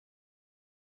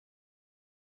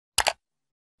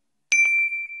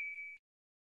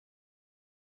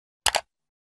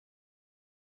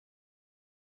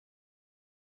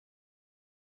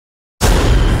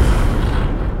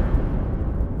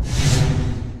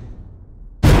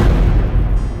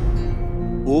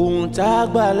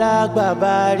tágbàlagbà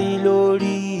bá rí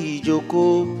lórí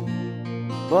ìjókòó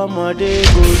bọ́mọdé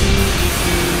gorí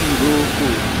igi ìrókò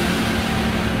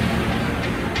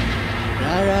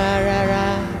rárá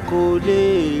kò lè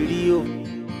rí o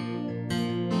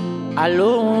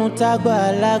àlóhun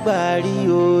tágbàlagbà rí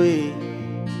òye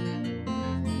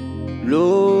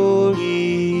lórí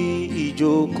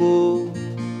ìjókòó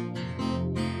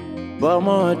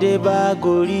bọ́mọdé bá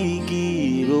gorí igi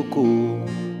ìrókò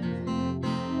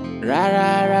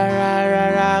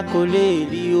rárá kò lè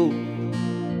rí o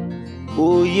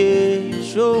òye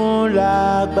ṣóhun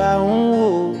làgbà ń wò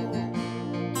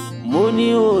mo ní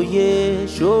òye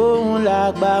ṣóhun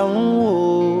làgbà ń wò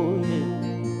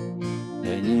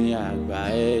ẹ̀yin àgbà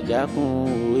ẹ dákun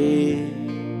òwe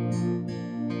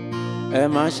ẹ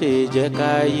má ṣe jẹ́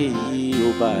káyé yìí ó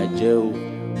bàjẹ́ o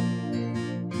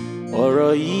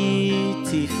ọ̀rọ̀ yìí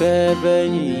ti fẹ́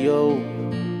bẹ́yìn yọ o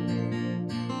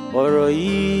ọ̀rọ̀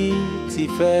yìí ti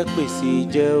fẹ́ pèsè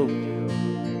jẹ́ o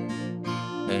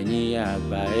ẹ̀yin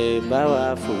àgbà ẹ bá wa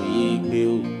fòye gbé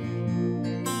o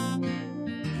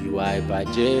ìwà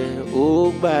ìbàjẹ́ ó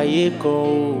gbàyé kan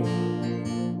o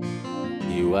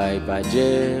ìwà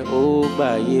ìbàjẹ́ ó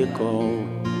gbàyé kan o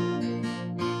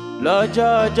lọ́jọ́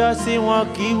ọjọ́ sí wọn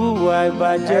kì í hùwà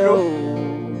ìbàjẹ́ o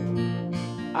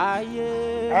ayé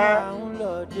máa ń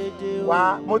lọ déédéé o. wá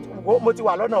mo ti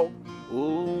wà lọ́nà o.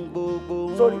 ohun gbogbo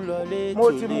ń lọ létò létò. mo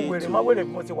ti mú wèrè mọ́ wèrè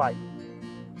mo ti wà yìí.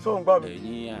 so ń gbọ́ mi.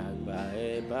 ẹ̀yin àgbà ẹ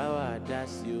bá wa dá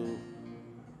sí o.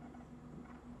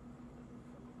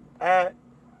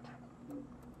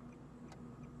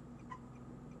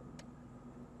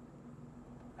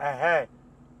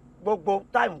 gbogbo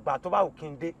táìmù gbà tó bá wù kí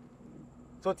n dé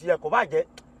tó ti yẹ kó bá jẹ́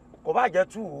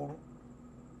 2 òru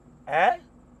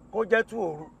kó jẹ́ 2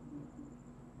 òru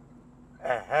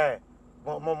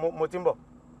mo ti ń bọ̀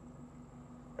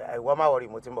ìwọ má wọrí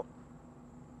mo ti ń bọ̀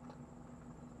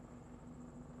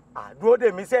dúró dè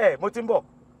mí sẹ́ẹ̀ mo ti ń bọ̀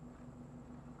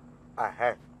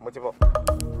mo ti ń bọ̀.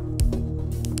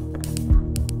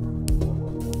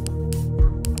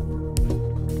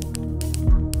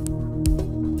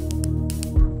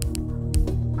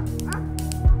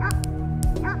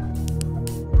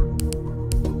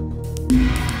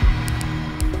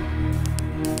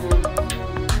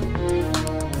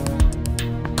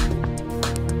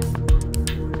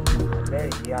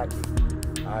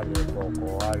 alẹ́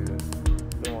kọ̀ọ̀kọ̀ alẹ́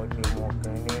tí wọ́n ti mú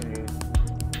kínní lé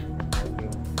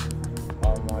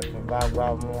ọmọ tí bá gbá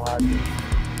mú alẹ́.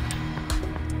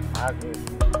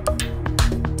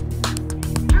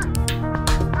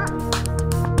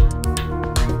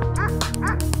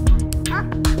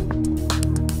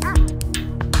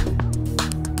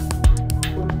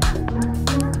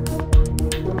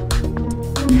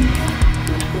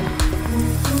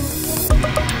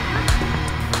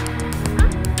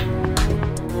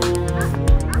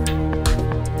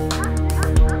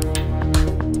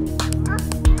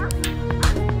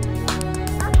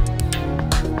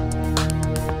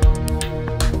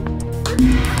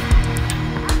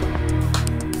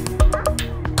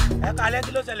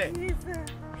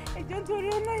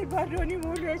 Ìbàdàn ni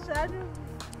mo lè ṣàánú.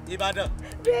 Ìbàdàn.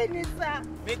 Bẹ́ẹ̀ ni sà.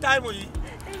 Ní táìmù yìí.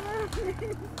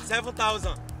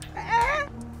 7,000.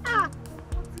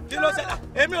 Kí ló ṣẹlẹ̀?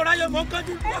 Èmi ò ráyè mọ́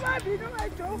kánjú. Ẹ má bínú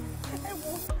ẹjọ́. Ẹ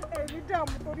wo èmi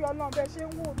dààmú torí Ọlọ́run bẹ́ẹ̀ ṣe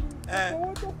ń wò mí. Owó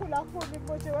tó kù lápò mi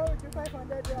bó ṣe wá ojú 500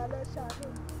 naira lẹ ṣàánú.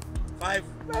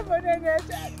 500 naira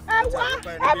ṣe. Ẹ wá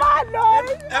ẹ má lọ.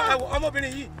 Ẹ wo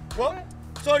ọmọbìnrin yìí wo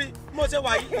sórí mo ṣe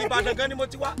wà yìí Ìbàdàn gan ni mo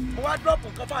ti wá mo wá drop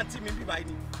nǹkan fáǹtì mi bíbá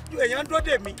yìí ni èèyàn dúró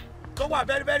dè mí tó wà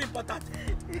very very important.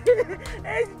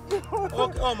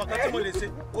 ọmọ kan tí mo lè ṣe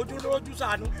ojú lójú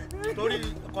ṣàánú torí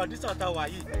condition tá wà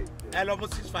yìí ẹ lọ mú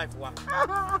 65 wa.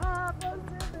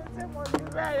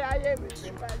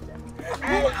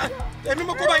 èmi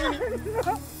mo kó bá yín ni.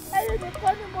 ẹyin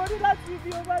nìkan ni mo rí láti ibi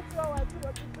ó bá tí wọ́n wà tí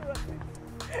wọ́n ti dúró sí.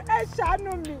 ẹ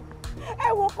ṣàánú mi ẹ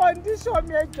wo condition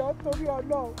mi ẹ jọ̀ọ́ torí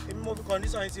Ọlọ́run. èmi mo fi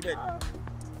condition yín síbẹ̀.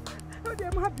 ó dé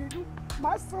má bínú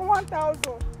màá san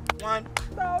 1,000.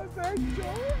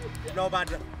 1,000 lọ bá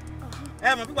dán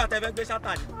ẹ mọ̀ pípa tẹ fẹ́ gbé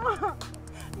ṣátà ni.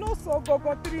 ló sọ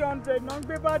gọgọ 300 náà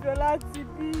gbé bàdàn láti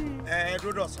bí. ẹ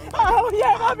dúdọ̀ sàn. ẹ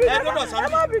má bínú ẹ dúdọ̀ sàn. ẹ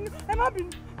má bínú ẹ má bínú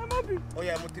ẹ má bínú. ó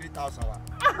yẹ mú 3,000 wá.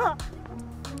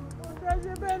 ọ̀dà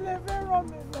ṣe bẹ́ẹ̀ lè fẹ́ ràn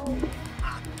mí lọ.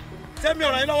 ṣé mi ò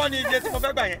ràn yín lọ́wọ́ ní iye tí mo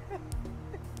fẹ́ gbà yẹn.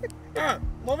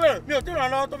 mo bẹ̀rẹ̀ mi ò tí ì ràn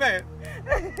lọ́wọ́ tó bẹ̀ yẹn.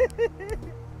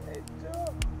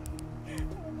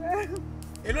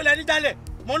 èló lẹ ní jálẹ̀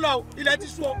mo ń lọ ilẹ̀ ti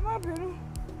sú o. ẹ má bínú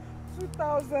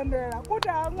 2,000 naira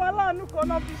kódà àwọn aláàánú kan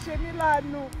náà fi ṣe mí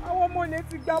láàánú àwọn ọmọ ilé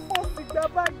ti gba bọ́ọ̀sì gba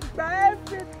báàgì gba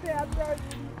everything abẹ́rẹ́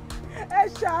ẹ ẹ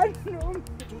ṣàánú mi.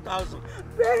 2,000.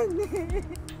 Bẹ́ẹ̀ni,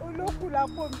 olókùn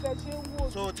lápò mi fẹ́ ṣe ń wò.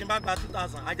 So tí n bá gba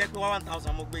 2,000, a jẹ́ pé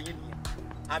 1,000 mo gbé yín nìyẹn.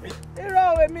 Àbí? Irọ́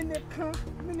òwe mi nìkan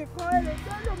ẹ̀rẹ̀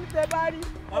tó lómi tẹ bá rí.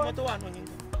 Ọmọ tó wà nù yín.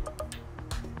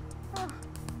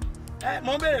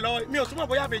 Mo ń béèrè lọ́wọ́ mi ò túmọ̀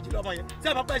bóyá bèjì lọ́mọ yẹn. Tí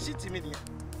a bá pẹ́ ṣíìtì mi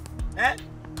nìyẹn.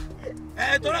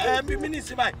 Tó rẹ̀ bí mí ní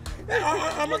ìsìn báyìí.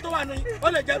 Ọmọ tó wà nù yín, ó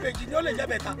lè jẹ́ bèjì ni ó lè jẹ́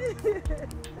bẹ̀ta.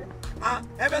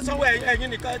 Ẹ fẹ́ sanwó ẹ̀yin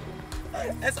nìkan.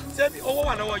 Ṣé owó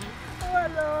wà lọ́wọ́ yín? Ó wà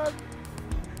lọ́wọ́ mi.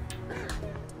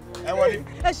 Ẹ wọlé.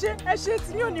 Ẹ ṣe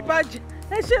tí yóò ní bàjẹ́.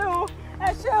 Ẹ ṣe o.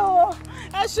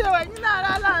 Ẹ̀yin náà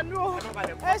rà láàánú o.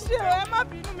 Ẹ ṣe o, ẹ má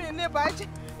bínú mi ní bàjẹ́.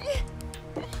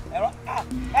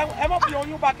 Ẹ má fi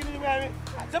oyún bá kí ni mẹ́rin.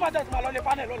 Ṣé bá tẹ̀sí máa lọ lé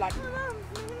panel lọ́la ni?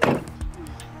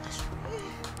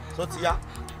 Tó ti yá.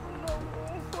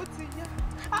 Ó ti yá.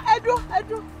 Ẹdún,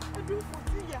 kò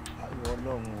ti yá. Ayọ̀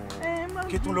Ọlọ́run o.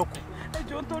 Kí tún ló kù?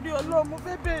 Ẹjọ́ nítorí Ọlọ́run mo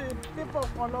fẹ́ béèrè pépọ̀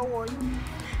kan lọ́wọ́ yín.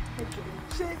 Ẹjọ́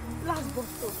ṣé last bus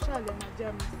stop ṣàlẹ̀ máa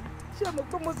jẹ́ mi? Ṣé mo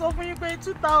pé mo sọ fún yín pé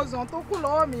 2,000 tó kù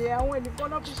lọ́wọ́ mi yẹn àwọn ènìyàn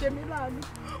náà fi ṣe mí láàánú?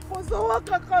 Mo sanwó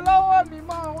kankan lọ́wọ́ mi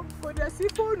mọ́, kò dẹ̀ sí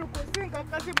fóònù, kò sí nǹkan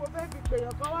kan tí mo fẹ́ fi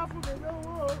pèèyàn kan wá fún mi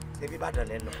lówó. Ṣé bí Ìbàdàn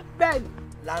lẹ lọ? Bẹ́ẹ̀ni.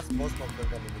 Last bus stop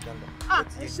gangan lè nìkan lọ.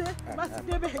 Ẹ ṣe bá ti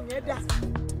débẹ̀ yẹn dà.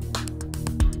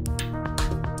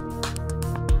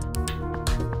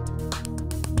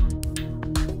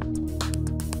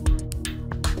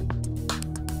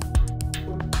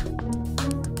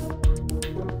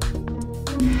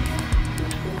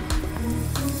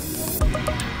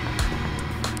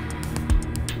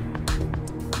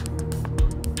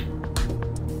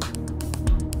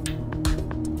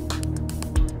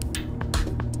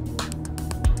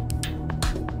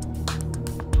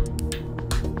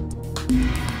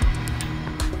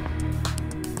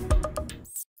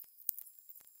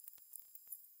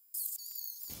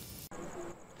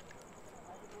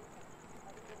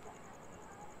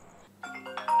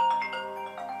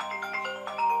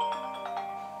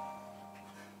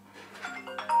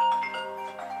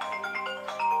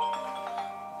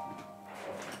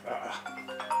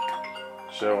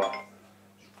 Shewa.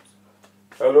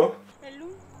 Hello? Hello.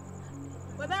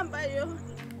 Bọ́dà ń báyọ̀.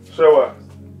 Shewa.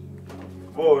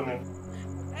 Bó ni?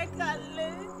 Ẹ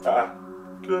kálẹ́.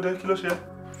 Kí ló dé? Kí ló ṣe?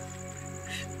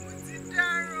 Mo ti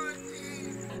dáràn ni.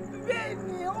 Bẹ́ẹ̀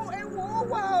ni ẹ̀wọ̀n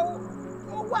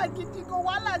ó wà gidi gan,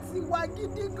 wàhálà ti wà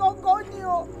gidi gangan ni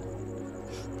o.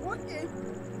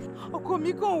 Ọkọ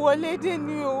mi kàn wọlé dé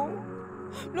ni o.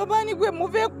 Ló bá ní pé mo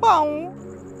fẹ́ pa òun.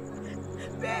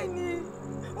 Bẹ́ẹ̀ ni.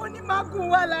 Ó ní Magun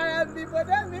wà lára mi,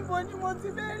 bọ̀dá mi mo ní mo ti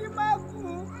fẹ́ rí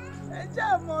Magun. Ẹ jẹ́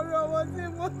àmọ̀ràn ọwọ́ tí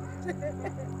mo ṣe.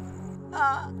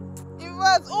 In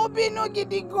fact, ó bínú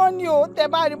gidi gan ni o, tẹ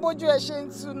bá rí bójú ẹ ṣe ń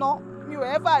tuná. Mi ò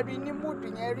ẹ́fà rí ní múdù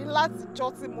yẹn rí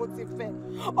látijọ́ tí mo ti fẹ́.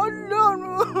 Ọlọ́run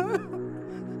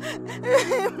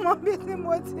mọ bí tí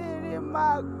mo ti rí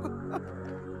Magun.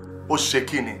 Ó ṣe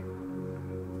kí ni?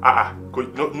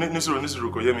 Nísùúrù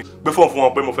kò yé mi. Gbé fóònù fún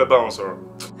wọn pé mo fẹ́ bá wọn sọ̀rọ̀.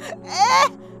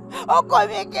 Ọkọ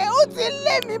mi kẹ ó ti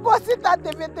lé mi bọ́ síta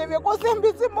tèfètèfè kó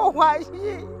síbi tí mo wà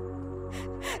yìí.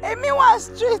 Èmi wà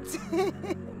street.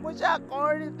 Mo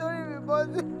ṣàkàn rí torí mi bọ́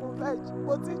sí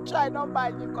mo ti try nọ́mbà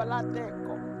yìí kan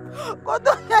látẹ̀kọ́. Kó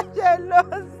tó ṣẹ̀ṣẹ̀ lọ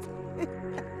sí.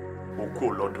 O kò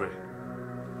lọ́dọ̀ ẹ̀.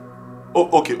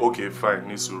 Okay, fine,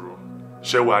 ní sùúrù.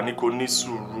 Shewa ní kò ní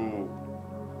sùúrù.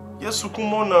 Yé sunkún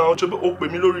mọ́ náà, ṣé o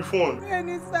pè mí lórí fóònù?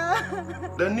 Bẹ́ẹ̀ni sá.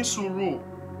 Then ní sùúrù.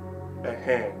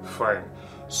 Fine.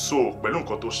 So, pẹ̀lú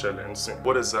nǹkan tó ṣẹlẹ̀ ń sìn,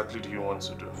 what exactly do you want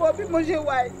to do? Bọ̀ bí mo ṣe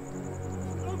wà yìí,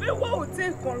 mo fẹ́ wá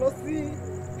hòtẹ́ẹ̀lì kan lọ sí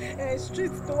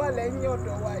street tó wà lẹ́yìn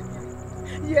ọ̀dọ̀ wa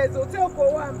yìí. Yes, hòtẹ́ẹ̀lì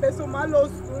kan wà ń bẹ, so máa lọ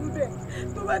sùn bẹ̀.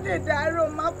 Tó bá dé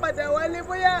dàárọ̀, máa padà wálé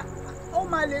bóyá ó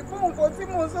máa lè gbọ́ nǹkan tí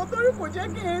mo sọ torí kò jẹ́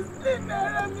kí n sílẹ̀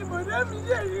náírà mi. Bọ̀dá mi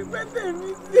ṣe rí pé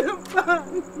tèmi ti bá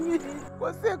mi.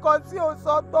 Kò sí nǹkan tí ò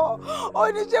sọ tán.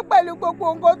 Ó ní ṣe pẹ̀lú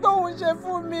gbogbo nǹkan tóun ṣe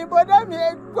fún mi. Bọ̀dá mi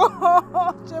ẹ gbọ́.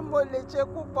 Ṣé mo lè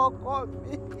ṣekú fọkọ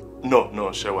mi?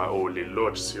 No, Shewa, o lè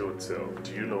lodge sí hotel.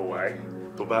 Do you know why?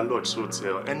 Tó bá lodge sí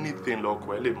hotel, anything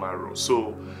lọ́kọ̀ ẹ lè máa rò.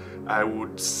 So, I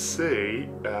would say,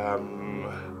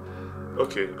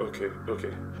 okay.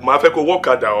 Màá fẹ́ kó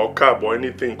wọ́kadà or cab or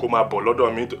anything kó máa bọ̀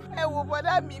lọ́dọ̀ mi. Ẹ wo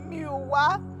bọ̀dá mi ò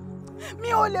wá. Mi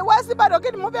ò lè wá sí Ìbàdàn,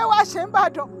 kí ni mo fẹ́ wá ṣe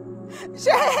Ìbàdàn?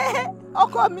 Ṣé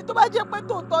ọkọ mi tó bá jẹ́ pé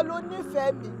tòótọ́ ló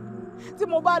nífẹ̀ẹ́ mi? Tí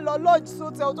mo bá lọ lodge sí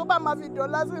hotel tó bá máa fi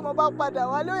dọ̀la tí mo bá padà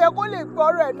wálé, ó yẹ kó lè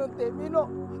gbọ́rọ̀ ẹnu tèmi náà.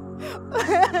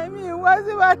 Mi ò wá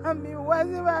sí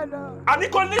Ìbàdàn. Àní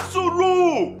kò ní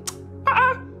sùúrù.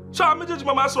 Ṣáà méjèèjì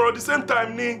máa sọ̀rọ̀ the same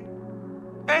time ni.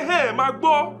 Máa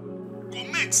gbọ́. Kò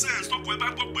make sense tọkọ ẹ bá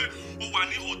gbọ́ pé o wà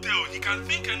ní hotel, you can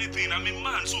think anything. I'm a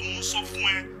man, so mo sọ fún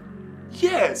ẹ.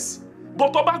 Yes,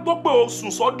 But tó bá gbọ́ pé o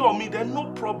sùn sọ́dọ̀ mi, then no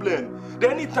problem.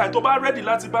 Then anytime tó bá ready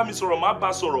láti bá mi sọ̀rọ̀, má bá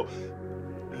sọ̀rọ̀.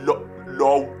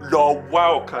 Lọ wá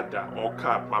ọ̀kadà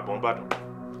ọ̀ka máa bọ̀ Ìbàdàn.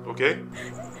 Okay?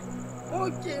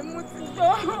 Okay, mo ti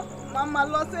gbọ́. Màmá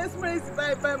lọ sí express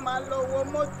báyìí máa lọ wọ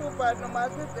mọ́tò Ìbàdàn máa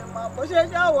tètè máa bọ̀. Ṣé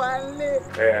ṣá wà nílé?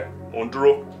 Ò ń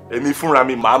dúró. Èmi fúnra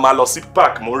mi máa lọ sí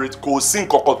park mo retí kò sí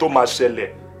nǹkan kan tó máa ṣẹlẹ̀.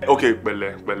 Okay,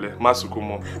 pẹ̀lẹ́, má sunkún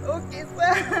mọ́. Okay,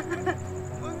 sir.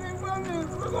 Mo ti gbọ́ mi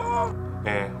sunkún mọ́.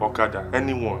 Ọ̀kadà,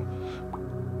 anyone.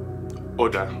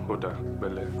 Oda,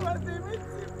 pẹ̀lẹ́. Ọ̀sẹ̀ mi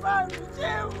ti bá mi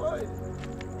ṣe wọ̀.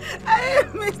 Ayé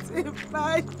mi ti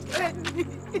bàjẹ́ ni.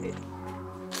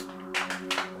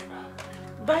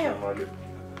 Báyọ̀.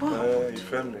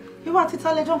 Ìfẹ́ mi. Ìwọ àti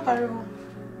Tálẹ́ jọ ń pariwo.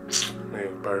 Mi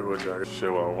ò pariwo jàre. Ṣé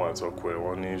wà wọn àtọkọ ẹ̀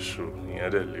wọ́n ní ìṣù ìyẹn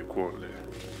dẹ̀ lè kú ọ̀lẹ́.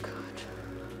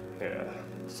 Yeah.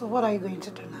 So what are you going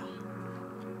to do now?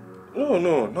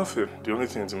 No, nothing. The only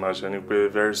thing to mention is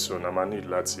that very soon I'm gonna need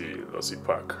láti lọ sí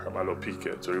park. I'm gonna pick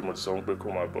it. Torí mo ti sọ pé kó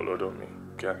máa bọ̀ lọ́dọ̀ mi.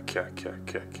 Kíá.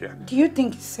 Do you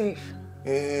think it's safe?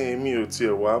 Mi ò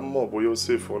tiẹ̀ wá mọ̀ bóyá ó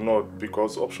safe or not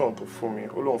because option tó fún mi,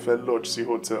 ó lóun fẹ́ lodge sí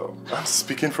hotel. I'm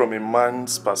speaking from a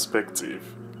man's perspective.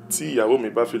 Tí ìyàwó mi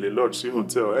bá fi lè lodge sí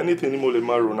hotel, anything ni mo lè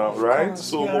máa rò now, right?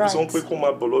 So mo fi sọ pé kó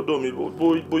máa bọ̀ lọ́dọ̀ mi,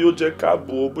 bóyá ó jẹ́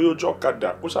káàbù, bóyá ó jẹ́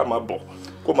ọ̀kadà, kó ṣáà máa bọ̀,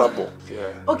 kó máa bọ̀.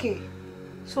 Okay.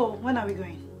 So when are we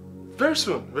going? Very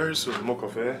soon. Mo kàn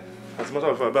fẹ́. As a matter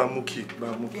of fact, bá mú key.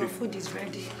 Your food is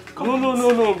ready.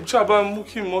 No. Ṣá bá mú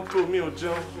key mọ́tò mi ò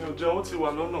jẹun, ó ti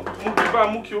wà lọ́nà.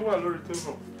 Mú key ó wà lórí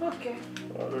table. Okay.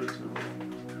 Wà lórí table.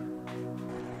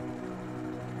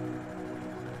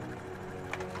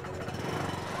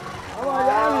 Àwọn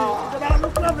ìyá mi, ìjọba mú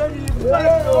problem yìí fún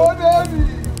ẹ̀sìn. Ó bẹ́ẹ̀ni.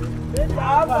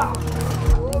 Bàbá.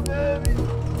 Ó bẹ́ẹ̀ni.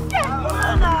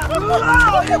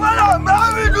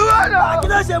 Kí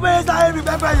ló ṣe bóyá sáré mi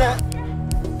pẹ́pẹ́ yẹn?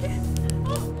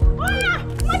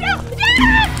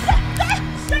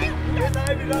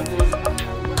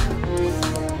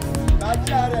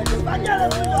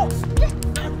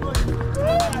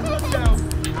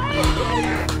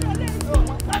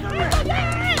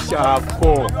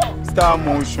 Ṣàkó star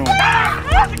motion.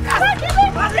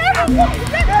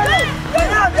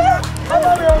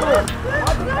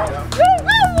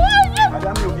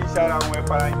 Madam yóò fi ṣara àwọn ẹ̀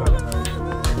para ìgbà.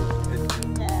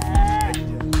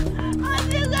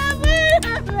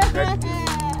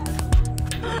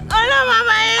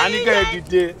 Ọlọ́mọba yẹn. A ní kẹ́ ẹ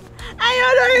dìde. Ayọ̀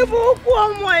lórí burúkú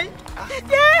ọmọ yìí.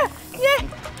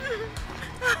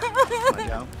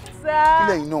 Madam, Sir.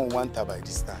 kílẹ̀ yìí náà wá ń ta by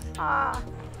this time.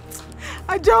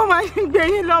 Ọjọ́ máa ń gbé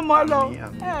yín lọ́mọ lọ.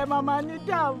 Màmá ní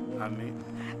dààmú. Àmín.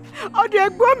 Ọ̀dọ̀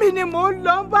ẹ̀gbọ́n mi ni mò ń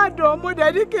lọ ń bàdàn, mo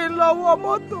dẹ̀ ní kí n lọ wọ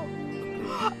mọ́tò.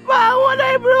 Bá àwọn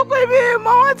olórí burúkú ibi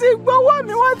ìmọ̀ wọ́n ti gbowó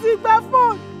mi, wọ́n ti gba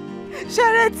fóònù.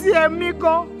 Ṣeré tiẹ̀ mi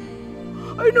gan.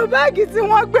 Inú báàgì tí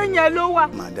wọ́n gbé yẹn ló wà.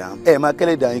 Madam, máa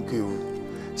kẹ́lẹ̀ dà yín kí o.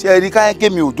 Ṣé ẹ rí káyọ̀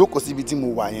kémi ò jókòó síbi tí mo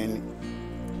wà yẹn ni?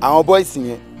 Àwọn bọ́ìsì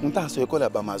yẹn, n tà sọ ẹ̀kọ́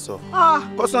làbá máa sọ.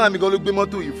 Kọ́sọ́nà mi gan ló gbé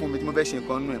mọ́tò yìí fún mi tí mo fẹ́ ṣe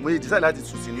nǹkan nú ẹ̀. Mo yẹ decide láti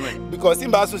sùn sínú ẹ̀. Because tí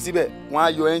n bá sùn síbẹ̀, wọ́n á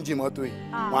yọ ẹ́ńjìn mọ́tò yìí,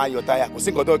 wọ́n á yọ táyà, kò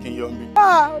sí nǹkan tó kì í yọ mí.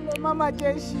 Olè máma jẹ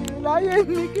ìṣirò láyé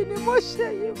mi, kí ni mo ṣe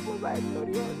yìí fún báyìí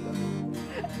lórí ọ̀dọ́?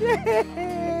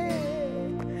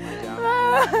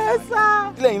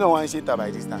 Kílẹ̀ yìí náà wá ń ṣe ta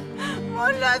by this time. Mo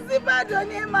lọ sí Ìbàdàn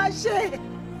ní máa ṣe.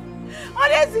 Wọ́n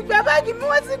lè sì gba báàgì mi,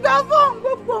 wọ́n ti gba fóònù,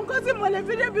 gbogbo nǹkan tí mo lè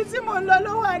fi débi tí mo ń lọ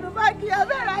lọ́wọ́ àánú báàgì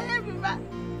abẹ́rẹ́ ayé mi bá.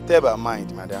 Tẹ́bà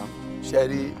mind, madam. Ṣé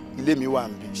rí ilé mi wà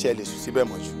níbí, ṣé ẹ lè sùn síbẹ̀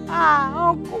mọ́jú?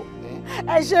 Ọ̀nkù,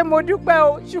 ẹ ṣé mo dúpẹ́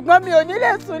o, ṣùgbọ́n mi ò ní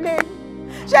lè sùn lé yín.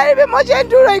 Ṣé rí bí mo ṣe ń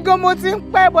dúró igan mo ti ń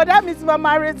pẹ́, bọ̀dá mi ti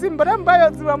máa retí mi, bọ̀dá mi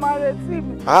Báyọ̀ ti máa retí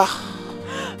mi.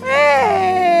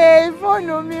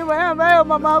 Fóònù mi, bọ̀dá mi Báyọ̀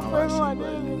máa pẹ́ mọ́ ní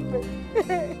ìlú pé.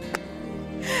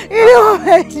 Ilé wọn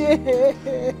fẹ́ ṣe.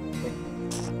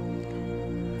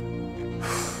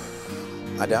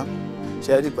 Madam,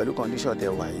 ṣé rí pẹ̀lú condition tẹ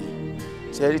wà yìí,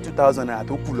 ṣé rí 2,000 naira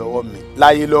tó kù lọ́wọ́ mi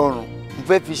láyé lọ́rùn, mo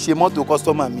fẹ́ fi ṣe mọ́tò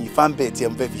kọ́sítọ́mà mi fanbẹ̀ tí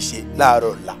mo fẹ́ fi ṣe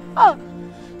láàárọ̀ ọ̀la.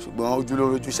 Ṣùgbọ́n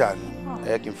ojúlówó ojú ṣàánú,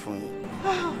 ẹ kí n fún yín.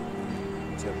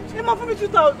 Ṣé máa fún mi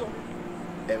 2,000?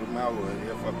 Ẹ máa wọ̀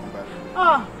ẹ fọkàn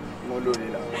balẹ̀. Mo lórí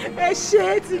la. Ẹ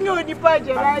ṣé tí ní òní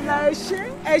bàjẹ́ láìla,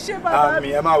 ẹ ṣé bàbá mi.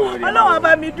 Ẹ má wọ̀ rí. Ọlọ́run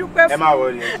bá mi dúpẹ́ fún. Ẹ má wọ̀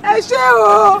rí. Ẹ ṣé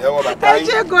o. Ẹ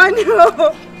ṣé gan ni o.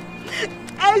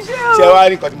 Ẹ ṣé o. Ṣé wàá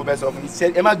rí nǹkan tí mo fẹ́ sọ fún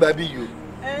yín? Ẹ má gbà bí yìí o.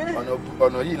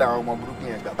 Ọ̀nà yìí làwọn ọmọ burúkú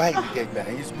yẹn gbà. Báyìí kẹ́ gbà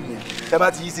ẹ̀yìn sùkúl yẹn. Tẹ́ bá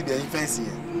ti yí síbi ẹ̀yìn fẹ́ǹsì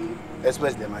yẹn.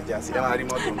 Express lè máa já sí. Ẹ máa rí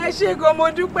mọ́tò mi. Ẹ ṣé gan mo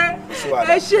dúpẹ́.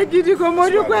 Ẹ ṣé gidi gan mo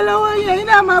dúpẹ́ lọ́wọ́ yẹn. Yín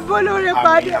náà máa bọ́ lóore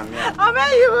padà. Ọmọ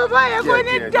yìí bàbá yẹn kò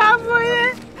ní dá fún yín.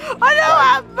 Ọlọ́wọ́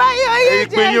àbáyọ yìí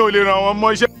jẹ́. Èpè yín ò lè ràn wọ́n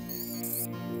mọ́ iṣẹ́.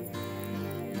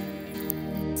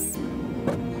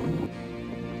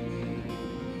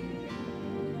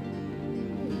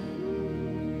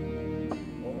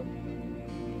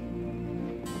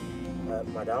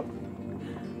 madam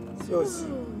sí ò sí.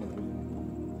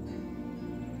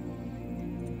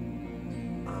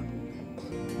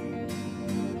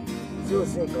 Sí ò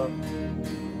sí nǹkan.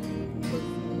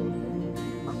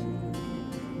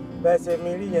 Bẹ́ẹ̀ ṣe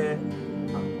mi rí yẹn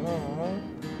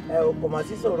ẹ ò kò mà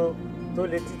sí ṣòro tó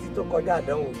le títí tó kọjá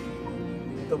àdánwò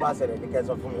tó bá ṣẹlẹ̀ ní kẹ́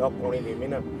sọ fún mi ọkùnrin lèmi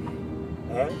náà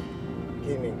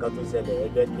kí ni nǹkan tó ṣẹlẹ̀ ẹ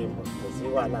jẹ́ kí n mọ̀ kò sí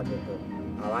wàhálà kankan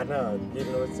àwa náà kí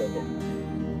ló ṣẹlẹ̀.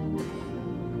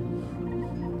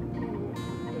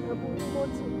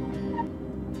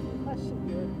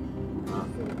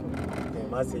 kí n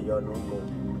má ṣe yọnu mo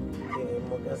kí n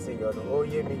mú kí n ṣe yọnu ó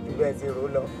yé mi jù bẹ́ẹ̀ ṣe rò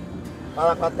lọ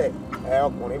pátápátẹ̀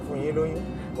ọkùnrin fún yín lóyún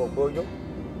kò gbóyún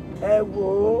ẹ wò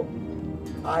ó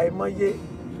àìmọye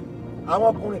àwọn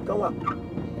ọkùnrin kan wà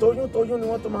tóyún ni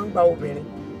wọ́n tó máa ń gba obìnrin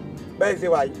bẹ́ẹ̀ ṣe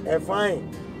wà ẹ fáìn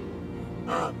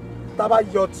tábà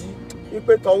yọ tí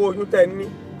wípé tọwọ́ oyún tẹ̀ ní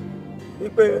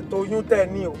wípé tóyún tẹ̀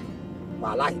ní o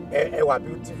wàhálà ẹ wà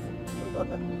beautiful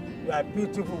you are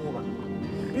beautiful woman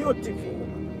beautiful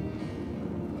woman.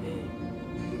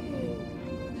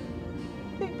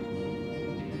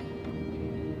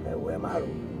 ẹ wò ẹ má rò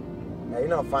ẹ̀yin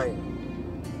náà fáìn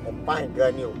ẹ fáìn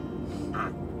gan ni o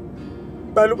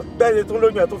pẹ̀lú bẹ́ẹ̀ ṣe tún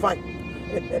lóyún ẹ tún fáìn.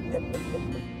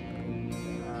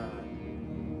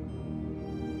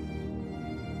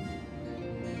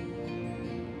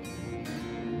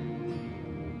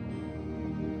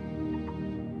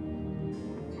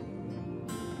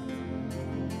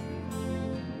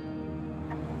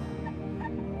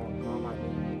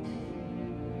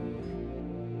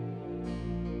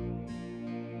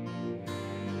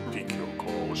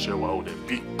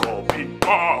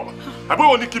 Àbí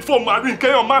òní kí fóònù máa rí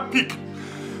nkẹ́yàn má pick.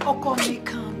 Ọkọ mi,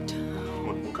 calm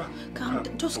down. Calm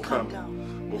down. Just calm down.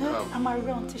 I'm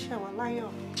around Tisha Walayo.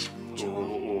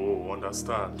 Oh,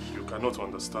 understand. You cannot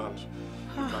understand.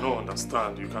 You cannot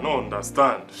understand. You cannot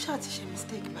understand. Shut is a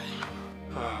mistake, bye.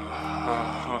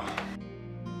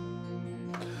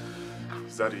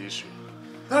 Is that the issue?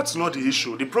 That's not the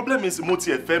issue. The problem is mo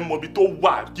ti ẹ fẹ́ mọ bí tó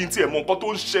wà kí n tiẹ̀ mọ nǹkan tó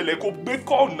ń ṣẹlẹ̀ kó gbé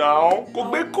call now. Kó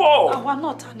gbé call. Àwa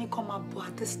náà ta ni come aboard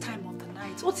at this time of the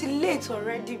night. It's late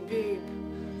already, babe.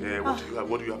 Yeah,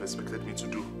 what do you have expected me to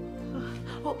do?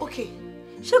 Oh, okay.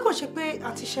 Ṣé kò ṣe pé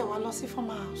àti ṣe wá lọ sí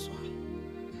former house wa?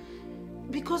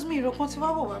 Because mi ro kan ti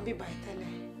wá wò wá bí báyìí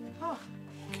tẹ́lẹ̀.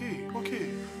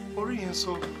 Okay. Orí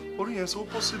yẹn sọ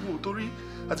possible torí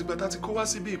àtìgbà tá ti kó wá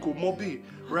síbí kò mọ bí,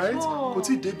 right? Kò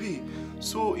tí dé bí.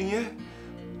 So ìyẹn.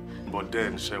 But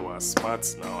then she was smart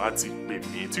now. A ti pè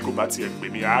mí tí kò bá tiẹ̀ pè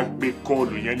mí á gbé call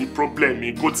yẹn ní problem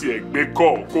mi kó tiẹ̀ gbé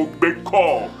call kó gbé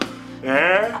call.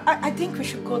 I think we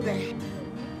should go there.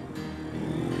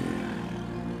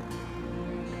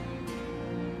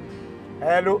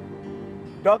 Hello.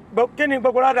 Kí ni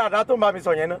gbogbo rádàrá tó ń bá mi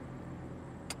sọ yẹn náà?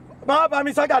 Má bá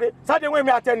mi sọ jáde. Sáde wọ́n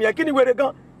mi àtẹnìyàn kí ni wèrè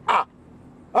gan?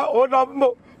 Ó lọ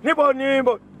Bimbo. Níbo ni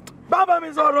Bimbo? Bá mi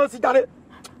sọ̀rọ̀ sí jáde.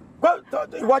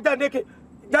 Ìwọ jẹ́ ndékì.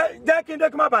 Jẹ́ kí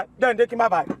ndékì má bàá. Jẹ́ ndékì má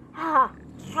bàá.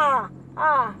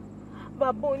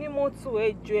 Bàbá onímọ́tò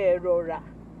ẹjọ́ ẹ̀rọ rà.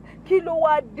 Kí ló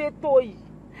wá dé tó yìí?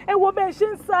 Ẹ wo bẹ́ẹ̀ ṣe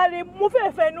ń sáré. Mo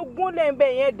fẹ́ fẹnu gúnlẹ̀ ń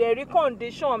bẹ̀ yẹn dẹ̀ rí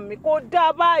condition mi kó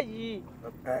dá báyìí.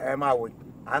 Ẹ máa wò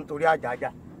à ń torí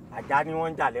àjà ni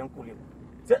wọ́n ń jà lẹ́ńkulè.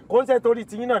 Kò ń ṣe torí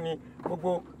tiyín náà ni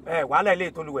gbogbo wàhálà ilé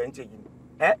ìtolúwẹ̀ ń ṣe yìí ni.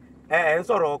 Ẹ ń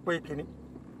sọ̀rọ̀ pé kíní.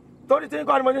 Torí tí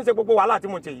nǹkan ni mo ní ṣe gbogbo wàhálà tí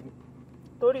mo ń ṣe yìí ni.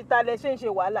 Torí ta lẹ ṣe ń ṣe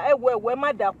wàhálà ẹ wo ẹ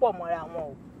má dà pọ̀ mọ́ra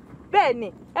wọn o. Bẹ́ẹ̀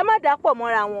ni ẹ má dà pọ̀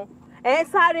mọ́ra wọn. Ẹ ń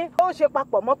sáré ó ṣe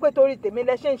papọ̀ mọ́ pé torí tèmi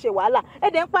lẹ ṣe ń ṣe wàhálà. Ẹ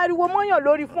dẹ̀ ń pariwo mọ́yàn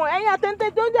lórí fún ẹ̀yin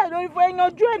àtẹ̀ǹtẹ̀ tó ń jà lórí fún ẹ̀yin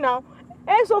ojú ẹ̀ náà.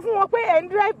 Ẹ sọ fún wọn pé ẹ̀ ń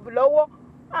drive lọ́wọ́.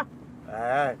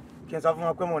 Kí n sọ fún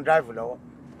wọn pé mo ń drive lọ́wọ́.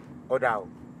 Ó dà o.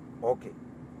 Okay.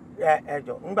 Ẹ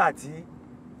jọ̀ọ́ ńgbà tí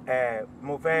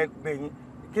mo fẹ́ gbé yín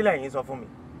kí lẹ̀yin sọ fún mi?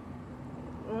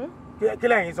 Kí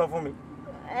lẹ̀yin sọ fún mi?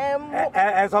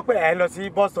 Ẹ sọ pé ẹ lọ sí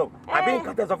bus stop àbí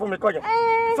nǹkan tẹ́ sọ fún mi kọ́ yẹn.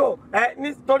 So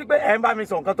nítorí pé ẹ ń bá mi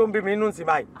sọ nǹkan tó ń bí mi inú sí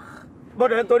báyìí mo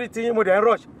dẹ̀ ń torí tí yín mo dẹ̀ ń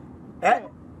rush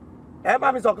ẹ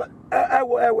bá mi sọ ẹ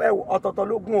wo ọ̀tọ̀ọ̀tọ̀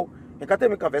lógún o nǹkan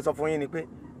tẹ́mi kàn fẹ́ sọ fún yín ni pé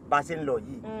bá a ṣe ń lọ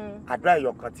yìí àdúrà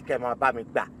ẹ̀yọ̀ kan tí kẹ́ máa bá mi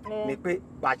gbà ni pé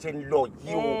bá a ṣe ń lọ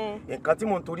yìí o nǹkan tí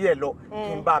mò ń torí ẹ̀ lọ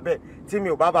kí n bá bẹ́ẹ̀ tí mi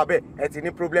ò bá bá bẹ́ẹ̀ ẹ ti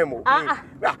ní problem o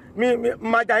mi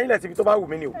máa jà yín lẹ̀ síbi tó bá wù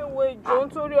mí ni o. ẹ wo ìjọ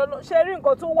nítorí ṣe rí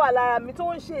nǹkan tó wà lára mi tó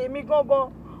ń ṣe èmi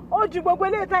gangan ó ju gbogbo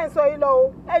eléyìí tá à ń sọ yìí lọ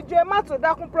o ẹ jọ̀ọ́ ẹ má tún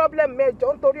dákún problem mi ẹ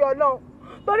jọ̀ọ́ nítorí Ọlọ́run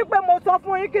torí pé mo sọ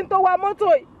fún yín kí n tó wa mọ́tò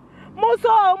yìí mo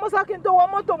sọ kí n tó wa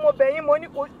mọ́tò mo bẹ̀ yín mo ní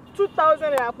kó 2000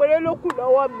 naira péré ló kù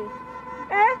lọ́wọ́ mi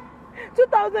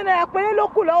 2000 naira péré ló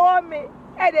kù lọ́wọ́ mi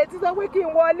ẹ dẹ̀ ti sọ pé kí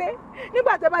n wọlé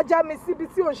nígbà tẹ́ bá já mi síbi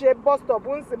tí ò ń ṣe bus stop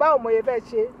ń sìn báwo mo yẹ fẹ́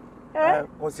ṣe.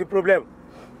 kò sí problem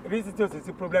rísí tí o sì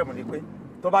sí pírọ́blẹ́mù ni pé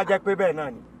tó bá jẹ́ pé bẹ́ẹ̀ náà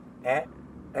ni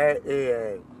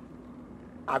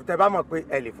àfitẹ́ bá mọ̀ pé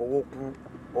ẹ lè fowó kú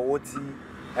owó tí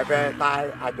ẹ fẹ́ ta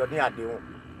àjọ ní àdéhùn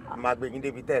a máa gbé yín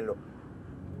débi tẹ́ ẹ lọ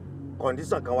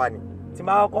kọ̀ǹdíṣàn kan wà ní tí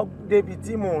máa kọ́kọ́ débi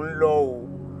tí mò ń lọ o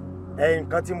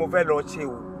nǹkan tí mo fẹ́ lọ ṣe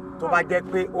o tó bá jẹ́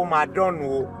pé ó máa dọ̀nù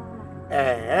o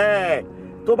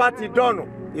tó bá ti dọ̀nù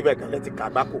ibẹ̀ kan lẹ ti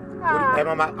kàgbákò torí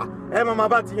ẹ máa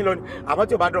bá ti yín lọ ni àmọ́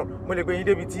tí ò bá dọ̀nù mo lè gbé yín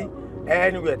débi tí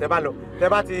anywhere tẹ́ bá lọ tẹ́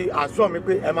bá ti assure mi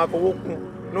pé ẹ máa fowó kún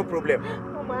no problem.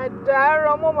 mo máa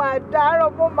dárò mo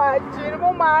máa jí mo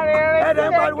máa rìnrìn. ẹ dẹ́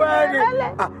pariwo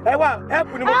ẹ wá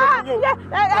ẹ̀pù ni mo ṣe fún yín o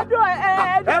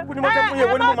ẹ̀pù ni mo ṣe fún yín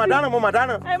o ni mo mà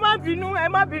dáná. ẹ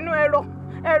má bínú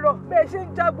ẹ̀rọ bẹ́ẹ̀ ṣe ń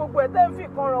já gbogbo ẹ̀ tẹ́ ń fi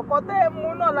kan rọ̀ kan tẹ́ ẹ̀ mú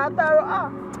náà látàárọ̀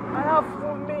ara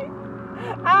fún mi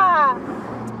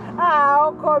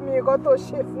ọkọ mi nǹkan tó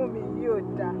ṣe fún mi yìí ò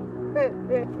dáa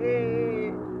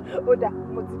ó dáa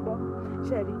mo ti gbọ́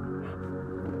ṣẹ́rí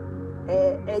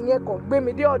ẹ̀yin kan gbé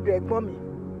mi dé ọ̀dọ̀ ẹ̀gbọ́n mi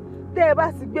tẹ́ ẹ bá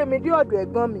sì gbé mi dé ọ̀dọ̀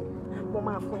ẹ̀gbọ́n mi mo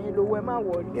máa fún yín lówó ẹ má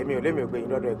wọrí. èmi ò gbé yín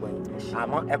lọ́dọ̀ ẹ̀gbọ́n yín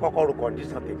àmọ́ ẹ kọ́kọ́ ro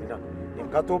kọ́ndíṣàn tèmi náà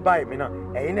nǹkan tó bá èmi náà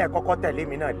ẹ̀yin náà ẹ kọ́kọ́ tẹ̀lé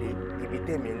mi náà dé ibi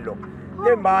tèmi ń lọ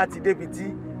tèmi bá ti débi tí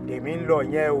èmi ń lọ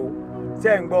yẹn o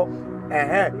ṣé ń gbọ́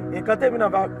nǹkan tèmi náà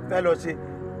bá fẹ́ lọ ṣe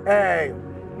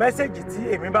mẹ́sẹ̀gì tí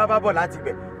èmi bá bọ̀ láti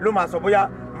bẹ̀ ló máa sọ bóyá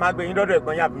máa gbé yín lọ́dọ̀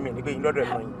ẹ̀gbọ́n yín àbí mi ní gbé yín lọ́dọ̀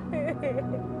ẹ̀gbọ́n yín.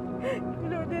 kí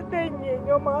ló dé tẹ̀yìn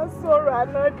èèyàn máa ń sọ̀rọ̀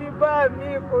àná di bá mi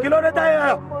kò sí. kí ló dé tẹ̀yìn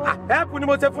ẹ̀kú ni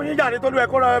mo ṣe fún yín yàrá tó lù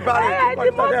ẹ̀kọ́ lọ́wọ́ bá rẹ̀.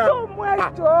 ẹni mọ́tò mú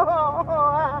ẹjọ́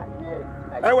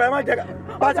ẹwọ ẹ má jẹ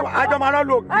àjọ máa rán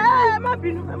lò. ẹ má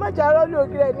bínú ẹ má jẹ àrọ́ lò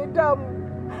ògiri ẹ̀ ní dààmú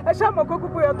ẹ ṣàmọ̀ pé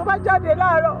gbogbo èèyàn tó bá jáde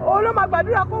láàárọ̀ òun ló máa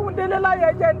gbàdúrà kóhun délé láyọ̀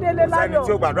ẹ jẹ́ ń délé láyọ̀. sẹ́ni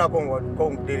tí ó gbàdúrà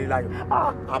kóhun délé láyọ̀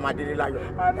a máa délé láyọ̀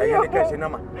ẹ̀yin ní kẹ̀sì náà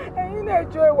mà. ẹ̀yin náà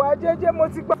jọ ìwà jẹ́jẹ́ mo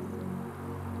ti gbà.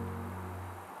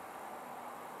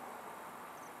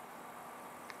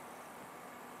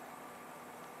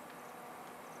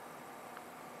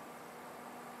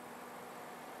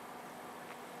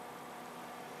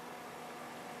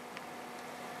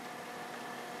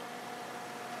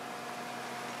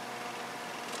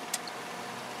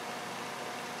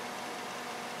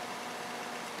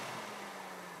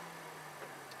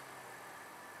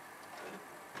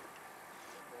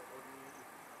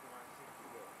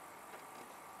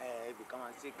 Come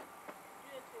on, sick.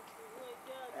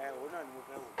 Òun náà ni mo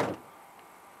fẹ́ wò.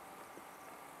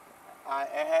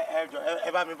 Ẹ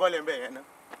bá mi bọ́ọ̀lù ẹ̀ ń bẹ̀ yẹn ná.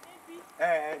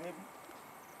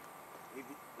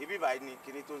 Níbi. Ibi báyìí ni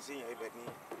kinní tó ń ṣe yẹn ibẹ̀ ní.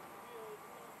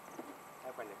 Ẹ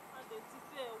pẹ̀lẹ́.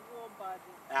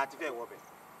 Àti fẹ́ wọ bẹ̀.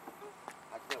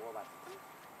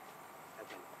 Ẹ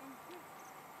pẹ̀lẹ́.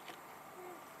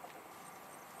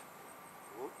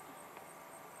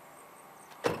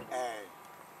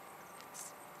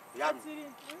 Ìyá mi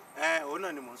òun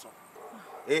náà ni mò ń sọ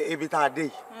ibi tá a dé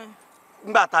yìí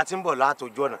nígbà tá a ti ń bọ̀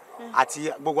látòjú ọ̀nà àti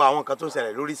gbogbo àwọn nǹkan tó ń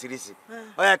ṣẹlẹ̀ lóríṣiríṣi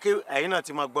ó yẹ kí ẹ̀yin náà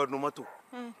ti máa gbọ́dún mọ́tò.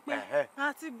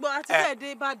 àti fẹ́ẹ̀ dé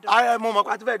Ìbàdàn. mo mọ̀ pé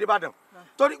àti fẹ́ẹ̀ dé Ìbàdàn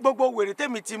torí gbogbo wèrè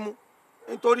tèmi ti mú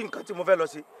nítorí nǹkan tí mo fẹ́ lọ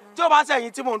sí tí ó bá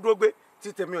sẹ́yìn tí mò ń dúró gbé tí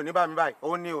tèmi ò ní bá mi báyìí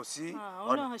òun ni ò sí.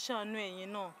 Ọlọ́run ṣàánú ẹ̀yin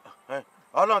náà.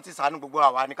 Ọlọ́run ti ṣàánú gbogbo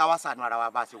àwa ni ká wá ṣàánú ara wa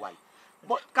bá a ṣe wà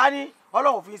yìí ká ní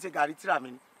Ọlọ́run fi ń ṣe gàrí tíra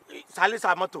mi ni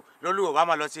sálísà mọ́tò lólúwò wa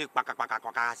máa lọ sí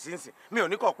pàkàpàkàpàkà sínsìn mi ò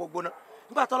ní kọ̀ pé gbóná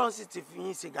nígbà tọ́lọ́run sì ti fi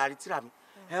yín ṣe gàrí tíra mi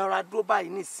ẹ rọra dúró báyìí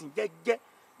nísìn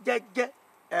jẹ́jẹ́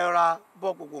ẹ rọra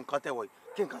bọ́ gbogbo nǹkan tẹ̀wọ̀ yìí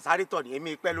kí nǹkan sáré tọ̀ ní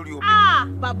èmi pẹ́ lórí omi.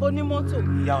 bàbá onímọ́tò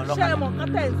ṣé ẹ mọ̀ nǹkan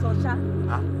tẹ̀ ń sọ ṣá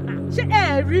ṣé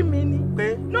ẹ rí mi ni. pé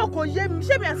náà kò yé mi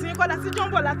ṣé mi àti yín kọ́lá sí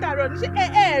jọ́ǹbọ̀ látàárọ̀ ni ṣé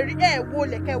ẹ rí ẹ wo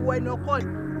lẹ̀kẹ́ wọ ẹni ọkọ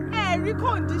ni ẹ rí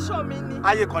kọ́ndíṣọ̀n mi ni.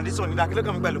 ayé kọ́ndíṣọ̀n ni dákẹ́lẹ́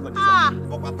kan mi pẹ̀lú kọ́ndíṣọ̀n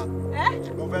mo pátá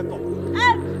mo fẹ́ tọ̀.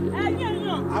 ẹ̀yin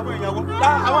èèyàn. àwọn èèyàn wo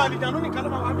àwọn àlìjánu nìkan ló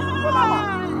máa wà mí kó láwà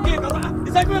kí nǹkan wá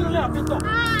ìṣẹ́jú mélòó ni àfi tọ̀.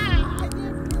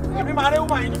 èmi máa rẹ́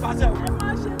wọ́n àyìn nípasẹ̀ o.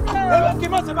 kí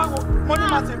n má ṣe báwo mo ní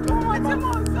máa ṣe nǹkan mo ní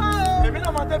máa èmi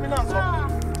náà máa tẹ́mi náà sọ.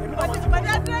 èmi náà máa ṣe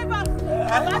bàjẹ́ dírẹ́bà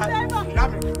ìyá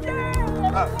mi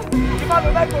kí má lọ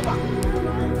lẹ́gbẹ̀ẹ́ bá.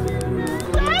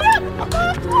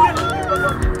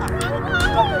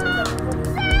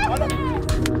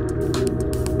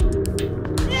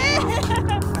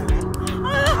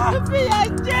 fìyà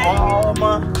jẹ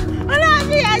ọmọ Ọlọ́run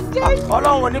fìyà jẹ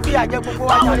Ọlọ́run ò ní fìyà jẹ gbogbo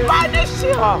wa jáde.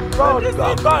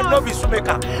 God no be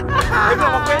shoemaker. èmi ò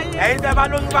mọ̀ pé ẹ̀yin tẹ́ bá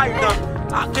lóyún báyìí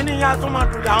náà kíní yẹn á tún máa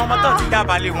dùn àwọn ọmọ tó ti dá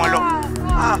balẹ̀ wọn lọ.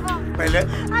 pẹ̀lẹ́.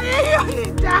 ayé yóò lè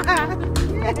dá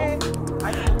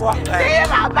ṣé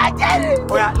bàbá jẹ́ ni.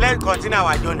 oya let's continue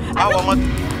our journey àwọn ọmọ.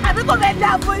 àbí kò fẹ́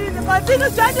dá fún yín nìkan sínú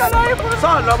ṣáájú olórí burúkú.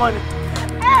 sọ́ọ̀ lọ́mọ ni.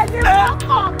 ẹ ní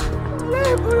lọ́kọ̀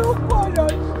olórí burúkú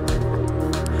olórí.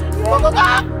 kúkúkọ́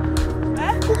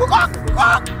kúkúkọ́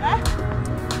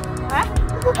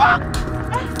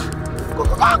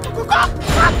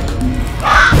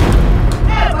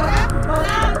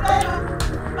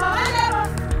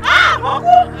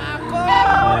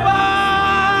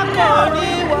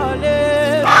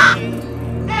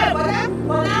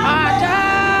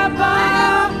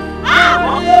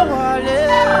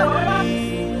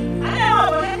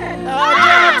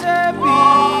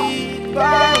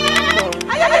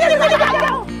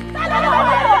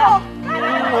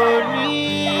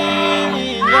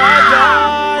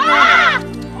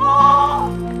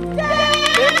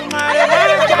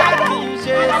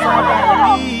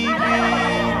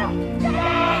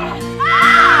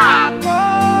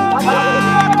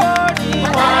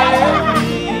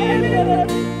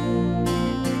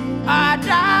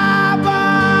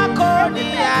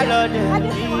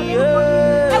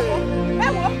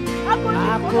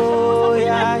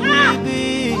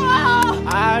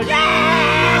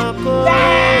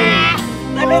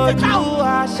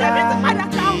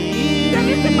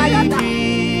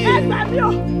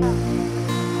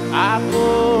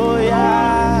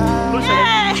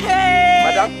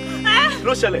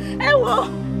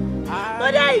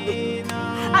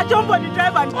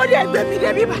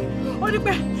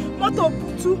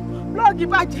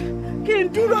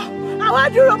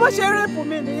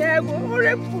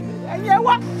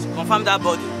Confirm that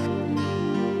body.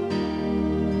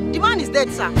 The man is dead,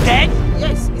 sir. Dead?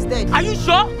 Yes, he's dead. Are you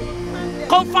sure?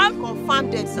 Confirm? Confirm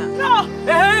dead, sir. No!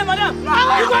 Hey, madam! No!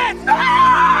 You go ahead!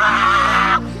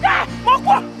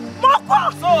 Mokwa!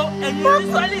 So, and you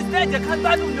usually is dead, you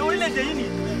can't do no religion.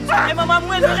 Hey, mama,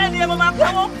 when you mama,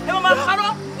 hey, mama, hello?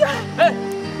 Hey!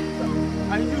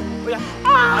 Are you?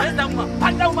 Arrest that woman.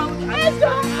 Pat that woman.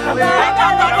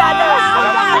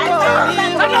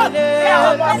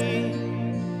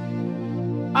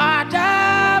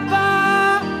 Adaba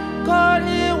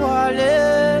koli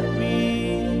wale mi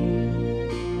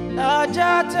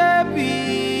lọ́jọ́ tẹ́bí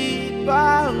bá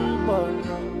ń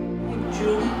bọ̀nà.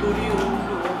 Ìjọ torí olú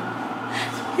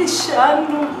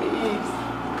ìṣàánú mi.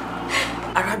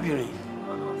 Arábìnrin,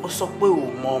 ó sọ pé ó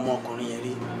mọ ọmọkùnrin yẹn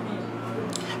rí.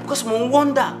 Because mo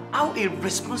wonder how a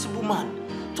responsible man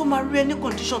tó máa rí any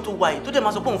condition tó wà yìí tó dẹ̀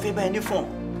máa sọ pé òun fẹ́ bá ẹni fún.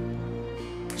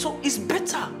 So it's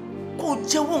better kó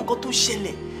jẹ́wọ́ nǹkan tó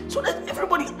ṣẹlẹ̀ so that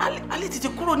everybody alẹ́ tètè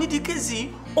kúrò nídìí kéèsì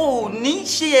ò ní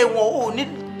ṣe ẹ̀wọ̀n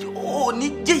ò ní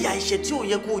jẹ̀yà ẹ̀ṣẹ̀ tí ò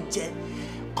yẹ kó jẹ.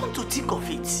 Come to think of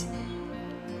it,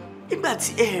 nígbà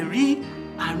tí ẹ rí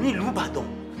àárín ìlú Ìbàdàn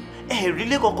ẹ rí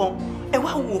ilé kankan ẹ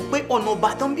wá wò pé ọ̀nà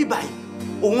Ìbàdàn bí báyìí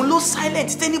òun ló silent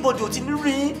tẹ́nibọ̀dì ò ti ní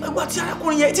rí ẹgbà tí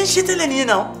arákùnrin yẹn ti ń ṣe tẹ́lẹ̀ nìyẹn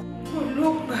náà.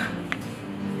 Olóògbà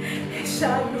ẹ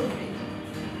ṣàánú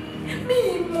mi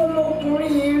mọ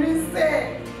ọmọkùnrin yìí rí sẹ́ẹ̀.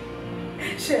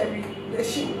 Ṣẹ̀rí ẹ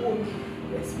ṣe wo mi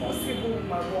responsible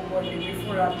máa gbọ́ngàn lèmi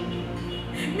fúnra mi.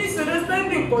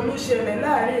 Misunderstanding kan ló ṣẹlẹ̀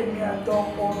láàárín èmi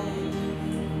àtọkọ mi.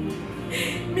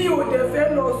 Mi ò dẹ̀ fẹ́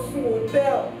lọ sùn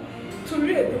hòtẹ́ẹ̀lì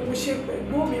torí ẹ̀ ni mo ṣe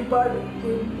pẹ̀lú mi balẹ̀ pé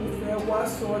mo fẹ́ wá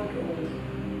sọ́dọ̀.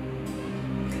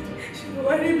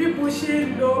 Wọ́n ní bí mo ṣe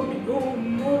lọ mi ò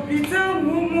mọ bí táwọn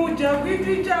ọmọ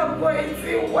jàgídíjàgbọ́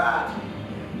etí wà.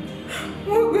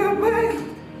 Mo gbé báyìí,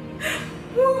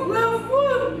 mo gbé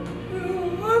fóònù,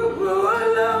 mo gbé wọ́n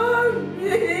lọ́wọ́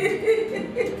mi.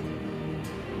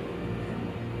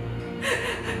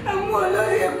 Àwọn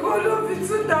olóyè kan ló fi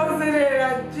 2,000 naira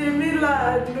jẹ mí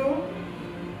láàánú.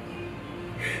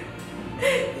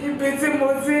 Ibi tí mo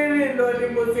ti rìn lọ ni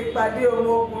mo ti pàdé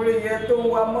ọmọkùnrin yẹn tó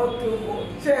wa mọ́tò bọ̀.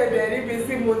 Ṣé ẹ̀dẹ̀ níbi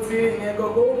tí mo ti rìn yẹn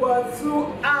gọ̀gọ̀ wá 2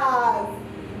 hours.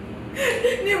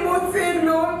 Ni mo ti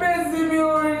lò ó bẹ́sí mi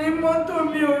ò rí mọ́tò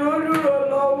mi ò lólùrọ̀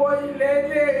lọ́wọ́ ilẹ̀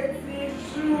lè ti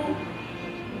ṣú.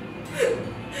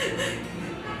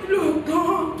 Lóòótọ́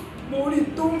mo rí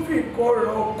tó ń fi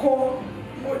kọ̀rọ̀ kan.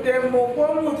 Mo dẹ̀ mọ̀ pé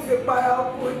mo ti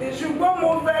parapọ̀ ní ṣùgbọ́n mo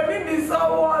fẹ́ mímí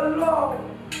sọ́wọ́ Ọlọ́run.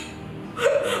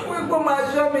 Wípé máa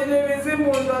ṣọ́ mi lébi tí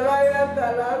mo lọ láyé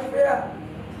àtàlàáfíà.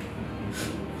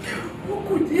 Ó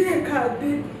kù díẹ̀ ká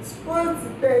dé spọ́ọ̀tì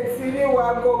tẹ̀sí ní wa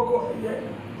gọ́gọ́ yẹn.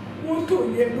 Mọ́tò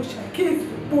yẹn mo ṣàkíyèsí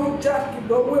pé ó já kì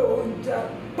lọ́wọ́ ẹ̀ ó ń já.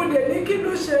 Mo dẹ̀ ní kí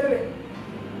ló ṣẹlẹ̀.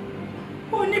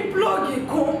 Ó ní blọ́ọ̀gì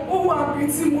kan ó wà bí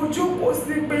tí mo jókòó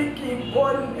sí pé kí n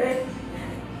bọ́lẹ̀.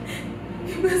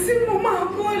 Ìgbà tí mo máa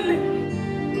bọ́lẹ̀.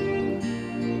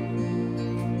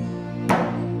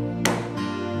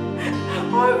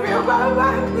 Ọ̀rẹ́ bàbá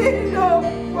mi ló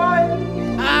pọ̀ ní.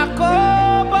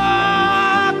 Àkóbá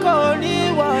kò ní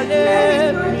wọlé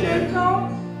mi.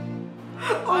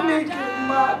 Ó ní kí n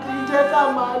máa kí n jẹ́ ká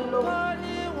máa lọ.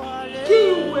 Kí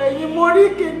ìwẹ̀ yìí mo rí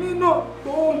kinní náà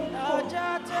tó ń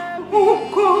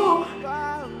kọ́.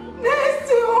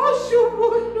 Nẹ́ẹ̀sì ó ṣubú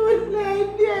lulẹ̀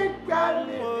ní ẹ̀gbá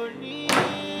mi.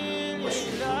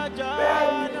 Bẹ́ẹ̀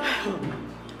ni.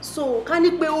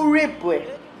 pé ó rape ẹ̀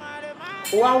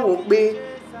ó wá wò pé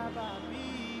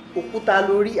òkúta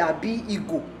lórí àbí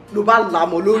ìgò ló bá là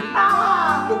mọ́ lórí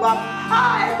ló bá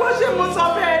ẹ̀gbọ́n ṣe mo sọ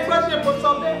bẹ́ẹ̀ ẹ̀gbọ́n ṣe mo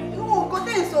sọ bẹ́ẹ̀. nǹkan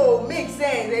tẹ̀ ń sọ make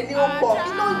sense ẹni ó pọ̀ kí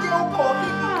ló ń jẹ́ ó pọ̀ kí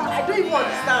I don't even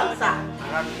understand sir.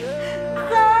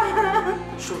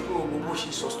 ṣòro gbogbo bó ṣe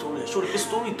sọ story ẹ̀ ṣòro pé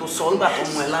story tó sọ nígbà tó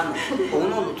mú ẹ lánàá òun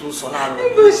náà ló tún sọ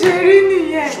láàárọ̀. bó ṣe rí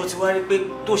nìyẹn. ṣó ti wá rí pé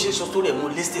tó ṣe sọ story ẹ̀ mo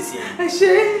listen sí ẹ. ẹ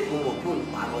ṣe. mo mọ̀ pé òun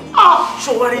parọ́ ni.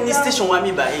 ṣó wá rí ní station wa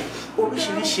mi báyìí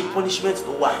oríṣiríṣi punishment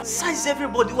ló wà size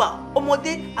everybody wà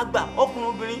ọmọdé àgbà ọkùnrin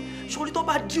obìnrin ṣòrí tó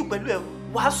bá díù pẹ̀lú ẹ̀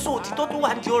wàá sọ òtítọ́ tó wà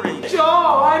di ọ̀rẹ́ yìí. jọ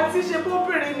àǹtí ṣe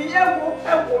bóbìnrin ni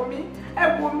ẹ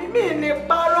wò mí mi ì lè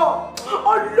parọ́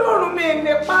Ọlọ́run mi ì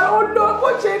lè parọ́ Ọlọ́run bó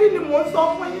ṣe rí ni mò ń sọ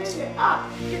fún yín ṣe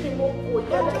kí ni mo kò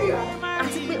yẹ kí o.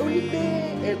 àti pé o ní pé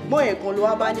ẹ̀gbọ́n ẹ̀ kan ló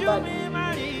wá bá níbàdàn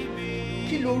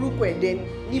kí lorúkọ ẹ̀ dẹni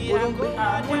níbo ló ń gbé.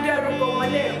 mo dẹ́rùkọ wọn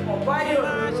lẹ́ẹ̀kan báyọ̀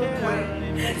lórúkọ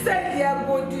ẹ̀ sẹ́ẹ̀dì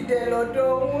Agodi dẹ̀ lọ́dọ̀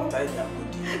wọn.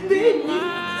 bẹ́ẹ̀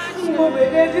ni mo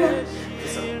bẹ̀rẹ̀ dé.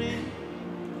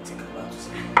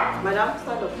 Madam,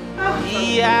 stand up.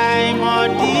 Ìyá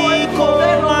ìmọ̀dí kò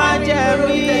má jẹ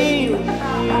mí.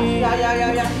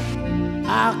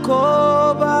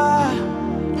 Àkóbá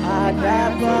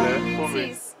àdàbà.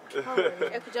 Sis,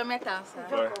 ẹ kújọ́ mẹ́ta sir.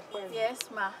 Yes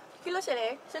ma. Kí ló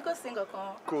ṣẹlẹ̀? Ṣé kò sí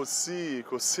nǹkankan?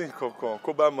 Kò sí nǹkankan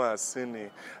kó bá máa sí ni.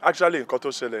 Actually nǹkan tó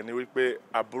ṣẹlẹ̀ ni wípé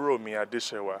àbúrò mi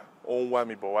Adéṣẹwà ó ń wá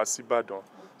mi bọ̀ wá sí Ìbàdàn.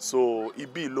 So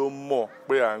ibi ló mọ̀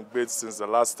pé à ń gbé since the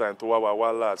last time tó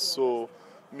wá last. So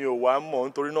mi ò wá mọ̀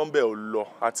nítorí nọ́mbà ò lọ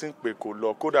àti ń pè kò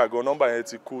lọ kódà gan nọ́mbà yẹn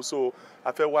ti kú so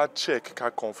a fẹ́ wá check ká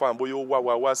confirm bóyá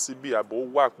ó wá síbí àbò ó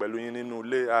wà pẹ̀lú yín nínú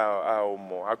ilé a ò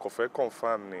mọ̀ a kò fẹ́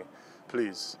confirm ni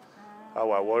please I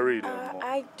was worried.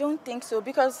 I don't think so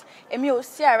because èmi ò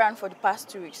sí around for the past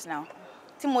 2 weeks now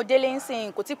tí mo délé ń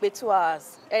sìn kò tí pé 2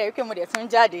 hours ẹ rí pé mo dẹ̀ tún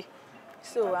jáde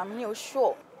so I'm not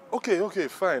sure. Okay,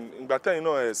 fine. Ìgbà tẹ́yìn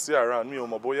náà ẹ̀ sí around mi ò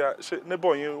mọ̀ bóyá ṣé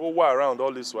neighbor yín ó wà around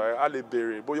all this while a lè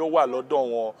béèrè bóyá ó wà lọ́dọ̀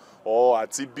wọn or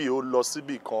àti bí ó lọ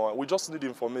síbì kan. We just need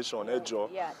information, ẹ jọ̀ọ́.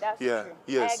 Yeah, that's true.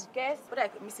 Yes. I guess but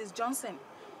like Mrs. Johnson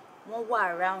wọ́n wà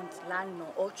around lánàá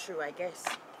all true I guess.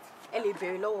 Ẹ lè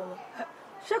béèrè lọ́wọ́ wọn.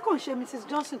 Ṣé kò ń ṣe Mrs.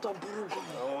 Johnson tó burú gan?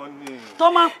 Àwọn ni.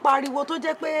 Tó máa ń pariwo tó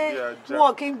jẹ́ pé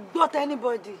wọn kì í gbọ́ tẹ́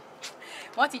anybody.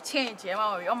 Wọ́n ti change ẹ̀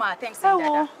máa rí ọmọ àtẹ̀sí dáadáa. Ẹ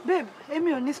wo babe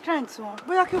èmi ò ní strength wọn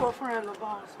bóyá kí wọ́n fúnra ẹ lọ bá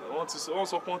wọn sọ. Wọ́n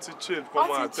sọ pé wọ́n ti change kọ́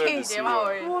máa tẹ́lẹ̀ sí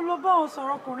wọn. Wọ́n lọ bá wọn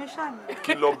sọ̀rọ̀ ọkùnrin ṣàní.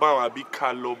 Kí lọ bá wọn àbí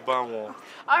ká lọ bá wọn.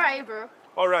 All right bro.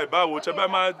 All right báwo ṣe bá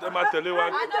máa tẹ̀lé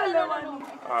wa.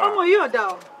 Ọmọ yìí ò dá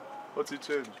o. Ó ti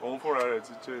change òun fúnra rẹ̀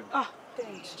ti change.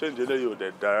 Change eléyìí ò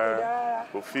dẹ̀ dára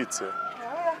kò fit ẹ.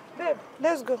 Babe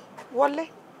let's go wọlé.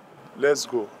 Let's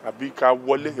go. Àbí ká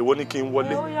wọlé. Èwo ni kí n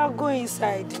wọlé? Oh, yeah, go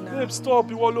inside now. Babe, stop.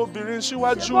 Ìwọ lóbìnrin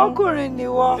síwájú. Ọkùnrin ni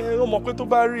wọ́. Ó mọ̀ pé tó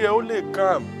bá rí ẹ, ó lè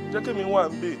calm. Jẹ́ kí mi wà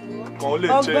ń bè. Kàn ó lè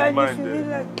change mind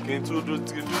ẹ. Kí n tún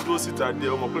dúró síta dé.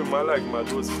 Ó mọ̀ pé màá láì máa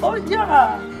dúró síta. Ó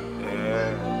jà.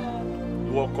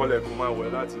 Ìwọ kọlẹ̀ kó máa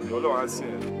wẹ̀ láti rí. Ọlọ́run á sìn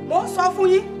ẹ́. Mo ń sọ fún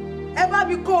yín, ẹ bá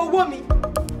mi kó owó mi.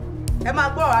 Ẹ máa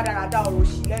gbọ́ àdàràdà ọ̀rọ̀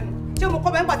òṣì lẹ́nu. Ṣé mo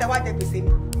kọ́ bẹ́ẹ̀ ń pàtẹ́ wá jẹ gbèsè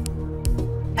mi?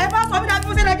 Ẹ bá sọ mí dájú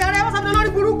mo ṣe lè jẹrẹ ẹ bá sọ mí lórí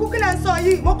burúkú kí lẹ ń sọ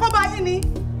yìí mo kọ́ bá yín ni.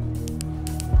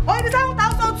 Ó ní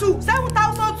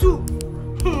 7,002.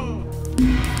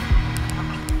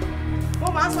 Mo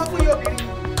máa ń sọ fún yín obìnrin.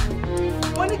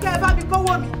 Mo ní kẹ́ ẹ bá mi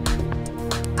kówó mi.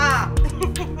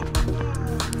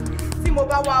 Tí mo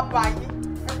bá wá bá yín,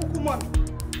 ẹ kúkú mọ̀ mí.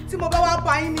 Tí mo bá wá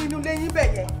bá yín ní inú ilé yín bẹ̀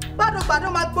yẹn,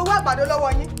 gbàdúgbàdú máa gbowó àgbàdo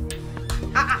lọ́wọ́ yín.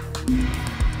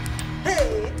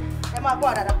 Ẹ máa gbọ́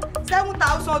àdàdà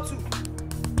 7,002.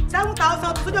 7,000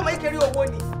 tó jẹ́ mọ́ ìkéré owó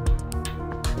ni.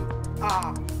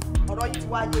 Ọ̀rọ̀ yìí ti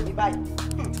wá yé mi báyìí.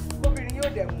 Obìnrin yóò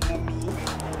dẹ̀ mú mi.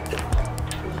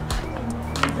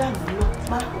 Ìyá mi ló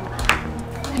pa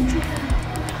ojú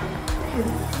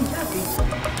ìyá mi yóò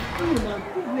máa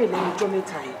gbúgbú ẹ̀ lẹ́nu ọjọ́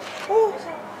mẹ́ta yìí.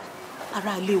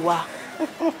 Ara ilé wa.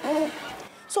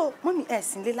 So mọ́mí ẹ̀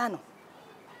sí ilé lánàá.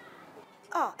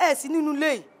 Ẹ̀ sí nínú ilé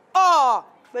yìí.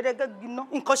 Gbẹdẹgẹ gbiná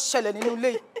nǹkan ṣẹlẹ̀ nínú ilé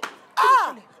yìí.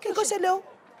 Nǹkan ṣẹlẹ̀ o.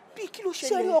 Bí kí ló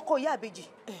ṣẹlẹ̀? Ṣé rí ọkọ ìyá àbèjì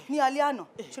ní alẹ́ àná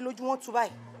ṣe lójú wọn tú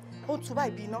báyìí ó tú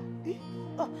báyìí bí iná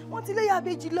wọ́n ti lé ìyá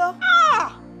àbèjì lọ.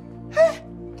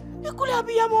 Ìkúlẹ̀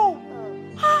abiyamọ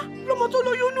lọmọ tó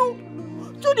lóyún nù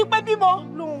tó ní pẹ́ bímọ.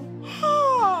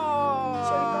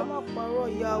 Ṣé ká má parọ́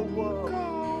ìyá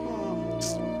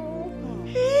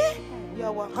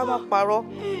wa ká má parọ́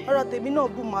ọ̀rọ̀ tèmi náà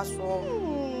bù máa sọ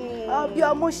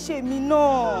abiyamọ ṣèmi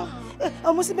náà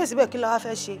ọmọ síbẹ̀síbẹ̀ kí la wá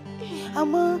fẹ́ ṣe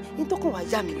àmọ́ ní tó kàn wá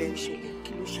yà mí lẹ́nu ṣẹlẹ̀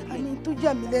kí ló ṣẹlẹ̀ àmì tó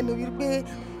yà mí lẹ́nu wípé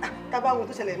tábàwọn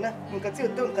tó ṣẹlẹ̀ náà nǹkan tí ò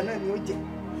tó nǹkan náà ni ó jẹ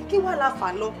kí wàá la fà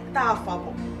lọ tá a fà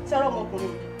bọ̀ sẹ́rọ̀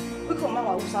ọmọkùnrin ó pé kí wọ́n máa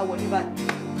wà Hausa wọlé báyìí.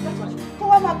 Kó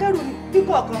wá máa kẹ́rù ní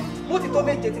bíbọ̀ kan, mo ti tó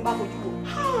méje tí n bá fojú wò.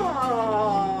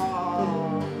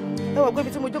 Ẹ wọ̀ pé ibi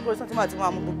tí mo jókòó sàn tí màá ti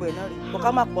máa mú gbogbo ẹ̀ náà rí. Kò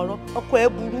ká má pọ̀rọ̀, ọkọ ẹ̀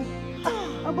burú.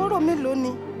 Àbúrò mi ló ni.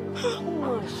 Ó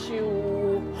mà ṣe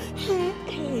o.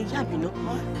 Ìyá mi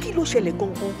náà, kí ló ṣẹlẹ̀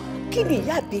gangan? Kí ni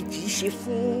ìyá àbèjì ṣe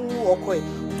fún ọkọ ẹ̀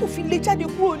tó fi lé jáde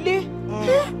kúrò lé?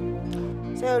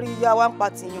 Ṣé rí ìyá wa ń pa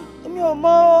tìyàn? Èmi ò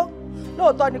mọ̀.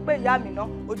 Lóòótọ́ ni pé ìyá mi náà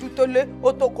ojú tó lé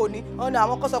ó tó kò ní. Wọ́n ní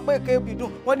àwọn kan sọ pé èké bí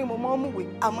dùn, wọ́n ní mo mọ́ múwèé.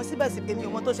 Àmọ́ síbẹ̀síbẹ̀ mi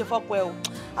ò mọ̀ tó ṣe fọ́pọ̀ ẹ o.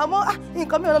 Àmọ́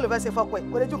nǹkan mìíràn ló fẹ́ ṣe fọ́pọ̀ ẹ.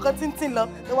 Kò lè ju kan tíntín lọ.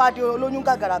 Ẹ wá di olóyún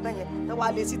gàgàrà bẹ́yẹn. Ẹ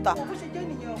wá lé síta. Bó ṣe jẹ́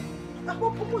nìyẹn o.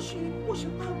 Àpapọ̀ mo ṣe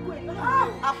máa gbọ́ ẹ̀ náà.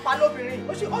 Àpá lóbìnrin.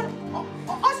 Ó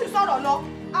sì sọ̀rọ̀ lọ.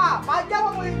 Máa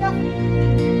jẹ́wọ́ mo lè jẹ́.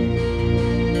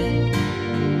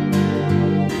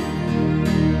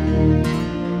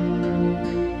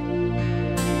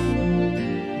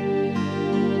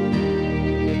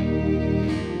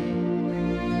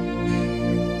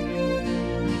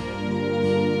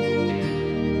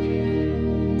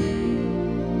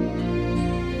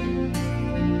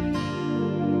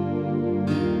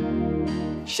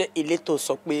 Ṣé ilé tó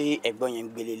sọ pé ẹ̀gbọ́n yẹn ń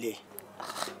gbé lélẹ̀?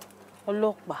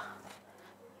 Ọlọ́pàá,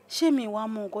 ṣé mi wá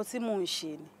mọ nǹkan tí mò ń ṣe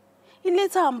ni? Ilé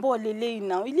tá à ń bọ̀ lélẹ̀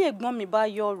ìnà, ilé ẹ̀gbọ́n mi bá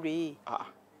yọ̀ rèé.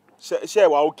 Ṣé ẹ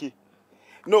wà okay?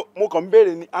 No, mo kàn ń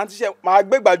béèrè ni àǹtí ṣe máa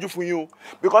gbé gbàjú fún yín o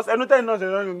because ẹnu tẹ́yìn náà ṣe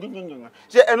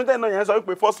ẹnu tẹ́yìn náà yẹn sọ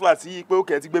pé first class yìí pé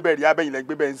òkè ti gbé bẹ́ẹ̀ rí abẹ́yìn lẹ́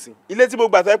gbé bẹ́ẹ̀ ń sìn. Ilé tí mo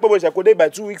gbà sọ pé mo ṣẹ̀ kó dé by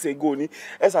 2 weeks ago ni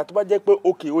ẹ̀sà tó bá jẹ́ pé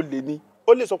òkè ó lè ní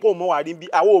ó lè sọ pé òun mọ̀ wá rí bí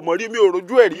àwọn ò mọ̀ rí mi ò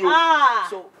rojú ẹ̀ rí o.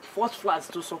 So first flat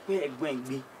tó sọ pé ẹ̀gbọ́n ẹ̀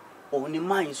gbé òun ni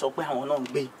máyìn sọ pé àwọn náà ń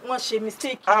gbé. Wọ́n ṣe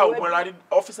mistake. Ò mọ̀ra rí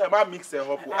ọ́fíìsì má mix ẹ̀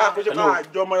up kó ṣe máa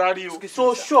jọ mọ̀ra rí o.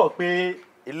 So sure pé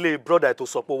ilé brother tó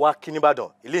sọ pé wá kí nìbàdàn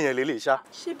ilé yẹn lè ṣá.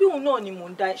 Ṣé bí òun náà ni mò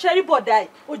ń da ẹ ṣe rí bọ̀dá ẹ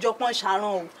ó jọ pọ́n ṣàrán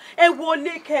o ẹ wo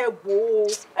lékè ẹ wò ó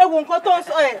ẹ wo nǹkan tó ń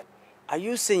sọ ẹ. Are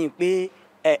you saying pé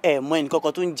ẹ mọ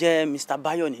ẹnìkankan tó ń jẹ́ Mr.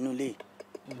 Bayo nínú ilé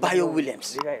Bayo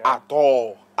Williams?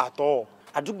 Àtọ̀.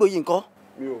 Àdúgbò yìí ńkọ́?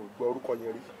 Mi ò gbọ́ orúkọ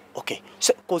yẹn rí. Ok,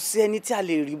 kò sí ẹni tí a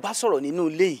lè rí bá sọ̀rọ̀ nínú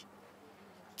ilé yìí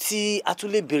tí a tún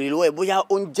lè béèrè lọ́wọ́ ẹ̀ bóyá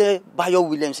ó ń jẹ́ Bayo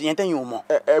Williams yẹn tẹ̀yìn ò mọ̀.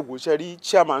 Ẹ wò ṣe rí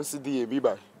chairman CDA mi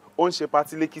báyìí ó ń ṣe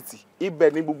pátí lẹ́kìtì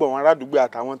ibẹ̀ ní gbogbo àwọn aládùúgbò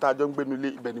àtàwọn tá a jọ ń gbénu ilé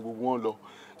ibẹ̀ ní gbogbo wọn lọ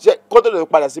ṣe kó tó lè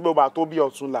padà síbẹ̀ ó máa tó bí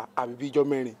ọ̀túnla àbí bí ijọ́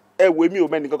mẹ́rin ẹ wo èmi ò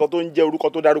mẹ́ni kankan tó ń jẹ́ orúkọ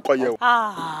tó dárúkọ yẹ o.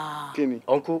 Kí ni.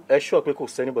 Uncle ẹ sure pé kò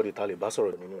sí anybody tá lè bá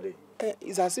sọ̀rọ̀ nínú ilé.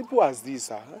 It's as simple as this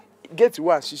sir gate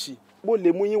wà ṣíṣí mo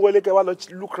lè mú yín wọlé kẹ́ wá lọ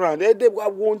look round ẹ dé wá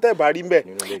wo ohun tẹ́ bá rí mbẹ̀.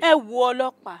 Ẹ wo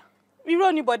ọlọ́pàá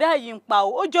irọ́ ni bọ̀dá yìí ń pa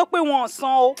o ó jọ pé wọn ò san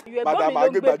o. Bàdà máa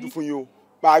gbé gbàjú fún yín o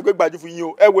máa gbé gbàjú fún yín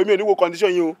o ẹ wo mi ò ní wo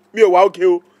condition yín o mi ò wá òkè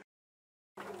o.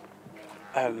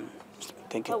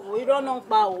 Thank you. Ẹ wo irọ́ náà ń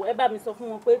pa o ẹ bá mi sọ fún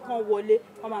wọn pé kán wọlé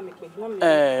wọ́n máa mi pẹ̀gbọ́n mi.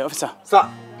 Officer. Sir.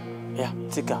 Yeah,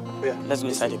 take car. Yeah. Let's go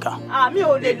inside the car. Mi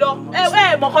ò lè lọ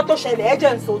ẹ mọ nǹkan tó ṣẹlẹ̀ ẹ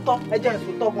jẹ́ n sòótọ́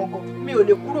gangan mi ò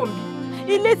lè kúrò níbí.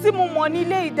 Ilé tí mo mọ̀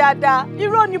nílé yìí dáadáa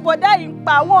irọ́ ni bọ̀dá yìí ń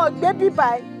pa àwọn ọ̀gbẹ́ bíbá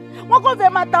ẹ̀ wọ́n kàn fẹ́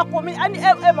máa takò mí ẹ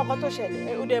mọ̀ nǹkan tó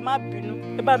ṣẹlẹ̀ ó dẹ̀ má bínú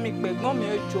ẹ bá mi pẹ̀gbọ́n mi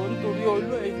ẹ jọ̀ọ́ nítorí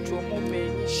Ọlọ́run ẹ jọ̀ọ́ mọ́ bẹ́ẹ̀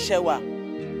ni. Ṣẹ́wà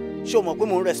ṣé o mọ̀ pé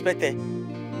mò ń respect ẹ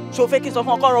ṣé o fẹ́ kí n sọ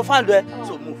fún ọkọ ọ̀rọ̀ fáàlù ẹ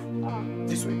so move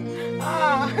this way.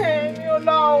 Mi ò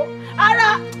lọ o ara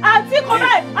àǹtí kò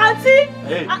bẹ́ẹ̀ àǹtí.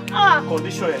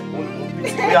 Condition ẹ̀ mo bí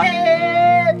ti bóyá.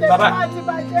 Bàbá ti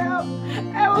bàjẹ́ o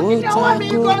ẹ wo kí ni ọwọ́ mi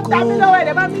kò ń ta mí lọ́wọ́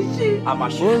ẹ̀ bá mi ṣí. A máa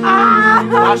ṣe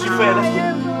máa ṣe fẹ́ ẹ lẹ́sìn.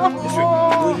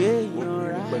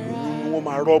 Wọ́n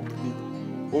máa rọ́ọ̀bù ni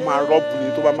ó máa rọ́ọ̀bù ni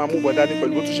tó bá máa mú bọ̀ dání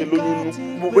pẹ̀lú bó tún ṣe lóyún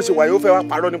nú bó ṣe wà yóò fẹ́ wá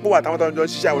parọ́ ni pé wà táwọn táwọn jọ ń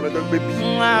ṣiṣẹ́ àwọn ọjọ́ gbé bí.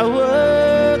 Àwọ̀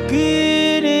kí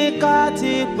ni ká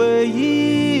ti pè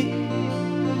yìí.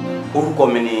 Orúkọ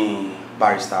mi ni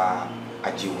Barrister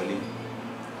Ajiwole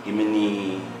èmi ni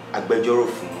agbẹjọ́rò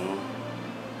fún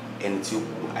ẹni tí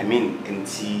ẹni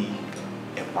tí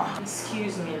ẹ pa.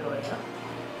 Excuse me lawyer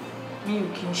mi ò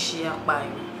kí n ṣe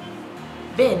apààyàn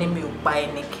bẹ́ẹ̀ ni mi ò pa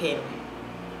ẹnikẹ́ni.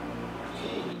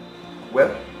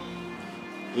 Well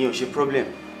ìyẹn ò ṣe problem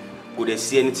kò dẹ̀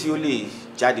sí ẹni tí ó lè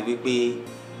jáde wípé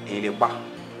ẹ̀yin lè pa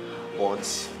but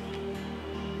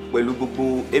pẹ̀lú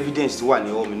gbogbo evidence tó wà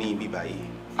ní ọwọ́ mi ní ibi báyìí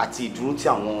àti ìdúró tí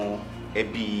àwọn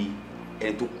ẹbí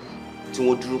ẹni tó kú tí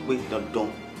wọ́n dúró pé dandan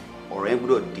ọ̀rọ̀ yẹn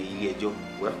gbọ́dọ̀ dé ilé ẹjọ́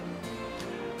well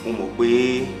mo mọ̀ pé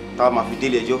táwa máa fi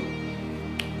délé ẹjọ́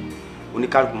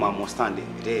oníkálùkù máa mọ stand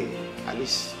there at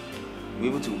least you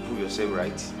able to prove yourself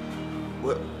right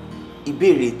well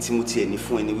ìbéèrè tí mo tiẹ̀ ní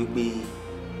fún ẹni wípé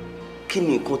kí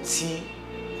ni nǹkan tí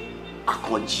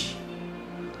Àkànjì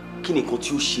kí ni nǹkan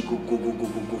tí ó ṣe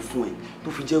gogogogogo fún ẹ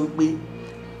tó fi jẹ́ wípé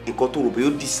nǹkan tó rò pé ó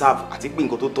deserve àti pé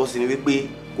nǹkan tó tọ́ sí ni wípé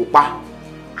kò pa.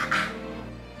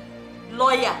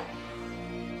 Lawyer,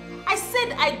 I said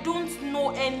said I don't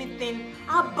know anything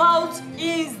about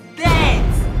his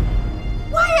death.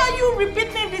 Why are you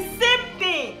repeating the same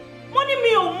thing? Money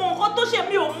mi ò mọ nǹkan tó ṣe,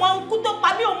 mi ò mọ ikú tó pa,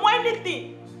 mi ò mọ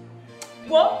anything.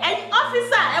 Wo,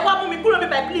 officer, ẹ wá mú mi kúrò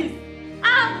níbẹ̀, please.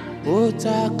 Ó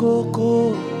ta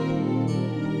kókó,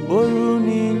 ó rú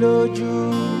ni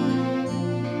lójú,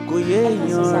 kò yé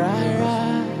èèyàn rárá.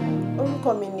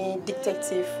 Orúkọ mi ni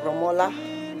Detective Romola.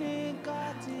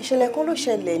 Ìṣẹ̀lẹ̀ kan ló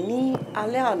ṣẹlẹ̀ ní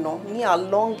alẹ́ àná ní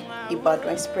along Ibadan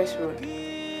Express Road.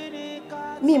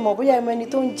 Mi mọ̀ bóyá ẹmọ ẹni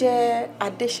tó ń jẹ́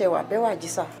Adéṣẹwà Bẹ́wàjí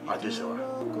sà. Adéṣẹwà.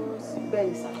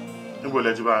 Bẹ́ẹ̀ni sà. Níbo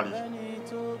lẹ ti bá rí?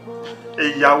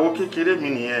 Ìyàwó kékeré mi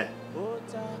nìyẹn.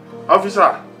 Ọ́físà,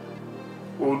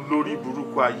 olórí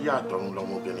burúkú ayé àtọ̀run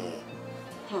lọmọbìnrin yẹn.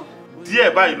 Díẹ̀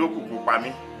báyìí ló kù kó pa mí.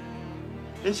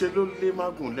 Níṣe ló lé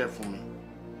Magun lẹ̀ fún mi.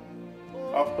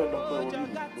 Ọpẹ́lọpẹ́ orí mi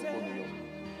ló kó mi yọ.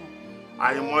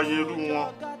 Àìmọye irú wọn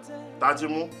tá ti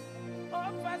mú.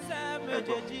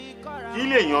 Ẹ̀gbọ́n, kí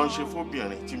lèèyàn ń ṣe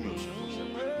fóbìnrin tí mi ò ṣe fún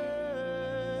ṣẹlẹ̀?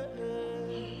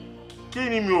 Kí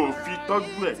ni mi ò fi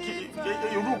tọ́jú ẹ̀?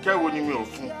 Irú kẹ́wo ni mi ò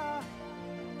fún?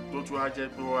 Tó tún á jẹ́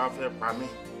pé wọ́n á fẹ́ pa mí.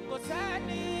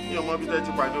 Mi ò mọ bí tẹ́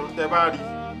ti pàdé tẹ́ bá rí.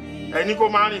 Ẹni kó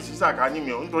má rìn sí sàkání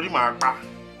mi ò nítorí màá pa.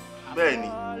 Bẹ́ẹ̀ ni,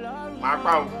 màá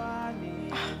pa o.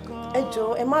 Ẹ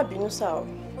jọ̀ọ́ ẹ má bínú sà o.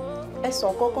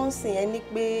 Ẹ̀sùn kankan sìn ẹ ní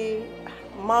pé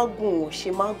Magun ò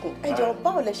ṣe Magun. Ẹ jọ̀ọ́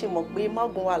báwo lẹ ṣe mọ̀ pé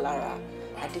Magun wà lára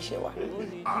Adéṣẹwà?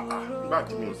 Nígbà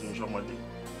tí mi ò ti ń ṣọmọdé.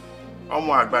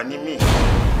 Ọmọ àgbà ni mí.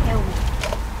 Ẹ wò,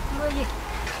 lóye.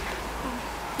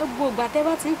 Gbogbo ìgbà tẹ́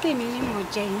bá ti ń pè mí ní mọ̀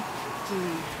jẹ yín.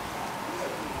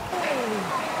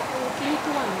 Kí ni tó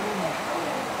wà lọ́wọ́ mi?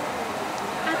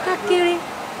 Ata kéré,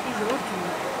 iyọ̀ ó dùn.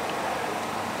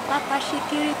 Pápá ṣe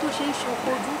kéré tó ṣe ń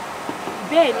ṣọkojú.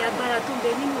 Bẹ́ẹ̀ ni agbára tó ń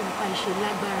bẹ nínú nǹkan ìṣe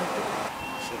lágbára tó.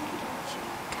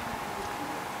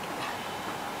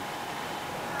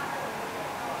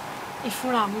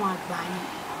 Ìfúnra àwọn àgbà ni.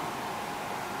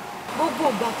 Gbogbo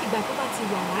ìgbàkigbà tó bá ti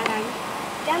wà lára yín,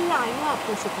 yálà inú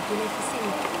àpò ṣòkòtò lè fi sí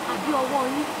mi, àbí ọwọ́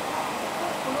yín.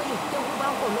 Olóyè tó wú bá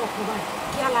ń bọ̀ lọ́ọ̀kan báyìí,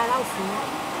 kí alára ò fún yín.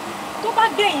 Tó bá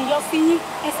gbẹ̀yìn lọ sí yín,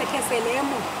 ẹsẹ̀kẹsẹ̀ lẹ́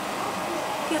mọ̀.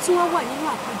 Kí ẹ tún wá wà nínú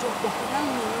àpéjọpọ̀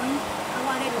láwọn èèyàn yín,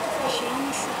 àwọn ará ẹni tó fẹ́ ṣe yín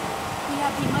níṣù. Bóyá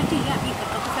bíi májèlé àbí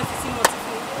ìkàkà tó fẹ́ fi sínú ọtí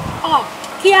fún yín.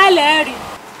 Kí á lẹ̀ rí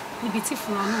níbi tí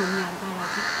ìfúnra náà ní agbára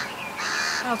dé.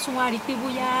 A tún wá rí i pé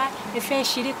bóyá ẹ fẹ́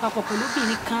ṣeré papọ̀ pẹ̀lú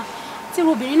obìnrin kan tí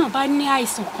obìnrin náà bá ní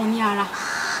àìsàn kan ní ara.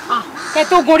 Kẹ́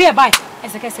tó gorí ẹ̀ báyìí,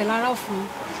 ẹsẹ̀kẹsẹ̀ lára ò fún yín.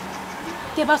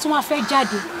 Tẹ́ bá tún wá fẹ́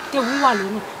jáde, tẹ́wọ́ wà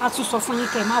lọ́nà, a tún sọ fún yín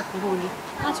kẹ́ ẹ má kúrò ní.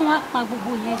 A tún wá pa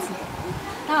gbogbo yẹn tì.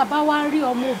 Tá a bá wá rí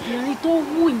ọmọbìnrin tó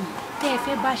wù yín tẹ́ ẹ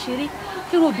fẹ́ bá ṣeré,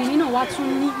 kí obìnrin náà wá tún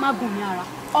ní Magun ní ara.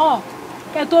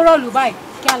 Kẹ́ tó rọ́ọ̀lù báyìí,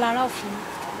 kí alára ò fún yín.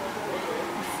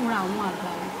 Fúnra àwọn àgbà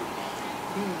rẹ̀.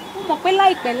 Mo mọ̀ pé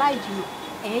láìpẹ́ láì jìnnà,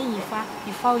 ẹ̀yìn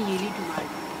Ifá òye Elédùmarè.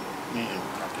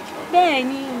 Bẹ́ẹ̀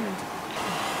ni.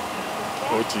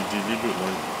 Ó ti di lílò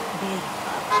lọ́yìn. Bẹ́ẹ̀.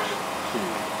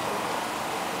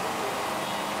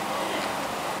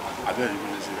 Abẹ́rẹ́ mi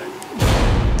lè ṣe rẹ̀.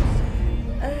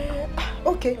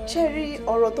 Ok, ṣé rí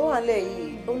ọ̀rọ̀ tó wà nílẹ̀ yìí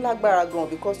ó lágbára gan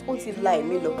because ó ti la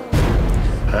ẹ̀mí lọ.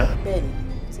 Bẹ́ẹ̀ ni,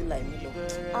 ó ti la ẹ̀mí lọ.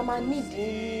 A máa nídìí ní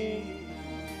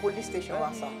police station wa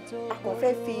sá. A kàn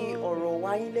fẹ́ fi ọ̀rọ̀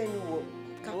wá yín lẹ́nu wò.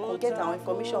 Ká kàn get àwọn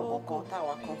information kankan tá a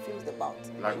wà confused about.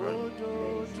 Lágbára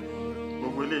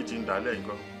gbogbo eléyìí ti ń dálẹ̀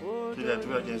nǹkan kí lẹ tó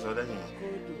fẹ́ kí n sọ lẹ́yìn yẹn.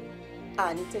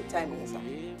 Ní take time yẹn sá.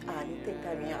 Ní take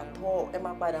time yẹn àtọ́ ẹ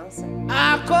máa padà ń sìn.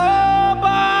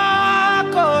 Àkóbá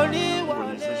kò ní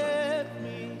wọlé.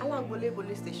 Alágbólé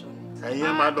police station. Ẹ̀yin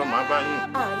ẹ máa lọ màá bá yín.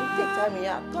 Ní take time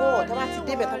yẹn àtọ́ tá bá ti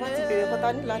débẹ̀ tá bá ti béèrè kọ́ta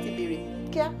ní láti béèrè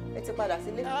kíá ẹ ti padà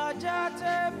sílé. Ọjà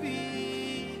tẹ̀bí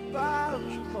bá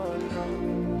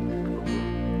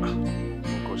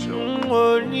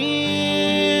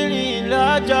onírìn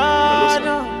lọ́jọ́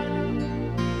náà.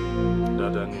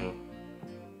 Dáadáa ni o.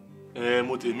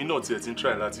 Mo tèmi náà tiẹ̀ ti ń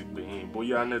try láti pè yín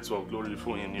bóyá network lórí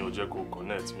fóònù yín ni ó jẹ́ kó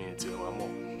connect mi tiẹ̀ wá mọ̀.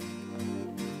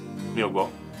 Mi ò gbọ́.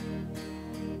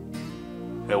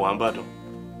 Ẹ wà ń bàdàn.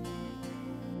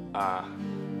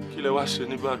 Kí lẹ wá ṣe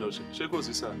ní Ìbàdàn ṣé kò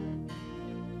sí sà?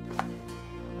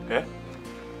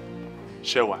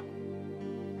 Ṣẹ́wà.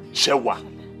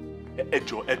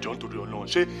 Ẹjọ́ nítorí Ọlọ́run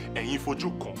ṣé ẹ̀yin fojú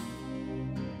kan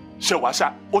Ṣẹ́wà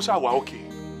ó ṣàwà òkè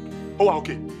ó wà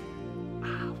òkè.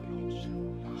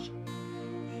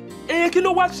 Kí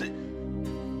ló wá ṣe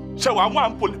Ṣẹ́wà wà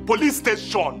ní police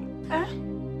station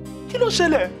kí ló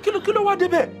ṣẹlẹ̀ kí ló wá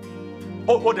débẹ̀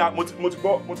ó dà mo ti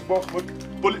gbọ́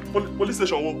police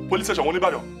station wo ní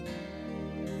Ìbàdàn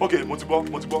ok mo ti gbọ́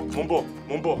mo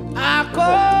ń bọ̀.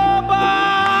 Àkóbá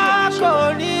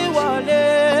kò ní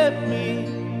wọlé mi.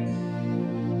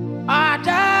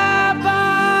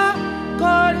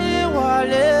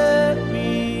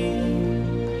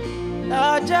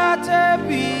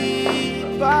 tẹ́bí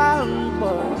bá ń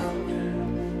bọ̀.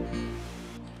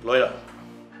 Lawyer,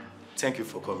 thank you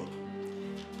for coming.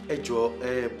 Ẹ jọ̀ọ́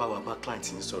ẹ bá wa bá client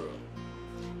ń sọ̀rọ̀.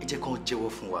 Ẹ jẹ́ kán jẹ́wọ́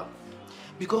fún wa.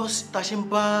 Because tá ṣe ń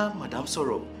bá madam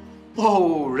sọ̀rọ̀, wọn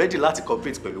ò ready láti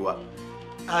cooperate pẹ̀lú wa.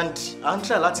 And I'm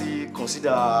try láti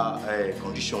consider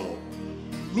condition wọn.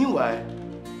 Meanwhile,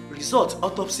 result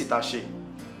autopsy tá ṣe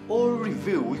ó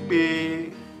reveal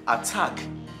wípé attack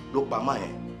ló pa máa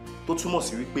yẹn. Tó túmọ̀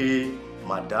sí wípé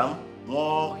madam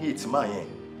wọ́n hit máa yẹn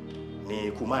ni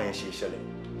ikú máa yẹn ṣe ṣẹlẹ̀.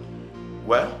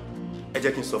 Well, ẹ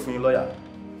jẹ́ kí n sọ fún yín lawyer,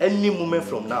 any moment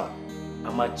from now, I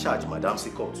might charge madam sí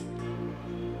court.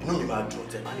 Inú mi máa dùn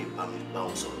tẹ́ bá lè bá mi bá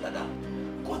wọn sọ̀rọ̀ dáadáa.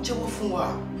 Kó jẹ́wọ́ fún wa.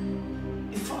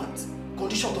 In fact,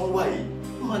 condition tó ń wá yìí,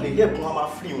 wọ́n máa lè yẹ̀kún wọn máa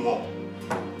free wọn.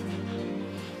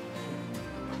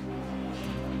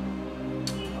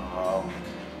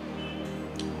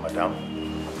 Madam.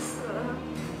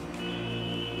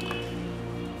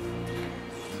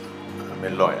 I'm a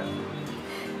lawyer.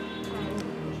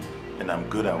 And I'm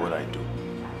good at what I do.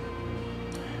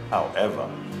 However,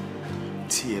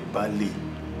 tí ẹ bá lè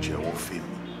jẹ́wọ́ fún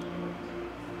mi,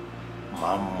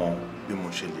 màá mọ bí mo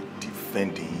ṣe lè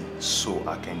defend yín so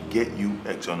I can get you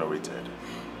exonerated.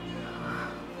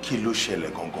 Kí ló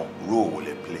ṣẹlẹ̀ gangan? Role wo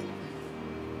lẹ play?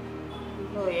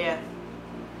 Lawyer,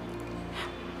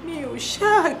 mi ò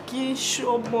ṣáà kí n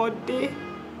ṣọmọdé.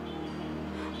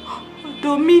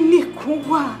 Ọ̀dọ̀ mi nìkan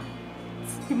wà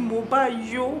tí mo bá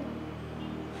yó.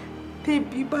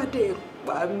 Tẹ́bí bá dẹ̀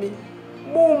pa mí,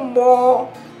 mo mọ̀.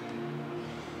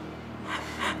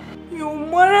 Mi ò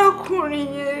mọ arákùnrin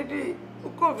yẹn rí. Ó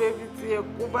kàn fẹ́ fi tiẹ̀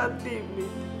kó bá tèmi.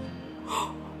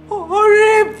 Ó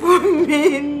rẹ́pù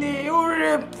mi ni, ó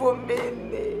rẹ́pù mi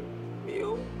ni. Mi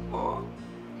ò mọ̀.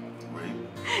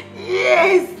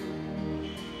 Yes!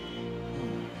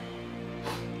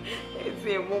 Ẹ ti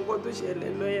ẹ̀ mọ nǹkan tó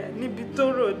ṣẹlẹ̀ lọ́yà níbi tó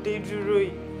rọ̀ dé dúró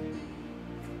yìí.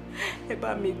 Ẹ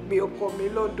bá mi gbé ọkọ mi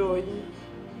lọ́dọ̀ yín.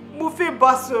 Mo fẹ́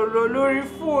bá sọ̀rọ̀ lórí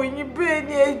fóònù yín bẹ́ẹ̀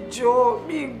ni ẹ jọ̀ọ́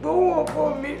mi gbóhùn ọkọ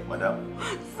mi. Madam.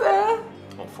 Sir.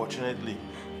 Unfortunately,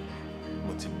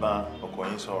 mo ti bá ọkọ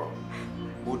yín sọ̀rọ̀.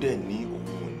 Ó dẹ̀ ní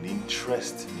òun ní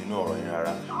interest nínú ọ̀rọ̀ yín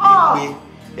rárá. Wípé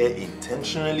ẹ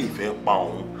intentionally fẹ́ pa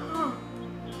òun.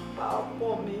 Pa ọkọ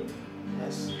mi.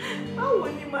 Yes. Báwo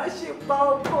ni màá ṣe pa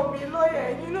ọkọ mi lọ́yà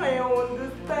ẹ̀yin náà ẹ̀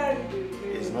understand?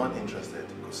 He's not interested.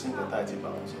 Kò sí nǹkan tá a ti bá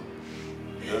wọn sọ.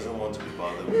 He doesn't want to be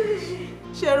bothered with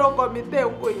this. Ṣé ọkọ mi tẹ̀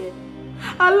ń wò yẹn?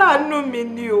 Aláàánú mi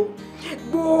ni o.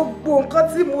 Gbogbo nǹkan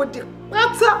tí mo dì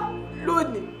pátá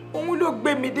lónìí, òun ló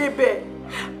gbé mi débẹ̀.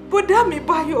 Bódà mi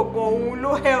báyọ̀ gan òun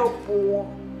ló help wọn.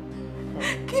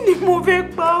 Kí ni mo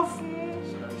fẹ́ pa fún?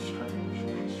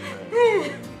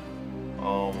 Ẹ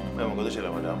mọ̀ nǹkan tó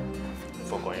ṣẹlẹ̀, madam.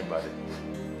 Fọkàn yín balẹ̀.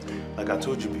 Like I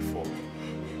told you before,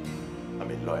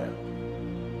 I'm a lawyer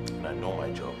and I know my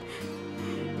job.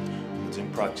 I've been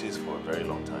in practice for a very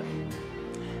long time.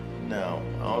 Now,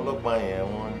 àwọn ọlọ́pàá yẹn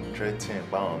wọ́n threaten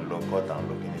pa àwọn lọ court and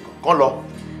lọ kíní kan. Kán lọ,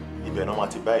 ibẹ̀ náà máa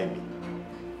ti bá èmi.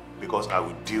 Because I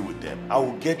will deal with them. I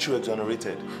will get you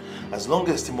exonerated. As long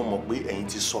as tí mo mọ̀ pé ẹ̀yin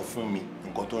ti sọ fún mi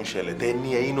nǹkan tó ń ṣẹlẹ̀, tẹ́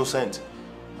ní ẹ innocent.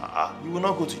 You will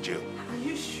not go to jail. Are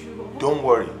you sure? Don't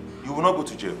worry. You will not go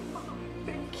to jail.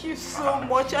 Thank you so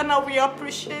much, and I will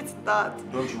appreciate that.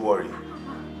 Don't you worry.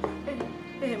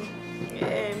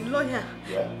 Lawyer.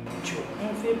 Yeah. Joe, mo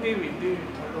fẹ́ béèrè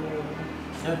kan lọ́wọ́.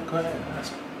 Yeah, go ahead.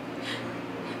 Ask.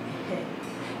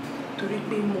 Torí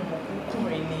pé mo mọ̀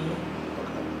ọkùnrin ni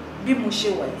bí mo ṣe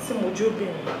wà tí mo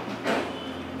jóbìnrin.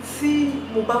 Tí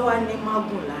mo bá wá ní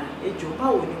Magun lára, ẹ jọ̀ọ́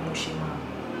báwo ni mo ṣe máa?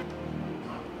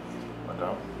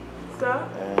 Madam. Sir?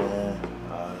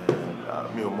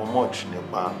 Mi ò mọ̀ much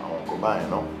nípa àwọn nǹkan báyìí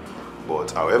náà.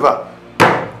 But however,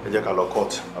 ẹ jẹ́ ká lọ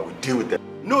court. I will deal with them.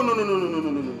 No.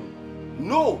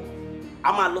 No!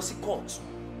 A máa lọ sí court.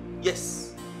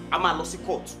 Yes, a máa lọ sí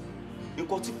court.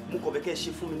 Nǹkan tí mo kọ̀ bẹ́ kẹ́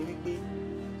ṣe fún mi ni wípé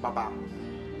bàbá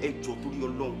ẹ jọ̀ọ́ torí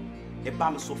Ọlọ́run ẹ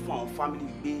bá mi sọ fún àwọn family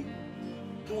wípé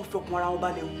kí wọ́n fi ọkàn ara wọn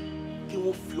balẹ̀ o, kí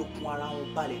wọ́n fi ọkàn ara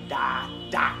wọn balẹ̀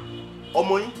dáadáa.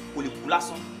 Ọmọ yín kò lè kú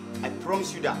lásán. I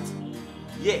promise you that.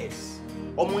 Yes,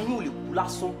 ọmọ yín ò lè kú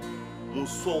lásán. Mo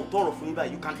sọ ọ̀tọ̀rọ̀ fún yín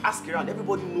báyìí. You can ask around.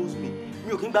 Everybody knows me.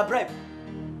 Mi ò kí ń gba bribe.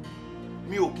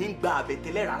 Mi ò kí ń gba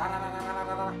àbẹ̀tẹ́lẹ̀ rárá.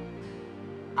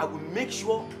 I will make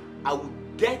sure I will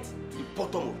get to the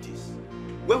bottom of this.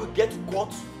 When we get to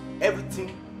court, everything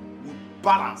will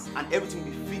balance and everything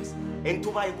will be fixed. Ẹni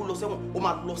tó bá yẹ kó lọ sẹ́wọ̀n, ó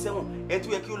máa lọ sẹ́wọ̀n. Ẹni tó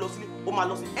yẹ kí ó lọ sílé, ó máa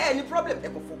lọ sí. Any problem, ẹ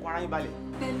kò fọkàn ara yín balẹ̀.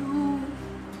 Pẹ̀lú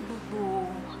gbogbo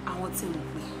àwọn tí mo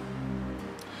pè,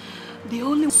 the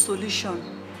only solution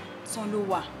tán ló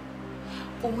wà.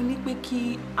 Òun ní pé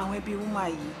kí àwọn ẹbí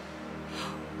woman yìí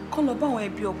kán lọ bá àwọn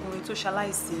ẹbí ọkùnrin tó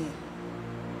ṣaláìsí yẹn.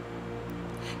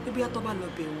 Bébí àtọ́ bá lọ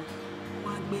bẹ̀ wọ́n,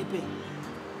 wọ́n á gbé bẹ̀.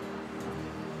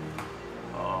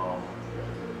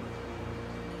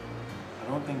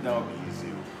 I don't think that would be easy.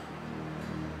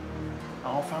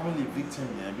 Our family victim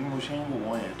yẹn bí mo ṣe ń wò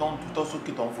wọ́n yẹn tó ń tutọ́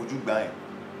sókè tó ń fojú gbá yẹn.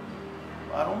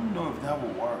 I don't know if that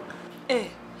will work.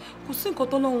 Kò sí nǹkan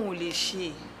tọ́lọ́run ò lè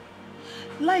ṣe.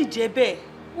 Láì jẹ́ bẹ́ẹ̀,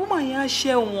 woman yẹn á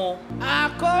ṣẹ́ wọn.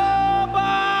 Àkóbá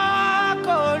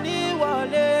kò ní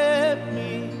wọlé mi.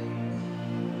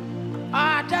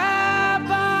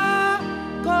 Àdábá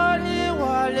kò ní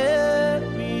wọlé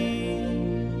mi.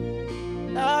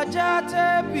 Lọ́jọ́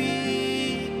tẹ́bí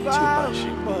bá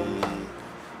pọ̀.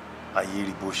 Ayé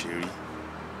rí bó ṣe rí.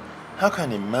 How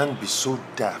can a man be so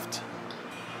daft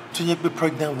to yẹ pé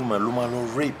pregnant woman ló máa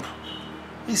lọ rape?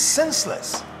 He's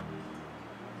senseless.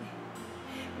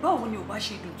 Báwo ni ò bá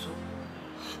ṣe dùn tó?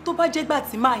 Tó bá jẹ́ gbà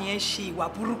tí máa yẹn ṣe ìwà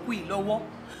burúkú yìí lọ́wọ́.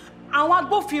 Àwọn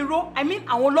agbófinró, I mean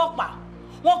àwọn ọlọ́pàá,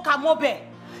 wọ́n kà mọ́ bẹ́ẹ̀.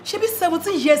 Ṣé bí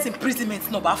 17 years imprisonment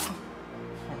náà bá fún?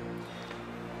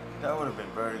 That would have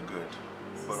been very good,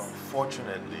 but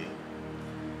unfortunately,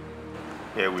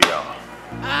 here we are.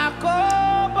 I'll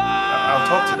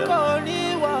talk to them.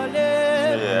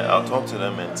 Yeah, I'll talk to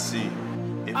them and see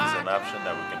if it's an option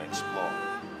that we can explore.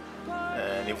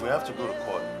 And if we have to go to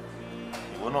court,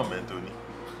 it will not mean to me.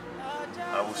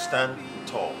 I will stand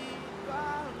tall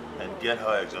and get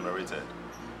her exonerated.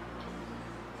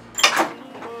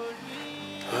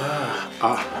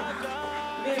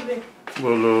 Baby.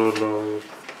 Well,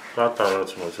 látara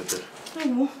tí mo ti dé.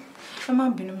 Ẹ má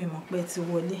bínú mi mọ̀ pé ti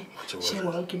wọlé. Ṣé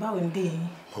wà òkè báwo ń dé yín?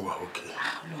 Mo wà òkè.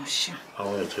 Lọ ṣe.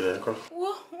 Àwọn ẹ̀jẹ̀ ẹ̀ kọ́.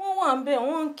 Wọ́n wà ń bẹ̀,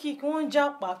 wọ́n ń kick, wọ́n ń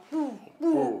jápa. Pú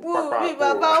bí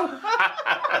bàbá.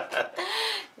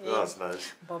 That's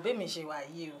nice. Bọ̀bé mi ṣe wà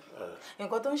yìí o.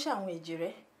 Nǹkan tó ń ṣe àwọn èjì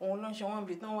rẹ̀, òun ló ń ṣe wọ́n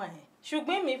bí tán wà yẹn.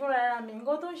 Ṣùgbọ́n mi fúnra ara mi,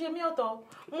 nǹkan tó ń ṣe mí ọ̀tọ̀,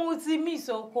 mo ti miss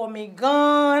ọkọ mi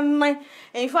gan-an.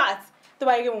 In fact, tó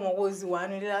bá yẹ kí mo mọ̀ kó o sì wà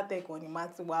nínú ilé látẹ̀kọ̀ ni màá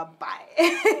ti wá bá ẹ.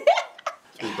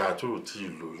 Ìgbà tó o tí ì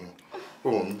lóyún,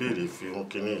 òun béèrè fi ohun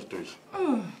kíní ètò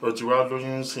yìí. O ti wá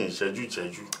lóyún sí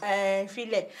ìṣẹ́jú.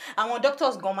 Filẹ̀, àwọn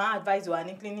doctors gan máa advise wa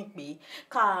ní clinic pé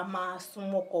ká máa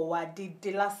súnmọ́ ọkọ wa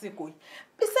déédéé lásìkò yìí.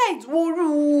 Besides,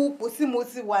 woru kò sí mo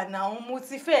ti wà náà, mo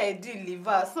ti fẹ́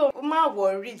deliver, so má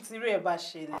worry tírú ẹ̀ bá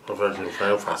ṣẹlẹ̀. O fẹ́ ṣe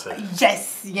fẹ́ fàṣẹ.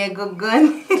 Yes, yẹn gangan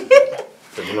ni.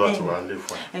 Èmi náà ti wà ń lé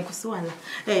fún ẹ. Kò sí wàhálà.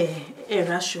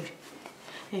 Raṣọ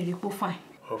ẹ̀ rí pó fine.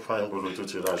 Ó fáyín bolo tó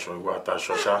ti raṣọ ìwà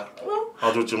àtàṣọ ṣá.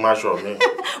 Wọ́n tún ti máṣọ mi.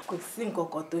 Kò sí nǹkan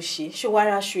kan tó ṣe. Ṣé wàá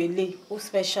raṣọ ilé ó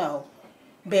special o?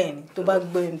 Bẹ́ẹ̀ ni tó bá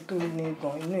gbé ẹni tó ní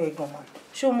gan inú ẹ̀ gan máa.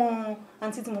 Ṣé o mọ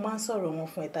àǹtí tí mo máa ń sọ̀rọ̀ wọn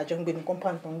fún ẹ̀ta jọ ń gbé ní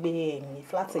compound tó ń gbé ẹ̀yìn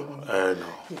flat ẹ̀yìn?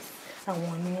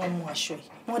 Àwọn ni wọ́n mú aṣọ yìí.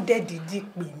 Wọ́n dẹ́ dídí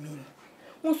pè mí.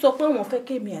 Wọ́n sọ pé àwọn fẹ́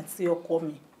kémi àti ọkọ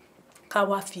mi ká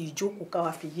wá fi ìjókòó ká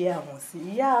wá fi yé àwọn sí.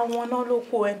 Ìyá àwọn náà ló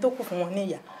kó ẹni tó kù fún wọn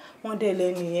níyà. Wọ́n dẹ̀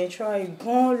lẹ́nu yẹn try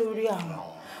gan lórí àwọn.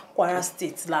 Kwara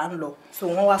State là ń lọ, so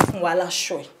wọ́n wá fún wa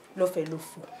láṣọ ẹ̀ lọ́fẹ̀ẹ́ ló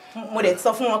fò. Mo dẹ̀ ti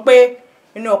sọ fún wọn pé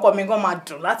inú ọkọ mi gan máa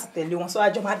dùn láti tẹ̀lé wọn, so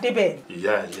àjọ máa débẹ̀.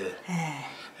 Ìyá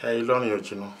Ìlọrin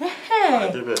òjìnà.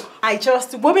 I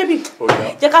trust you, bo baby.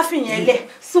 Jẹ́ ká fi yẹn lẹ̀.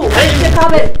 So jẹ́ ká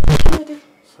bẹ̀.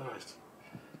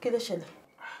 Kí ló ṣẹlẹ̀?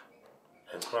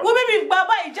 Wo baby gba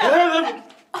bá ìjà.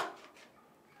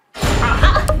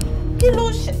 Kí ló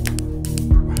ṣe?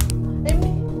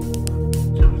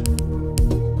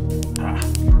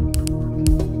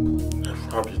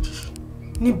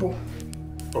 Níbo?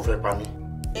 Ó fẹ́ pa mí.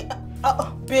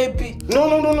 Baby. No.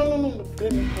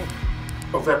 Baby.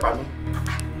 Ó fẹ́ pa mí.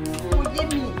 Oyé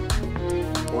mi.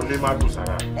 O lè Magun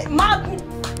sára. Magun.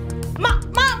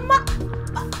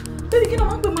 Baby, kí ló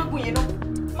máa ń pè Magun yẹn náà?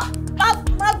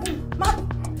 Magun.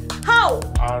 How?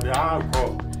 Àrẹ àgọ́.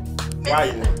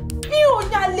 Why ni? Mi ò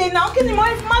yàlè náà, kí ni mo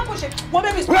fi Magun ṣe? Wọ́n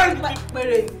baby sọ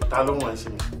péré. Ta ló wọ̀n sí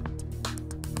mi?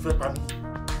 Ó fẹ́ pa mí.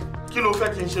 Kí ló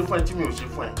fẹ́ kí n ṣe fún ẹ tí mi ò ṣe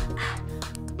fún ẹ?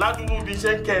 Ládùúgbò bí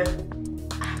iṣẹ́ ń kẹ́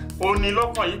o ní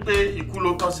lọ́kàn yìí pé ikú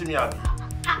ló tọ́ sí mi àbí.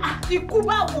 Ikú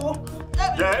báwo?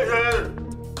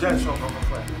 Jẹ́ sọ kankan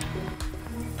fún ẹ.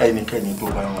 Ẹnikẹ́ni tó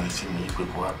bá rán ẹ sí mi pé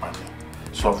kó wá pa mí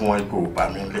sọ fún wọn pé ò bá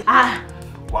mi lé.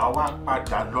 Wàá wá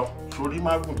padà lọ sórí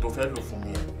Magun tó fẹ́ lò fún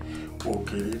mi ẹ̀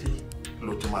òkèèrè rí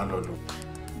ló ti máa lọ lò.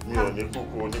 Mi ò ní kú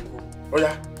kó o ní kú. Ó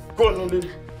yá kó o nú lé mi.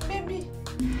 Baby.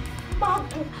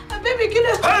 Magun. Baby, kí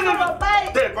ló ṣe sọ̀rọ̀ báyìí?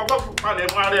 Tẹ̀ kọ́kọ́ fún palẹ̀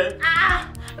mọ́ rẹ̀.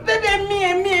 Baby,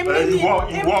 èmi. Ìwọ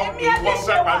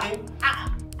fẹ́ pa mí.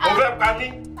 Ó fẹ́ pa mí.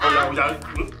 Ọ̀yà.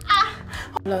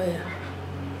 Lọ́yà,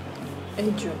 ẹ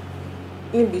jọ̀ọ́,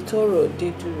 níbi tọ́rọ̀ dé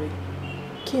dúró,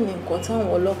 kí ni nǹkan táwọn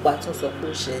ọlọ́pàá tún sọ pé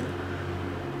ó ṣẹlẹ̀?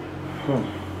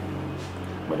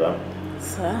 Madam.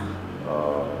 Sir?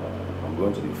 I'm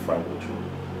going to be frank with you.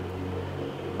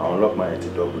 I unlock my head to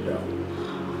double down.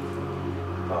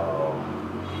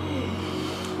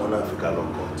 On Africa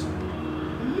long cut.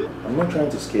 I'm not trying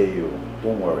to scare you.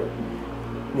 Don't worry.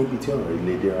 Maybe it's already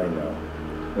lady right now.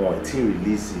 No, it's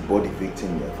release the body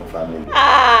victim here for family.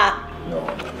 No.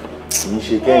 It's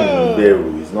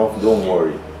not, don't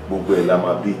worry.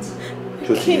 Lama beat.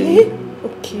 Okay.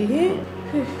 Okay.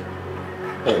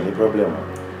 Any problem?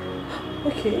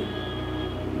 Okay.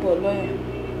 But lawyer,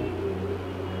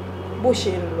 bó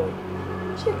ṣe ń lọ,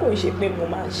 ṣé kò ṣe pé mo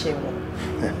máa ṣe wọn?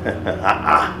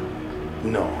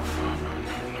 No.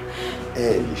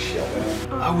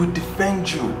 I will defend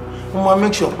you. I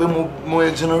make sure we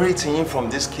exonerate him from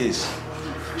this case.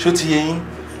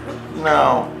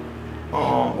 Now,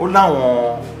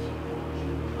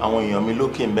 àwọn èèyàn mi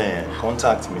lókè ńbẹ̀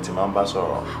contact mi tí máa ń bá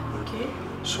sọ̀rọ̀.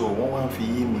 So wọ́n wá fi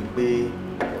yé mi pé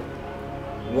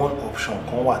one option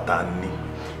kan wà tá ní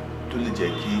tó lè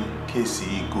jẹ́ kí case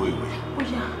yìí go away.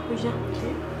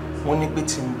 Wọ́n ní pé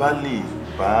tí n bá lè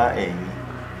bá ẹ̀yin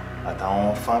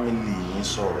àtàwọn family yín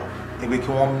sọ̀rọ̀ ní pé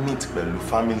kí wọ́n meet pẹ̀lú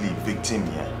family victim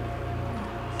yẹn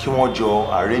kí wọ́n jọ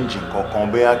arrange nǹkan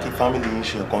kan bóyá kí family yín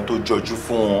ṣe nǹkan tó jọjú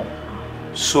fún wọn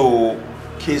so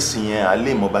case yẹn a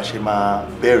lè mọ bá ṣe máa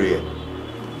bẹ̀rẹ̀ ẹ̀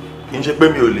kì í ṣe pé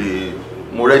mi ò lè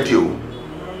mo ready o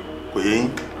kò yé yín.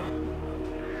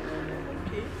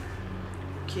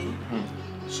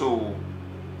 So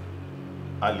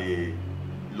a lè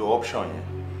lo option yẹn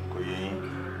kò yé yín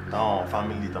táwọn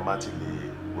family tán bá ti lè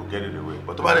go get it away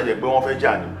but tó bá lè jẹ́ pé wọ́n fẹ́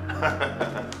jà ni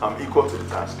I'm equal to the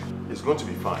task. It's going to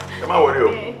be fine. Am I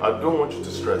worried? I don't want you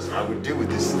to stress. I will deal with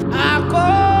this.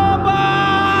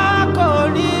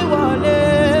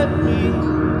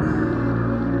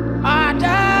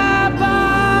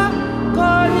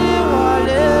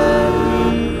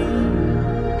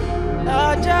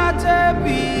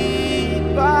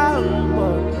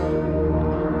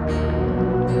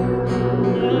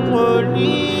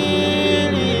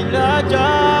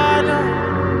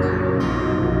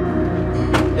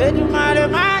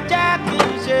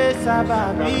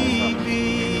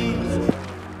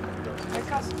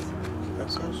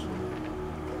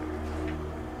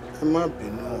 Ẹ má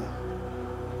bínú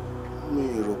mi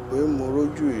rò pé mo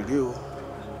rójú ìrí o.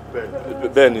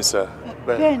 Bẹ́ẹ̀ ni sà.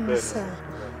 Bẹ́ẹ̀ ni sà.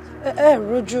 Ẹ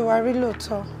rójú wa rí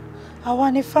lóòótọ́.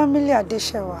 Àwa ni fámílì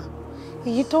Adéṣẹwà.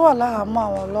 Èyí tó wà láhàámọ́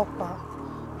àwọn ọlọ́pàá.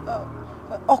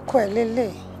 Ọkọ ẹ̀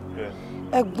lélẹ̀.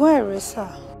 Ẹ̀gbọ́n ẹ̀ rẹ̀ sà.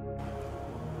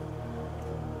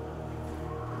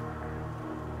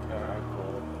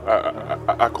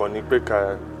 A kàn ní pé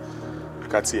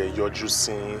ká tiẹ̀ yọjú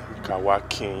sí ká wá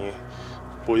kí yín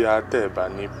bóyá tẹ́ ẹ bá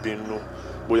ní bínú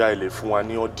bóyá ẹ lè fún wa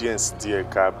ní audience díẹ̀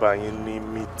ká bá yín ní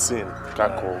meeting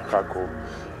kákọ̀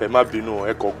ẹ má bínú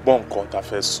ẹ kò gbọ́ nǹkan tá a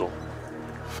fẹ́ sọ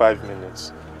 5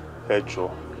 minutes ẹ jọ̀ọ́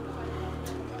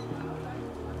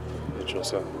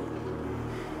sá.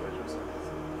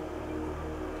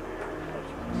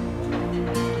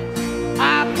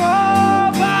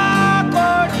 Àkóbá kò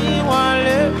ní wọ́n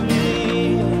lé mi.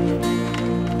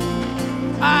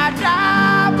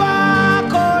 Àdábọ̀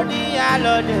kò ní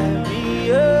àlọ́dẹ̀ mi.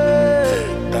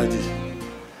 Dádì,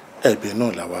 ẹ̀bẹ̀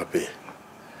náà la wá bẹ̀.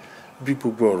 Bí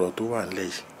gbogbo ọ̀rọ̀ tó wà nílẹ̀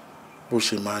yìí bó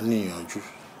ṣe máa níyànjú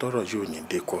tọ́rọ̀ yóò ní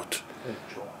dé court.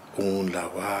 Òun là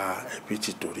wá ẹbí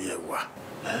tí torí ẹ̀ wá.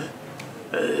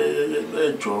 Ẹ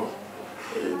jọ̀ọ́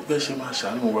bẹ́ẹ̀ ṣe máa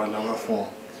ṣàánú wa la wá fún ọ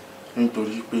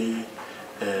nítorí pé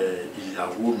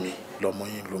ìyàwó mi lọmọ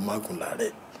yín ló Magun lára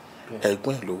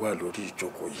ẹ̀gbọ́n ẹ̀ ló wà lórí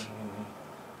ìjókòó yìí.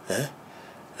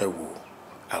 Ẹ wò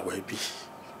àwọn ẹbí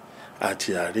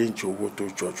àti arrange owó tó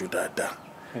jọjú dáadáa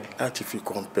láti fi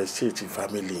compensate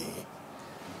family yìí.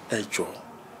 Ẹ jọ̀ọ́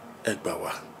ẹ gbà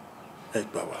wá.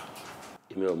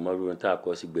 Èmi ò mọ ohun tá a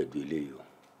kọ sí gbẹ̀du eléyìí o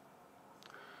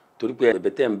torí pé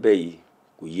ẹ̀bẹ̀ tẹ́ ń bẹ̀ yìí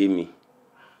kò yé mi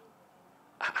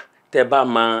tẹ́ bá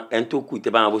mọ ẹni tó kù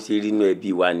tẹ́ bá wọn bó ṣe rí inú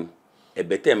ẹbí wa ni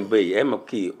ẹ̀bẹ̀ tẹ́ ń bẹ̀ yìí ẹ mọ̀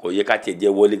kí kò yẹ ká tiẹ̀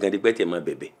jẹ́ wọlé gan dípẹ́ tẹ́ mọ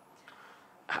bẹ̀bẹ̀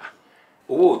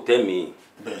owó ò tẹ́ mi.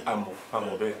 àmọ́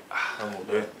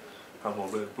bẹ́ẹ̀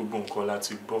gbogbo nǹkan la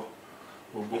ti gbọ́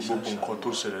gbogbo nǹkan tó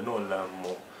ṣẹlẹ̀ náà la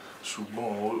mọ̀ ṣùgbọ́n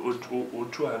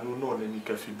ojú àánú náà lẹni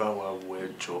kẹ́ fi bá wa wò ẹ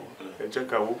jọ̀ọ́ ẹ jẹ́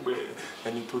ká wò pé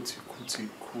ẹni tó ti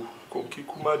kú kò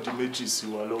kíkú má di méjì sí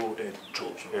wa lọ́wọ́ ẹ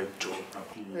jọ̀ọ́.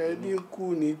 Ẹni kú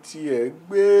ni tiẹ̀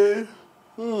gbé.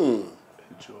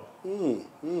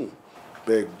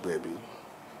 Bẹ́ẹ̀ gbẹ̀bí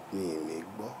mi ní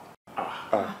gbọ́.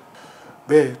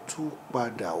 Bẹ́ẹ̀ tún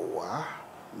padà wá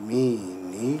mi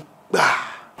ní gbà.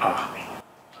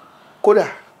 Kódà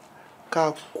ká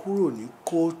kúrò ní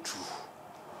kóòtù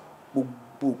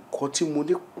gbogbo nǹkan tí mo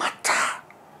ní pátá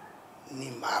ni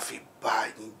màá fi bá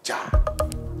yín jà.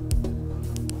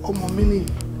 ọmọ mi ni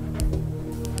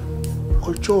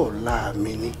ọjọ́ ọ̀la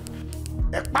mi ni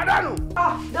ẹ pàdánù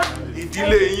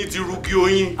ìdílé yín ti rugi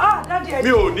oyin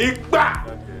mi ò ní gbà.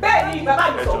 bẹ́ẹ̀ ni bàbá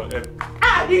mi sọ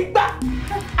ní gbà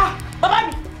bàbá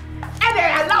mi ẹ lè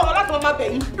aláwọ̀ láti máa bẹ̀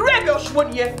yín irú ẹ̀bẹ̀ oṣù wo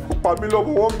nìyẹn. ó pa mí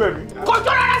lọ́mọ wọ́n bẹ̀ mí. kò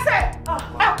jọ rárá sẹ́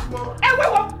ẹ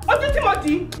wéwọ ojú tí mo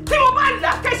dì í tí mo bá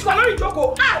là kẹ́sì wà lórí ìjókòó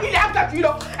ilẹ̀ àgbàjù yìí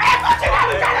lọ ẹ kó tí wàá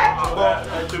mi tẹ́lẹ̀.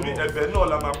 ẹ̀jẹ̀ ẹ̀bẹ̀ náà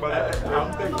la máa padà.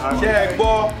 ṣé ẹ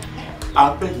gbọ́. à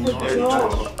ń bẹ̀ yín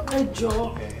ẹ jọ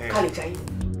ká lè jayé.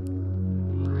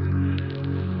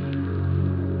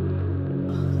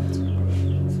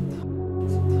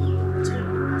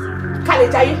 ká lè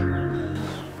jayé.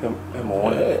 ẹ mọ̀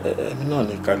wọ́n ẹ̀mí náà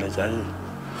ní ká lè jayé.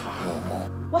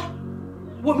 wá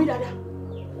wo mi dáadáa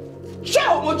ṣé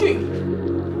o mojú yìí.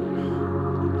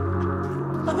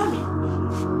 bàbá mi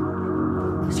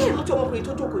ṣé ìrántí ọmọkùnrin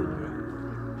tó jókòó yìí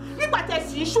nígbà tẹ́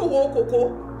sì ń ṣòwò kòkó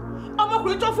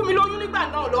ọmọkùnrin tó fún mi lóyún nígbà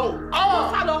náà lọ́hùn ó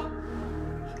sá lọ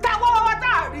táwọn ọmọ tá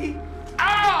a rí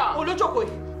olójókòó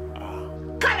yìí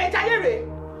ká lè jayé rèé.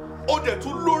 ó dẹ̀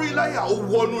tún lórí láyà ó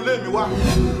wọnú ilé mi wá.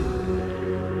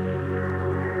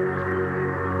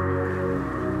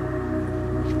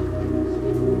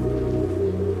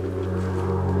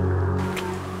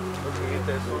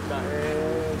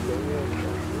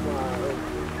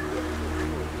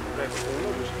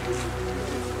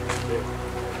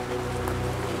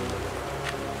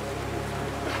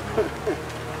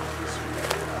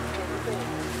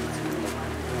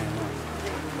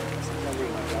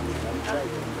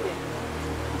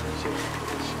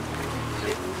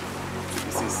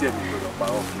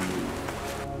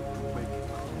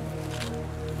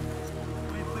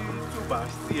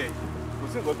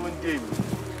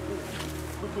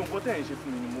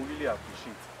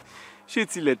 ṣé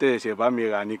tilẹ̀ tẹ́ ẹ̀ṣẹ̀ bá mi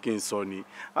rà ní kí n sọ ni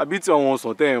àbí tí àwọn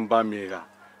ọsàn tẹ́ ẹ̀ ń bá mi rà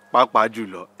pàápàá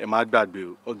jùlọ ẹ má gbàgbé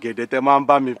o ọ̀gẹ̀dẹ̀ tẹ́ máa ń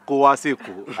bá mi kó wá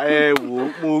sèkó ẹ wò ó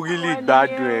mo really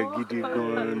gbádùn ẹ gidi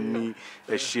gan ni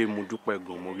ẹ ṣé mo dúpẹ́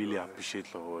gan mo really appreciate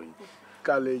lọ́wọ́ yín.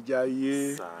 Kálẹ̀ jayé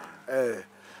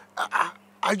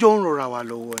àjọ ń rọra wa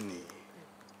lọ́wọ́ ni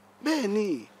bẹ́ẹ̀ ni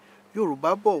Yorùbá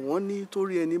bọ̀ wọ́n ní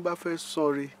torí ẹni bá fẹ́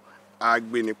sọre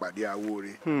àgbẹ̀nipàdé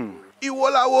àwòrè ìwọ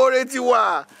làwòrè ti wà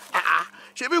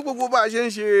ṣebí gbogbo bá a ṣe ń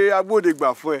ṣe agbódegbà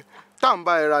fún ẹ tá à ń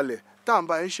bá ẹ ralẹ̀ tá à ń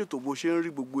bá ẹ ṣètò bó ṣe ń rí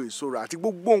gbogbo èso rà àti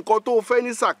gbogbo nǹkan tó fẹ́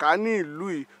ní sàkání ìlú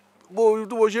yìí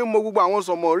bó ṣe ń mọ gbogbo àwọn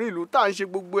sọmọrí ìlú tá à ń ṣe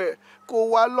gbogbo ẹ kó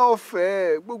wá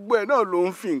lọ́fẹ̀ẹ́ gbogbo ẹ náà ló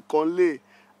ń fi nǹkan lé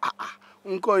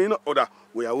nǹkan yìí náà ọ̀dà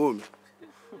òyàwó mi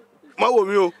má wò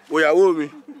mí o òyàwó mi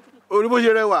orí bó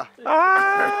ṣe rẹwà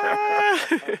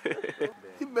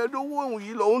ìbẹ̀dọ̀wọ́ òun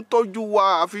yìí lọ ń tọ́jú wa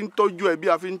àfi ń tọ́jú ẹbí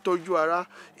àfi ń tọ́jú ara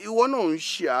ìwọ náà ń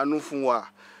ṣe àánú fún wa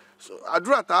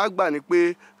àdúrà tá a gbà ni pé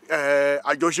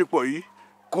àjọṣepọ̀ yìí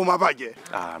kó má bàjẹ́.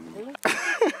 àmín.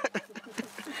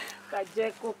 bàjẹ́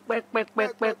kó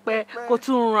pẹ́pẹ́pẹ́pẹ́ kó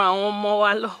tún ran àwọn ọmọ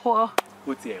wa lọ́wọ́.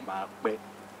 ó tiẹ̀ máa pẹ́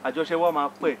àjọṣe wa máa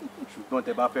pẹ́ ṣùgbọ́n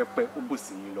tẹ bá fẹ́ pẹ́ ó bù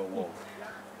sí yín lọ́wọ́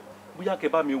bóyá kẹ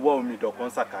bá mi wá omi ìdọ̀kan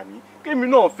sàkání kémi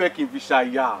náà fẹ́ kí n fi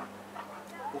ṣàyà.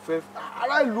 mo fẹ́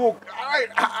ará ìlú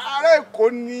ará Èkó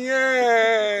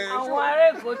nìyẹn. àwọn ará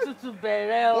Èkó tútù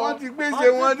bẹ̀rẹ̀ o. wọ́n ti gbèsè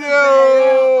wọn dé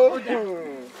o.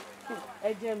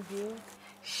 ẹ jẹ́ n bi yín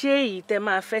ṣé èyí tẹ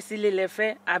máa fẹ́ sílé lẹ fẹ́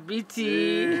àbí ti.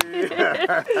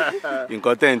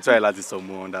 nǹkan tẹ́ ń try láti sọ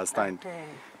mo understand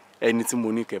ẹni tí mo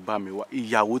ní kẹ́ bá mi wá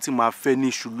ìyàwó tí máa fẹ́ ní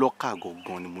iṣu lọ́kà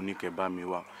gangan ni mo ní kẹ́ bá mi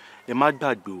wá ẹ má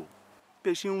gbàgbé o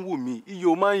bẹ́ẹ̀ ṣe ń wò mí iye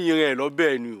o máa ń yin rẹ̀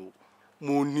lọ́bẹ̀ ni o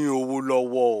mo ní owó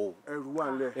lọ́wọ́ o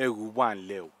ẹrù wà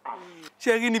ńlẹ̀ o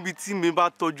ṣé rí níbi tí mi bá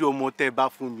tọ́jú ọmọ tẹ́ bá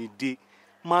fún mi dé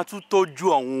máa tún tọ́jú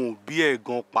àwọn òbí ẹ̀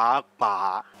gan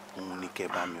pàápàá òun ní kẹ́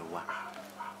bá mi wá.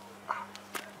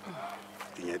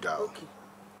 ìyẹn dá o.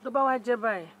 tó bá wá jẹ́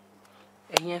báyìí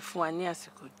ẹ̀yin ẹ fún wa ní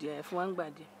àsìkò díẹ̀ ẹ fún wa ń gbà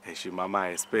díẹ̀. ẹ ṣe máa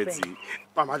expect.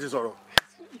 màmá ti sọ̀rọ̀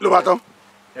ló bá tán.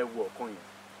 ẹ wo ọkàn yẹn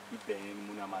ibẹ̀ yẹn ni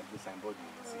mo ní a máa gbé signboard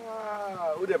yẹn sí.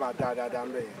 ó dẹ̀ máa dáadáa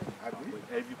ń bẹ̀ yẹn àbí.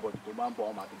 everybody tó máa ń bọ̀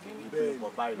ọ́ máa tètè ní pé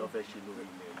ọkọ̀ báyìí lọ́ fẹ́ ṣe lórí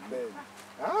ilẹ̀ yìí. bẹ́ẹ̀ni.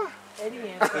 ẹni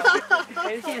yẹn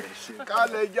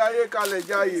kálẹ̀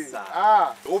jáyé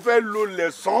ó fẹ́ lo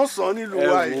lẹ̀ sánsan nílùú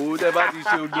wa yìí. ẹ wo tẹ bá ti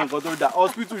ṣe ojú nǹkan tó dáa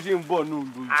hospital ṣe ń bọ̀ ní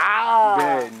ìlú yìí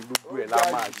bẹ́ẹ̀ ni gbogbo ẹ̀ la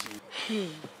máa ṣe.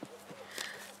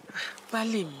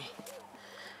 baálé mi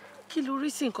kí ló rí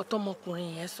sí nǹkan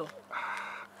tọmọkùnrin yẹn sọ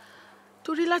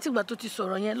torí látìgbà tó ti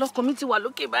sọ̀rọ̀ yẹn lọ́kàn mi ti wà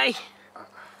lókè báyìí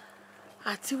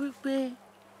àti wípé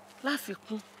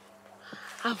láfikún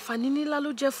àǹfààní ńlá ló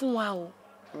jẹ́ fún wa o.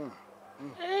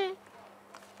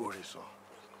 orí sọ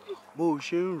bó o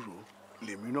ṣe ń rò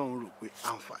lèmi náà ń rò pé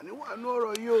àǹfààní wà ní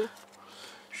ọ̀rọ̀ yìí o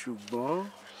ṣùgbọ́n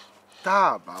tá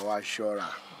a bá wa ṣọ́ra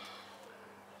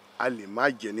a lè má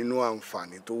jẹ nínú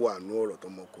àǹfààní tó wà nínú ọ̀rọ̀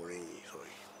tọmọkùnrin yìí sọ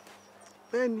yìí.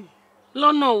 Bẹ́ẹ̀ni.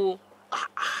 Lọ́nà wo?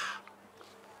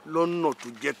 Lọ́nà tó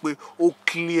jẹ́ pé ó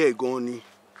clear gan ni.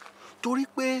 Torí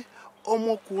pé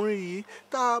ọmọkùnrin yìí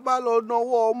tá a bá lọ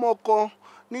náwó ọmọ kan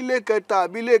nílé kẹta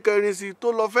àbí ilé kẹrin sí tó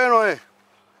lọ fẹ́ràn ẹ̀,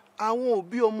 àwọn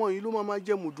òbí ọmọ yìí ló máa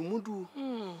jẹ mùdùmúdù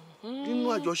nínú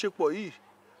àjọṣepọ̀ yìí.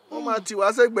 Wọ́n máa tì wá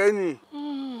sẹ́gbẹ̀ẹ́ ni.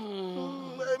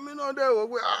 Èmi náà dẹ̀ wò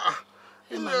pé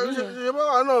ṣe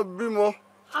báwa náà bímọ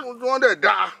tí wọ́n dẹ̀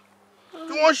dáa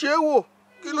tí wọ́n ṣe é wò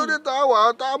kí ló dé tá a wà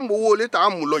tá a mú owó lé tá a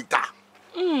mú lọ ìta.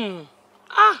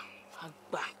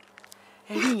 Àgbà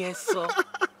ẹ̀rí yẹn sọ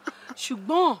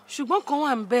ṣùgbọ́n kan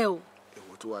wà ń bẹ o.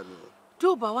 Èwo tó wà nínú. Tí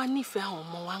ò bá wá nífẹ̀ẹ́ àwọn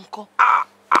ọmọ wa ń kọ́.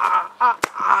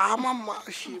 Má máa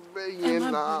ṣe bẹ́ẹ̀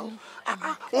yẹn náà.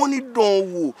 Wọ́n ní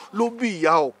dánwò ló bí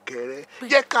ìyá ọ̀kẹ́rẹ́.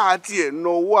 Jẹ́ ká tiẹ̀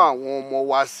náwó àwọn ọmọ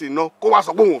wa sí iná kó wá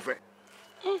sọ pé òun fẹ́.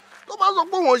 Tó bá sọ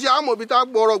pé òun ṣe àmọ́ ibi tá a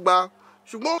gbọ́rọ̀ gba.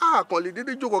 Ṣùgbọ́n àkànlè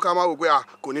dídí jókòó ká máa wò pé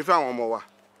kò ní fẹ́ àwọn ọmọ wa.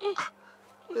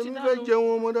 Èmi fẹ́ jẹun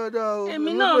ọmọ dáadáa o.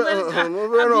 Èmi náà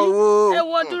fẹ́ràn owó. Ẹ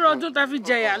wo dúró ọdún tá a fi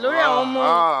jẹyà lórí àwọn ọmọ.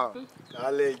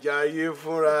 Kálẹ̀ jayé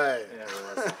fúnra ẹ̀.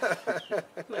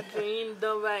 Ojú yín ń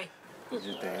dán báyìí.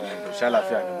 Ojú tẹ̀yìn ló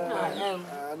ṣàlàfíà ni mo bá yín.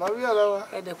 Àlàáfíà la wa.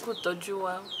 Ẹ̀dẹ̀ kú tọ́jú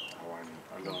wa. Àwa ni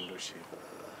Ọlọ́run ló ṣe.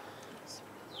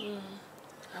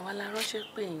 Àwa la ránṣẹ́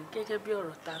pè yín gẹ́gẹ́ bí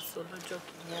ọ̀rọ̀ tá a sọ lọ́jọ́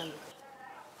kìíní àná.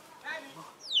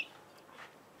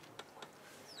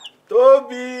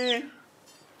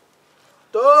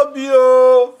 Tóbi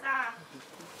o.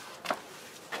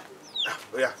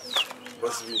 Oya, bọ́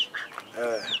síbí.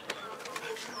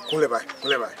 Kúnlẹ̀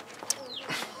báyìí.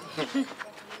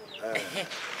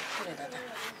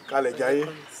 Kálẹ̀ jayé.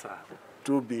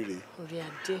 Tóbi rè. Orí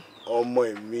adé. Ọmọ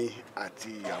èmi àti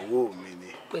ìyàwó mi ni.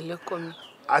 Pẹ̀lẹ́kọ mi.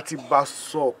 A ti bá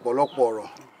sọ ọ̀pọ̀lọpọ̀ ọ̀rọ̀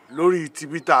lórí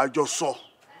tibí tá a jọ sọ.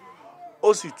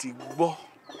 Ó sì ti gbọ́,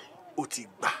 ó ti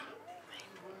gbà.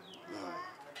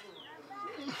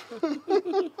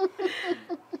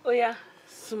 Oya,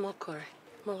 súnmọ́ kọ rẹ̀,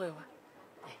 mọ́wẹ́ wa.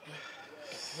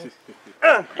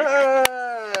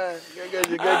 Gẹ́gẹ́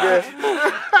ṣe gẹ́gẹ́.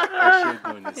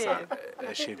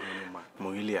 Ẹ ṣé gan ni ma.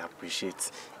 Mo really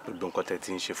appreciate gbogbo nǹkan tẹ́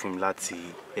ti ń ṣe fún mi láti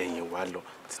ẹ̀yìn wá lọ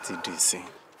títí di ìsìn.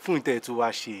 Fún ìtẹ́ tó wá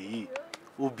ṣe yìí,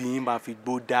 obìnrin máa fi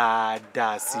gbó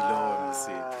dáadáa sí lọ́wọ́ mi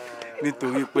sí.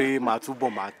 Nítorí pé màá túbọ̀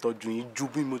máa tọ́jú yín ju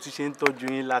bí mo ti ṣe ń tọ́jú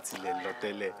yín láti ilẹ̀ lọ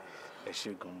tẹ́lẹ̀. Ẹ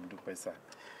ṣé gan, mo dúpẹ́ sà.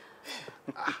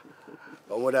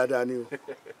 Ọmọ dáadáa ni o.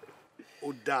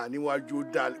 Ó dáa níwájú, ó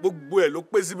dáa gbogbo ẹ̀ ló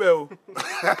pé síbẹ̀ o.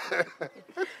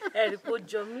 Ẹ̀rí kò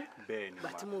jọ mí. Ìgbà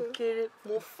tí mo kéré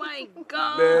mo fine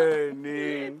gan. Bẹ́ẹ̀ni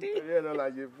orí ẹ̀ náà la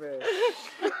ṣe fẹ́.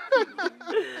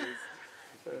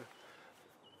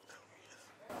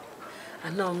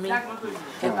 Àná mi ẹ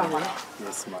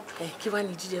bẹ̀rẹ̀ kí wàá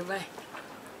ní jíjẹ báyìí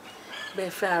bẹ́ẹ̀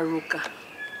fẹ́ àròkà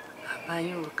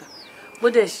àbáyé òrùka bó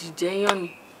dẹ̀ sì jẹ́ yán ni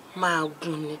máa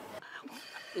gùn ni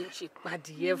ń ṣe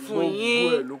padìyẹ fún yín.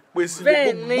 Gbogbo ẹ̀ ló pé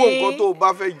sílẹ̀ gbogbo nǹkan tó o bá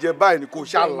fẹ́ jẹ báyìí ni kò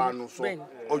ṣàlànà sọ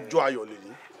ọjọ́ ayọ̀ lè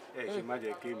ní. Ẹ ṣe má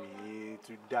jẹ́ kémi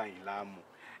tún dà yín láàmú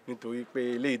nítorí pé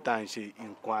eléyìí tá à ń ṣe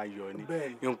nǹkan ayọ̀ ni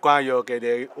nǹkan ayọ̀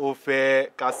kẹ̀dẹ̀ ó fẹ́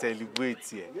ká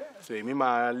celebrate ẹ̀ so èmi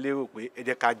máa lérò pé ẹ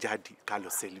jẹ́ ká jáde ká lọ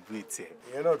celebrate ẹ̀.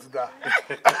 Ìyẹn náà tún dáa.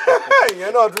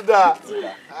 Ìyẹn náà tún dáa.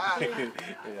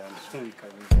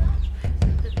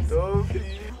 Tóbi.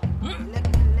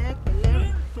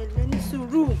 Pẹ̀lẹ́ ní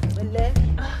sùúrù pẹ̀lẹ́.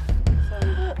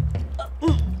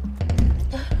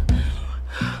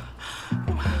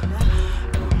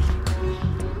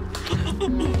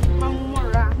 Máa ń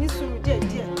mọ́ra ní sùúrù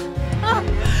díẹ̀díẹ̀.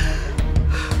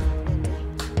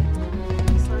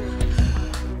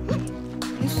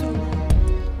 Ní sùúrù.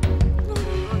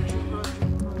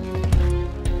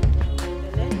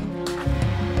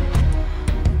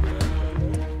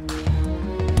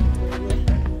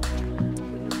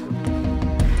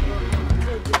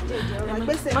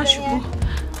 Má ṣubú.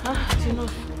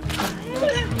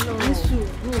 Ní sùúrù.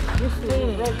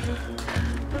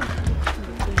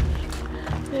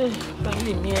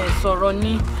 Báyìí mi ẹ sọ̀rọ̀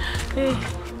ní.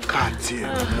 Káàtì ẹ̀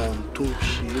mọ ohun tó ń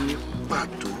ṣe é ní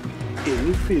pàtó.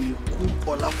 Èmi fèrè kú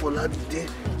Ọláfọládé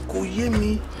kò yé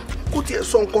mi kó tiẹ̀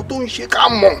sọ nǹkan tó ń ṣe ká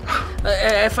mọ̀.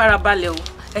 Ẹ farabalẹ̀ o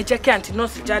ẹ jẹ́ kí àǹtí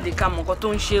nọ́ọ̀sì jáde ká mọ̀ nǹkan tó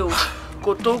ń ṣe o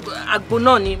kò tó àgbo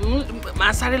náà ni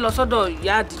màá sáré lọ sọ́dọ̀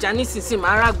ìyá Àdìjà nísinsìnyí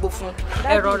màá ràgbo fún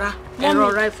ẹ rọra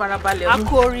ẹ farabalẹ̀ o. A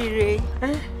kú oríire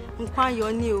nǹkan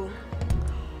ayọ̀ ni o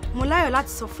mo láyọ̀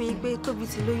láti sọ fún yín pé Tóbi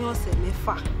ti lóyún ọ̀sẹ̀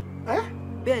 6.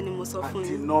 Bẹ́ẹ̀ ni mo sọ fún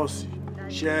yín. Àǹtí nọ́ọ̀sì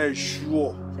ṣe é ṣú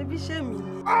ọ. Ṣebí ṣé mi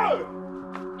ni.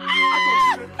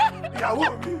 Ìyàwó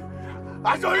mi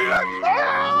àjọyìn rẹ̀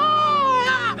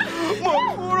mo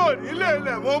kúrò nílé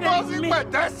ilẹ̀ mo bọ́ sí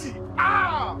pẹ̀tẹ́sì.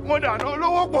 Mo dànù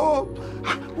olówó pọ̀.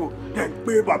 Jẹ́ ń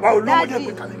pé bàbá olówó jẹ́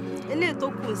pé kalẹ̀. Eléyìí tó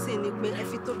kù sí ni pé ẹ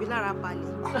fi Tóbi lára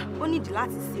balẹ̀. Ó nídìí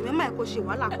láti sí mẹ́mà ẹ̀ kó ṣe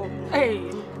wàhálà kọ̀ọ̀kan.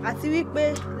 Àti wípé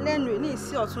lẹ́nu ẹ̀ ní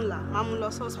ìsí ọ̀túnla máa mú lọ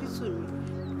sí hospital mi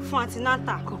fún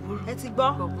antinata. Ẹ ti gbọ́?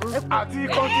 Àti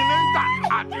continental,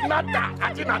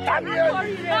 àti Nathaniel,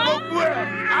 gbogbo ẹ̀.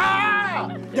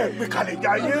 Jẹ́ ń pé kalẹ̀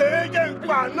jayé, jẹ́ ń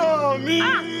pa náà mi.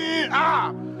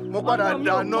 Mo padà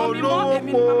dáná olówó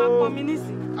pọ̀.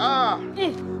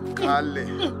 Kalẹ̀.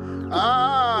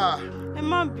 Ẹ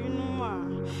má bínú mà.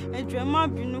 Ẹ jọ̀ọ́ ẹ má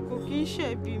bínú, kò kí ń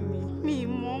ṣẹ̀bi mi ì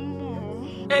mọ̀ mọ̀.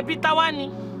 Ẹbí ta wá ni?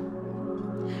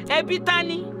 Ẹbí ta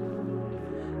ni?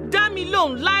 Dá mi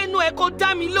lóhùn, láìnú ẹ kó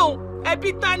dá mi lóhùn.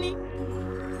 Ẹbí ta ni?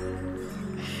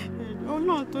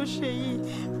 Ọlọ́run tó ṣe yìí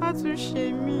á tún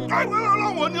ṣe mí.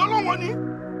 Ọlọ́run ni.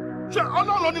 Ṣé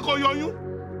Ọlọ́run ló ní kó yọyún?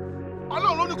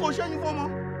 Ọlọ́run ló ní kó ṣẹ́yìn fọ́mọ?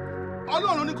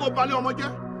 Ọlọ́run ló ní kó balẹ̀ ọmọ jẹ́?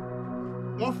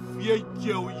 Wọ́n fi ẹ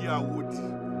jẹ oyè àwòdì.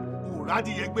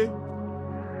 Òrádìyẹ gbé.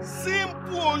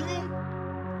 Simple oyún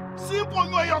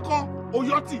ẹyọ kan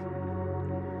oyọtì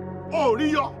ó rí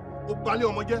yọ ó balẹ̀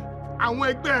ọmọ jẹ́. Àwọn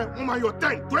ẹgbẹ́ wọn máa yọ 10,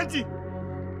 20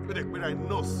 gbẹdẹ gbẹdẹ ní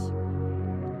nọ́ọ̀sì.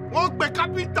 Wọ́n gbé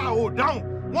kápẹ́ńtà ò dáhùn,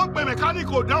 wọ́n gbé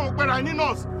mẹkáníìkì ò dáhùn gbẹdẹ ní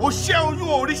nọ́ọ̀sì. Ó ṣẹ́ oyún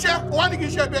ò ríṣẹ́, ó wá ní kí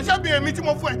n ṣe ẹbí èmi tí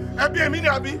mo fún ẹ, ẹbí èmi ni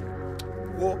àbí.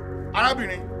 Wo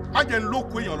arábìnrin má jẹ́ ń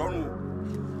lóko èèyàn lọ́rùn o.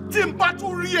 Tí n bá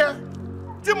tún rí ẹ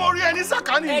tí mo rí ẹ ní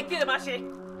sàkání. Ẹ kí lè máa ṣe?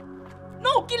 No,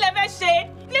 kí lẹ fẹ́ ṣe?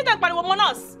 Kí lè tẹ̀ pariwo mọ́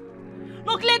nọ́ọ̀sì?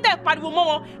 No, kí lè tẹ̀ pariwo mọ́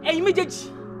wọn? Ẹ̀yin méjèèjì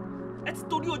ẹ ti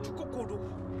torí ojú kòkòrò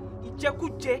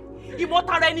ìjẹkújẹ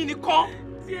ìmọ̀tara ẹni nìkan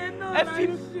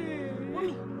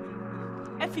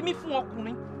ẹ fi mí fún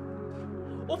ọkùnrin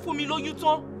ó fún mi lóyún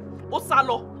tán ó sá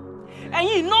lọ.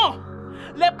 Ẹ̀yin náà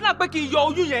lẹ plan pé kí n yọ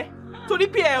oyún yẹn torí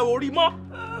pé ẹ ò rí mọ́.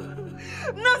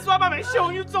 Nọ́ọ̀sì wa bá mi ṣe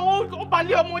oyún tán ó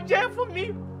balẹ̀ ọmọ jẹ́ fún mi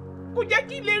kò jẹ́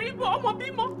kí n lè rí ọmọ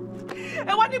bímọ.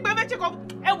 Ẹ wá nígbà ẹfẹ́ check up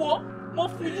ẹ wò mo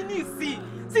fún yín ní ìsìn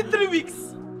sí 3 weeks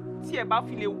tí ẹ bá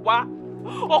fi lè wá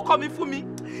ọkọ mi fún mi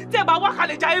tí ẹ bá wá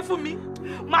kalẹ̀ jáyé fún mi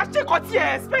máa ṣe kọ́ tí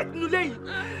ẹ expect nínú lẹ́yìn.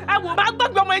 Ẹ wò máa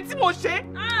gbàgbé ọmọ yẹn tí mo ṣe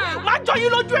máa jọ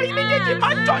yín lójú ẹ̀yin méjèèjì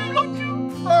máa jọ yín lójú.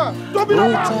 Tóbi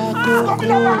lọ́ba Tóbi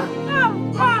lọ́ba.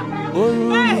 Oru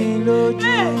mi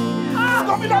lójú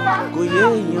Tóbi lọ́ba. kò yé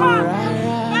èèyàn rárá.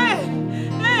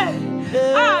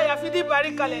 Àyàfi ní ìbárí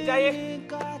kalẹ̀ jáyé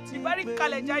ìbárí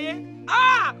kalẹ̀ jáyé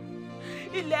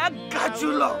ilẹ̀ á ga jù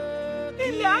lọ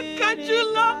ilẹ̀ á ga jù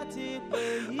lọ.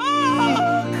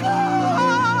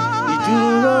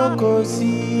 Ìdúró kò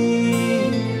sí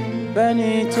bẹ́ni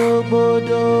tó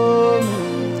gbọ́dọ̀ mi.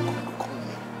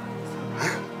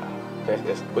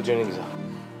 Yes. What's your name, sir?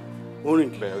 Orin.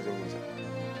 Ben, what's your name, sir?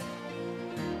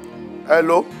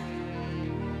 Hello.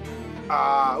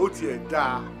 Ó tiẹ̀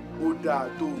dáa, ó dáa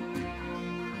tó o gbé.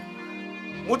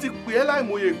 Mo ti pè ẹ́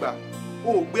láìmọye ìgbà,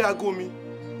 o ò gbé aago mi.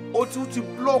 O tún ti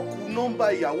blọ́ọ̀kù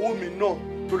nọ́mbà ìyàwó mi náà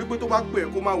torí pé tó bá pè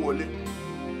ẹ́ kó má wọlé.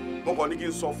 Mo kàn ní kí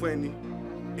n sọ fún ẹ ní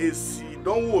èsì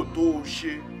ìdánwò tó o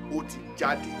ṣe ó ti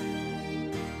jáde.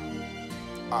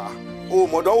 O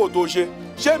mọ̀ ìdánwò tó o ṣe.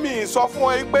 Ṣé mi sọ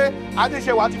fún ẹ pé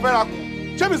Adéṣẹ́wà ti fẹ́ra kù?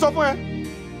 Ṣé mi sọ fún ẹ?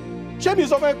 Ṣé mi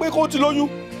sọ fún ẹ pé kó ti lóyún?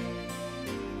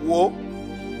 Wo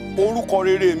orúkọ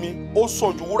rere mi ó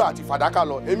sàn ju wúrà àti fàdákà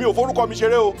lọ. Èmi ò forúkọ mi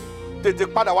ṣeré o. Tètè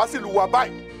padà wá sílùú wa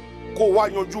báyìí kó wá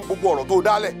yanjú gbogbo ọ̀rọ̀ tó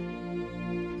dálẹ̀.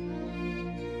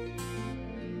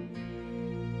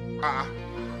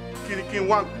 Kí n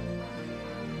wá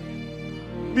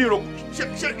mi rò ṣe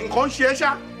nǹkan ṣe ẹ́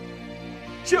ṣá?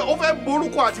 Ṣé o fẹ́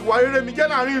borúkọ àti ìwà rere mi jẹ́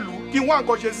láàrin ìlú kí n wá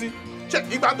nǹkan ṣe sí? Ṣé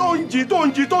ìgbà tó ń jí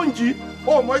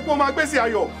o mọ̀ pé o máa gbé sí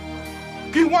ayọ̀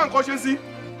kí n wá nǹkan ṣe sí?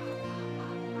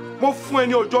 Mo fún ẹ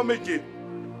ní ọjọ́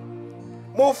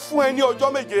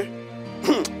méje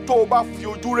tó o bá fi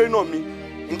ojú rẹ náà mi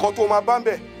nǹkan tó o máa bá ń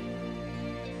bẹ̀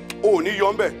o ò ní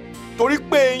yọ ń bẹ̀ torí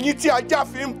pé eyín tí ajá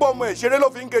fi ń bọ́ ọmọ ẹ̀ ṣeré ló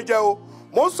fi ń gé jẹ o.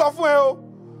 Mo ń sọ fún ẹ o,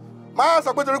 máa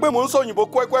sọ pé torí pé mò ń sọ òyìnbó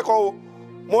kúẹ́kúẹ́ kan o,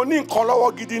 mo ní nǹkan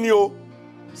lọ́wọ́ gidi ni o,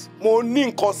 mo ní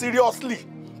nǹkan seriously.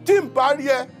 Tí n bá rí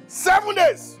ẹ 7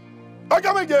 days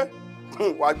ọjọ́ méje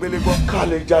wà á gbélé gbọ́.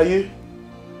 Kalẹ̀ jayé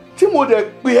tí mo dẹ̀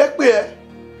pè ẹ́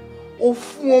o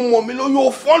fún ọmọ mi lóyún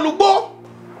o fọ́n lùgbọ́.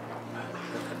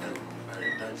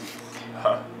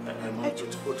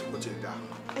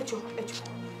 Ẹjọ́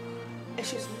ẹ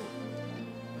ṣe sùúrù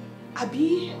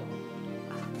àbí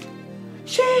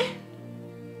ṣé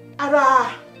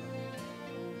ara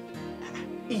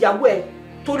ìyàwó ẹ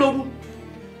tó lóyún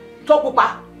tó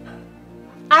pupa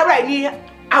ara ẹ ní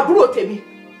àbúrò tèmi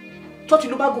tó ti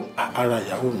ló bá gùn. Ara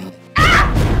ìyàwó mi.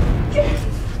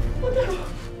 Mo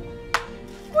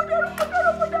dárò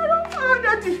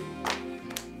dádì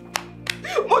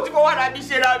mo ti fọwọ́ ara mi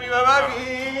ṣe ra mi bàbá mi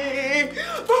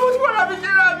mo ti wọ́n lábí ṣe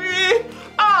rà mí.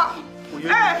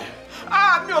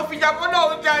 Mi ò fìjà kọ́ náà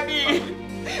ó já ní.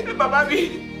 Bàbá mi,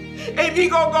 èmi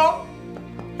gangan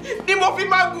ni mo fi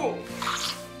Magun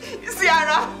sí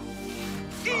ara.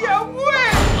 Ìyàwó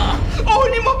ẹ̀, òun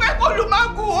ni mo fẹ́ kó lu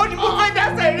Magun, òun ni mo fẹ́ dá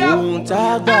sẹ̀rí àpò. Ohun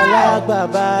tágbàlagbà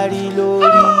bá rí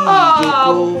lórí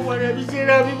ìjókòó,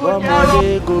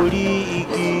 ọmọdé gorí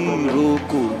igi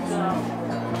ìrókò.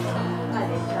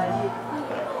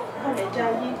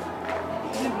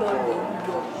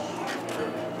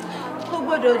 Kò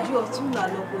gbọ́dọ̀ ju ọ̀túnla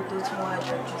lọ kó tó tún wá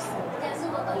jọjú sí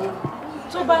mi.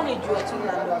 Tó bá lè ju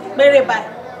ọ̀túnla lọ péré báyìí,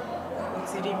 ó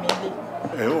ti rí mi lé.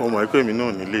 Ó mọ̀ pé mi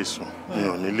náà nílé sùn, mi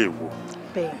ò nílé wò.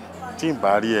 Bẹ́ẹ̀. Tí n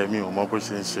bá rí ẹ, mi ò mọ bó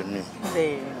ṣe ń ṣe mí.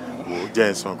 Bẹ́ẹ̀. Wò ó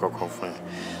jẹ́ ìsàn kankan fún ẹ.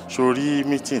 Sórí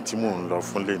mítìn tí mò ń lọ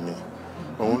fún lẹ́ni,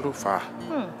 òun ló fà á.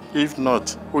 If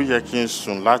not, ó yẹ kí n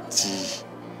sùn láti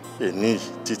èní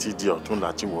títí di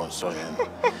ọ̀túnla tí wọ́n sọ yẹn.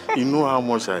 You know how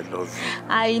much I love you.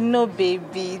 I know,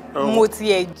 baby. Mo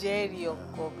tiẹ̀ jẹ́rìí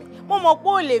ọkọ mi. Mo mọ̀ pé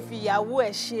o lè fi ìyàwó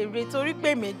ẹ̀ ṣeré torí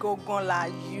pé mi gangan là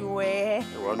yọ ẹ́.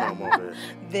 Ìwọ náà mọ̀ bẹ́ẹ̀.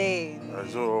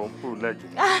 Bẹ́ẹ̀. So, pull leg.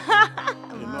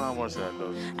 You know how much I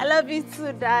love you. I love you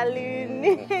too, darling.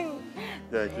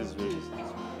 Yeah, kiss me.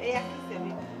 Yeah, kiss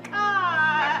me.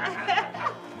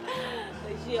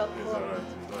 Ṣé ọkọ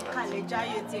kàlẹ̀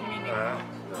jáyé tèmi ni?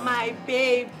 My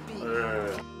baby.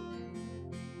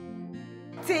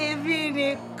 Tèmi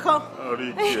nìkan. Orí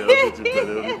tiẹ̀, ó ti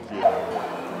bẹ̀rẹ̀ orí tiẹ̀.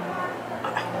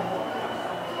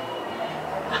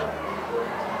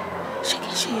 Ṣé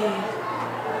kìí ṣe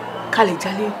kàlẹ̀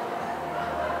jálé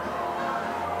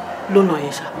lónà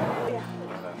yẹn ṣá?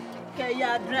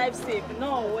 Kẹ̀yà drive safe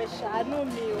náà wẹ̀ ṣàánú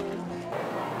mi o.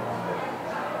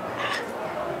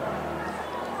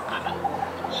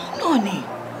 Náà ni.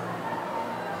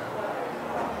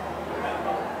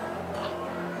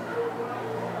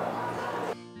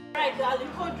 Right,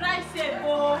 darling, go drive safe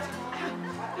o.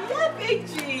 Ìyá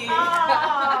méjì.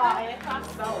 Ẹ ká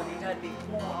sá òní jáde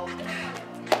fún wa.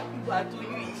 Ìgbà tó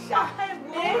yú ìṣá.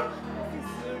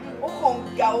 Ó kàn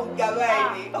ń ga báyìí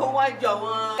ni. Ó wá jọ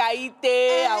àwọn kàyíté,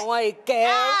 àwọn ìkẹ́.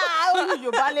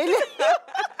 Yorùbá lélẹ̀.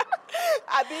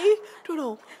 Àbí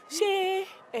dúró, ṣé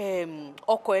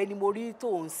ọkọ ẹ ni mo rí tó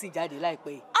ń sì jáde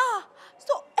láìpẹ́ yìí?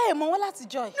 So ẹ mọ̀ wọ́n láti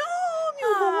jọ yìí? Mi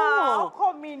ò mọ̀ wọ́n. Ọkọ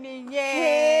mi nìyẹn.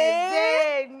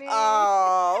 Bẹ́ẹ̀ ni.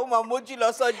 Ó máa mójú lọ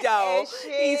sọ́jà o.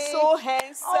 He's so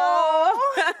handsome.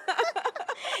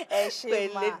 Ẹ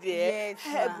ṣe ma. Pẹ̀lẹ́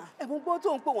díẹ̀. Mo gbọ́ tó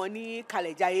ń pè wọ́n ní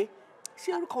Kàlẹ̀ Jayé.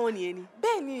 Ṣé orúkọ wọn nìyẹn ni?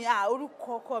 Bẹ́ẹ̀ ni, orúkọ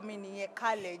ọkọ mi nìyẹn,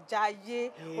 Kàlẹ̀ Jayé,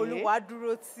 Olúwa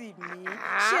dúró tì mí.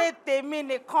 Ṣé tèmi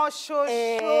nìkan ṣoṣo,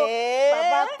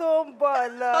 bàbá tó ń bọ̀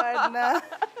lọ́nà.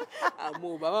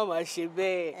 Àmọ́ bàbá máa ṣe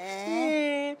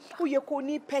bẹ́ẹ̀. Ó yẹ kó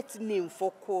ní pet name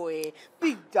fọ́kọ ẹ̀,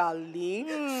 big darling,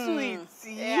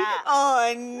 sweetie,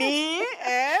 honey.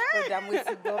 Ọ̀dà mo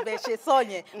ti gbọ́ bẹ́ẹ̀ ṣe sọ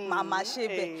yẹn, màmá ṣe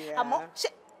bẹ́ẹ̀. Àmọ́ ṣé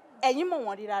ẹ̀yin mọ̀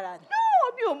wọ́n rí rárá ni?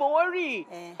 Mi ò mọ̀ wọ́n rí.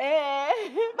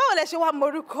 Báwo lẹ ṣe wá mọ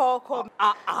orúkọ ọkọ mi?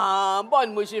 Bọ́ọ̀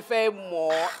ni mo ṣe fẹ́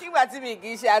mọ̀ ọ́ nígbà tí mi kì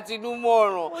í ṣe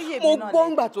àtinúmọ̀ràn. Mo gbọ́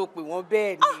ńgbà tó pè wọ́n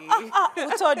bẹ́ẹ̀ ni.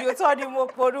 Òótọ́ ni mo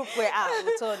porúkọ ẹ̀.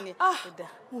 Òótọ́ ni.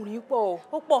 Orin pọ̀ o.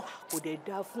 Ó pọ̀. Kò dẹ̀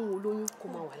dáa fún olóyún kó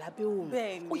máa wà lábẹ́ òun.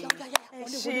 Bẹ́ẹ̀ ni. Ó yá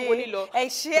wọlé lọ. Ẹ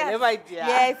ṣé. Pẹ̀lẹ́ máa jẹ́.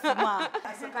 Yes ma.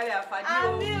 Àṣekárí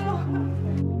àǹfààní o.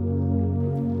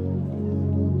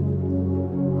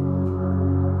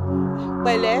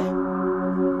 Pẹ̀lẹ́.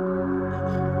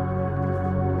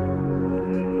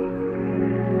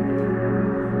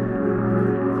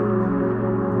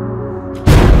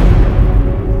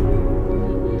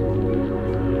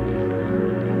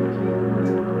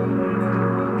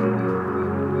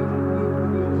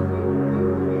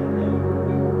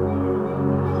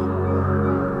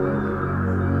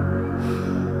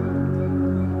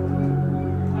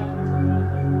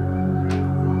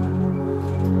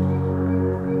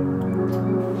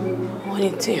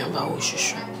 Téèyàn bá wo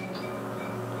ṣoṣo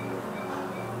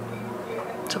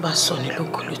tó bá sọ ní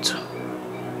lókòlótò,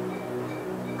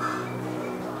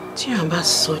 téèyàn bá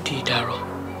sọ di ìdàrọ,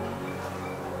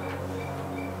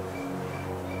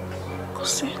 kò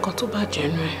sí nǹkan tó bá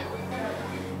jẹnu ẹ.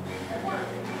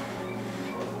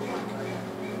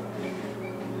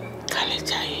 Kàlẹ̀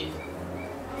Jayé,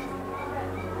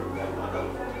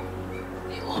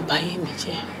 ìwọ̀nba yé mi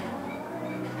jẹ́.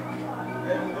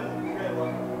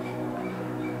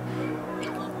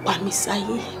 Pa mí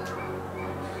sáyé,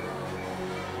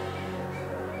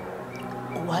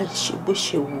 wá ṣe bó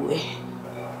ṣe wù ẹ́.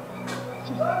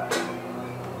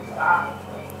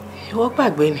 Ìwọ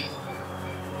gbàgbé ni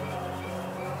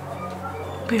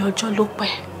bí ọjọ́ ló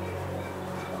pẹ́,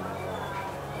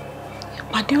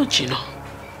 ìpàdé ò jìnnà.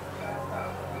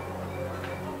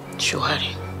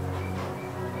 Ṣùwárí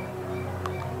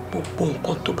gbogbo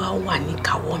nǹkan tó bá wà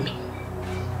níkàáwọ́ mi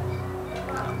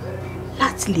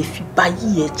láti lè fi bà yí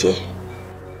ẹ jẹ́,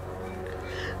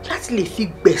 láti lè fi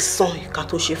gbẹ̀san ìkà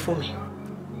tó ṣe fún mi.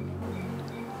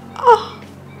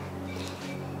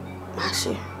 Má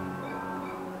ṣe,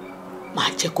 má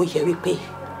jẹ́ kó yẹ wípé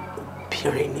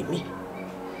obìnrin ni mí.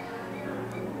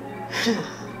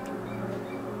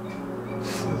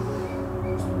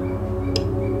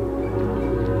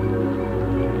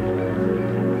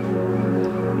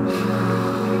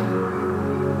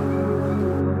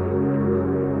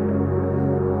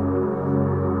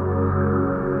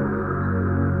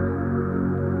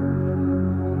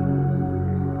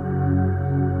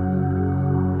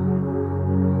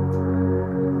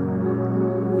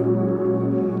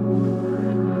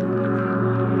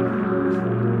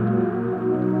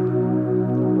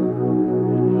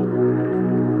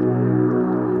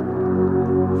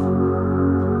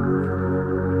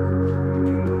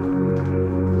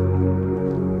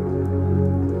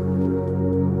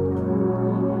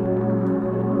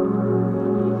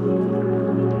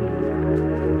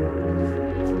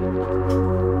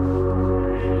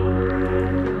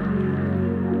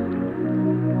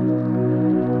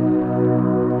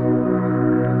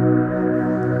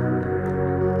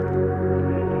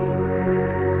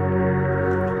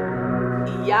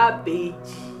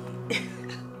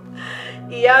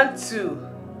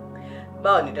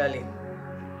 Báwo ni darling?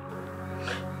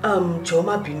 Jọ̀ọ́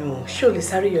má bínú, ṣé o lè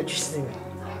sáré yọjú sí mi?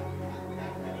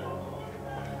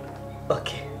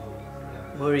 Okay,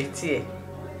 mo retí ẹ.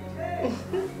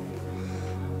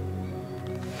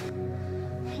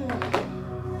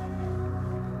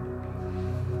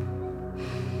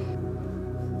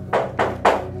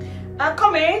 I'm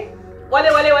coming. Wọlé.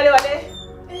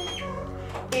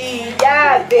 Ìyá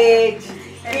Ìbejì.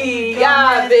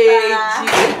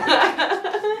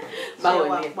 Báwo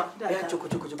ni? Ẹ jókòó.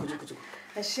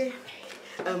 Ẹ ṣé.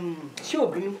 Ṣé ò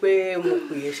bínú pé mo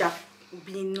pè é ṣá?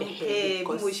 Bínú bí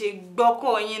mo ṣe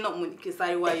gbọ́kọ̀ yín náà mo ní kí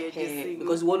sáré wá yọjú sí mi.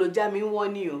 Because wọ́n ló já mi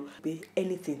wọ́n ní o. Pé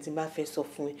anything tí n bá fẹ́ sọ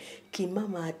fún ẹ kí n má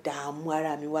máa dààmú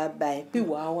ara mi wá bá ẹ pé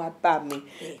wàá wá bá mi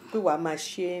pé wàá máa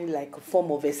ṣe like a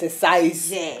form of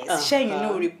exercise. Yes, ṣẹ́yìn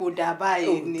náà rí po dà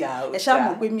báyìí ni. Ẹ ṣáà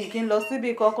mọ̀ pé mi kí n lọ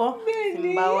síbi kankan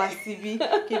tí n bá wá síbi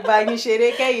kí n bá yín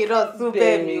ṣeré kẹ́yìn náà tún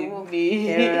bẹ́ẹ̀ mi wò.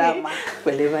 Ẹ rà má.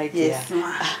 Pẹ̀lẹ́ máa jẹ́ Yes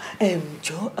ma.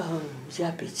 Jọ̀ọ́ Ìyá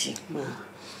Ìbejì.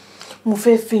 Mo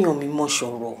fẹ́ fihàn mi mọ́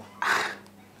ṣọ̀rọ̀.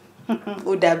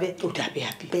 Ó dàbẹ́.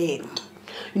 Àbí. Bẹ́ẹ̀ ni.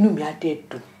 Inú mi á dẹ̀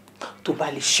dùn tó bá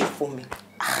lè ṣe fún mi.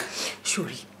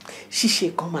 Ṣòrí, ṣíṣe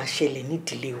kan máa ṣẹlẹ̀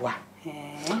nídìílé wa.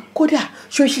 Kódà,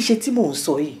 ṣó ṣíṣe tí mò ń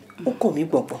sọ yìí, ó kàn mí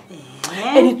gbọ̀ngbọ̀n.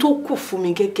 Ẹni tó kù fún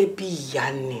mi gẹ́gẹ́ bí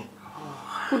ìyá ni.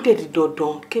 Ó dẹ̀ di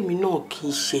dandan kémi náà kì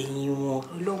í ṣẹ̀yìn wọn.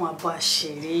 Ọlọ́run á bá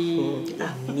ṣeré.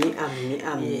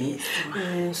 Àmín.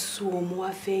 So mo wá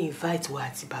fẹ́ invite wa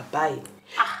àti bàbá yìí.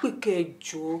 Pé kẹ́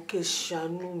jọ̀ọ́ kẹ́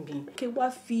ṣàánú mi. Kẹ́ wá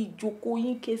fi ìjókòó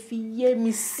yín kẹ́ fi yẹ́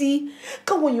mi sí.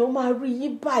 Káwọn èèyàn máa rí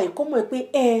yín báyìí kó mọ̀ pé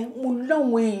mo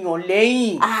láwọn èèyàn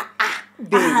lẹ́yìn.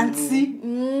 Àǹtí.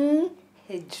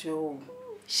 Ẹ jọ̀ọ́.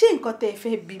 Ṣé nǹkan tẹ́ ẹ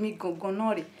fẹ́ bí mi gangan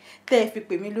náà rè? Tẹ́ ẹ fi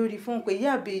pè mí lórí fóònù pé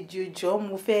Ìyá Ìbejì jọ̀ọ́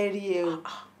mo fẹ́ rí ẹ o.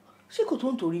 Ṣé kò tó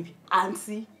ń torí bí?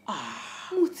 Àǹtí.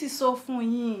 Mo ti sọ fún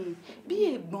yín bí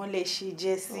ẹ̀gbọ́n lẹ ṣe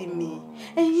jẹ́ sí mi.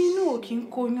 Ẹ̀yin náà ò kí ń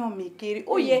kóyàn mi kiri.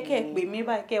 Ó yẹ kẹ́ ẹ pè mí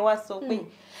báyìí kẹ́ wá sọ pé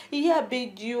Ìyá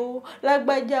Ìbejì o,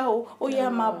 lágbájá o, ó yá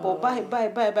máa bọ̀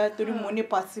báyìí torí mo ní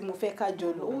pàtí mo fẹ́ ká jọ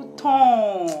lọ. Ó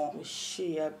tán. Ṣé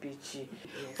Ìyá Ìbejì?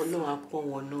 Ọlọ́run á pọ́n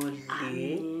wọn náà lé.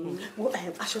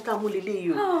 Aṣọ tá a mú lélẹ̀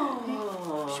yìí o.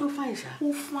 Ṣé ó fàìn ṣá? Ó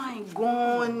fàìn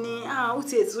gan-an ni. Ó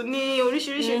tiẹ̀ tún ní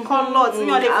oríṣiríṣi kọ́lọ̀ tí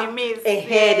wọ́n lè fi mí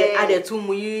sí. A dẹ̀ tún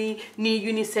mú yín ní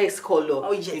unisex colour.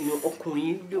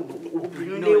 Ọkùnrin lè wọ,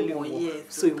 obìnrin náà lè wọ.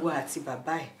 So ìwọ àti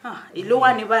bàbá ẹ̀. Èló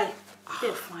wà ní báyìí?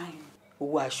 Bẹ́ẹ̀ fàìn.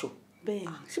 Owó aṣọ. Bẹ́ẹ̀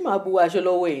ni. Ṣé máa gbowó aṣọ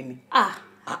lọ́wọ́ ẹ̀ ni?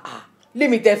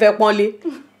 Lémi tẹ́ fẹ́ pọ́nlé.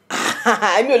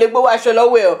 Èmi ò lè gbowó aṣọ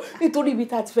lọ́wọ́ ẹ̀ o nítorí ibi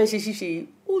tá a ti fẹ́ ṣe ṣíṣe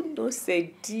ó nọ́ọ̀sẹ̀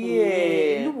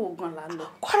díẹ̀. Ìlú wo gan la ń lọ?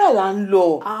 Kwara la ń lọ.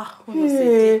 Ó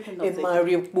nọ́ọ̀sẹ̀ díẹ̀. Ẹ máa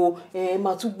rí epo, ẹ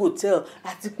máa tún gbòtẹ́ẹ̀lì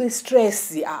àti pé stress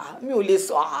mi ò lè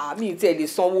sọ mi ì tiẹ̀ lè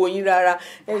sanwó yín rárá.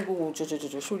 Ẹ gbogbo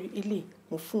jọjọjọjọ sórí ilé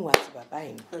mo fún wa àti bàbá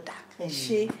yìí. Ẹ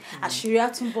ṣe àṣírí á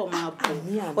túnbọ̀ máa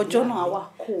bọ̀ ọjọ́ náà wà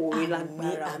kó orí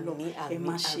lágbára lọ ẹ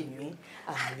má ṣe mí.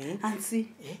 Àǹtí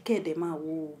kẹ̀dẹ̀ máa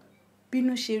wo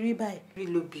bínú ṣe rí báyìí rí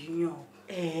lóbìyàn.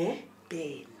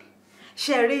 Bẹ́ẹ̀ ni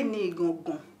ṣe eré ní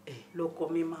ìgangan lọkọ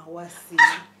mi máa wá sí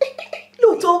i.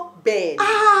 Lóòótọ́ bẹ́ẹ̀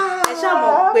ni ẹ ṣáà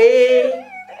mọ̀ pé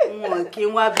wọn kí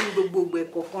n wá bí gbogbo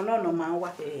ẹ̀kọ̀ọ̀kan náà náà máa ń wá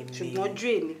ṣùgbọ́n ojú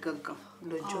èmi gangan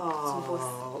lọ́jọ́ tí bọ́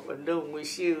sí. Ọlọ́run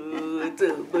ṣe o tó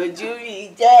gbọ́jú mi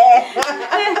jẹ́.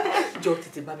 Jọ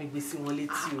tètè bá mi gbé sí wọn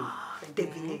létí o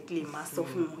definitely máa sọ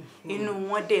fún wọn inú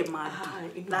wọn dẹ̀ máa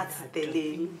dùn láti tẹ̀lé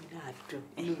yín.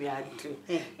 Inú mi á dùn.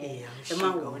 Ẹ má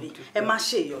wọrí ẹ má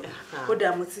ṣèyọ ó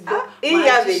dáa mo ti gbọ́.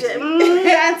 Ìyá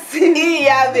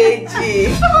méjì.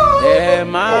 Ẹ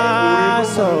má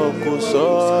sọ kò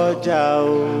sọ́jà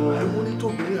o.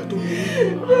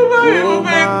 Bàbá mi mo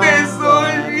fẹ́ gbé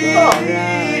sórí.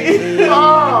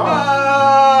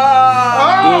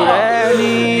 Ìrẹ́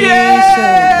ní sọ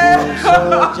kò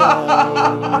sọ́jà o.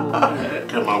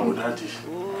 Kẹ́ máa wò dáàdì,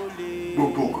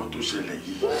 gbogbo nǹkan tó ṣẹlẹ̀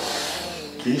yìí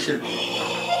kì í ṣe kọ́.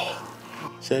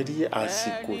 Ṣé rí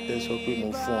àsìkò tẹ́ sọ pé mo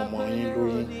fún ọmọ yín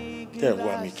lóyún tẹ́ ń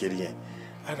wá mi kiri yẹn,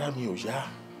 ara mi ò yá.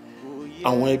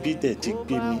 Àwọn ẹbí dẹ̀ ti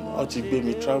gbé mi, wọ́n ti gbé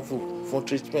mi travel fún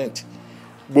treatment.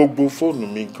 Gbogbo fóònù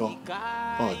mi gan,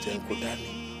 wọ́n jẹ́ kó dání.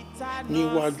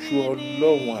 Níwájú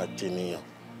Ọlọ́run àtènìyàn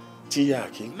tí a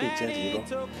kì í pè jẹ́ rírọ́.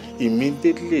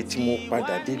 Immediately tí mo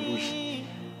padà délùú yìí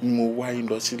ni mo wá yín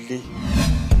lọ sílé.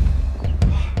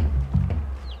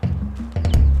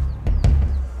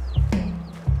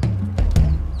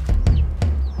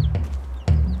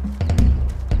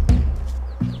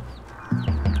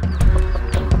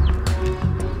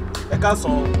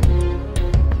 Káàsán.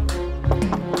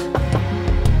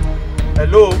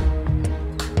 Hello.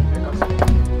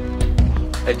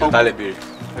 Ẹ jọ̀ọ́ ta lẹ béèrè.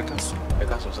 Ẹ káàsán. Ẹ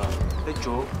káàsán sá. Ẹ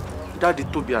jọ̀ọ́ dáàdi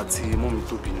Tóbi àti mọ́mí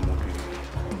Tóbi ni mo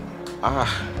béèrè.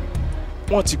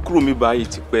 Wọ́n ti kúrò mi báyìí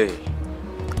tipẹ́.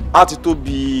 Á ti tó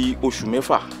bí oṣù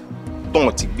 6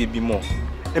 tọ́n ti gbé bímọ.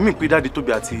 Èmi pé dáàdi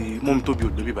Tóbi àti mọ́mí Tóbi ò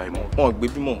gbé bí báyìí mọ́. Wọ́n gbé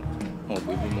bímọ. Wọ́n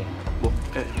gbé bímọ.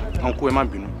 Uncle ẹ má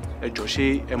bínú. Ẹ jọ̀ọ́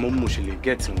ṣé ẹ mọ̀ mo ṣe lè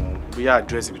get wọn bóyá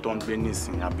address ibi tó ń gbé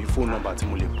nísìn àbí phone number tí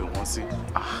mo lè pè wọ́n sí.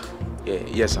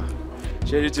 Yes sir.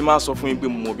 Ṣé rí tí máa sọ fún yín pé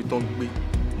mo mọ ibi tó ń gbé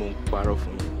mo ń parọ́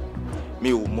fún yín.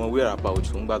 Mi ò mọ whereabout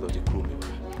tó ń gbà tó ti kúrò mi.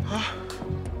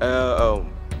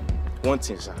 One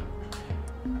thing sir.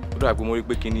 Ó dà pé mo rí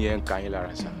pé kí ni ẹ ń ka yín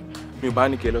lára sir. Mi ò bá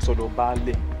ní kí ẹ lọ sọ́dọ̀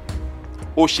baálẹ̀.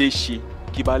 Ó ṣeé ṣe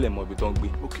kí baálẹ̀ mọ ibi tó ń gbé.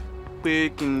 Pé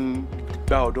kí n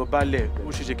gba ọ̀dọ̀ baálẹ̀ ó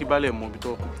ṣeé ṣe kí baálẹ̀ mọ ibi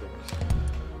tó kù.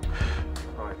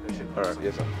 All right,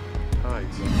 yes sir. All right.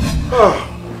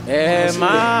 Ẹ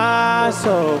má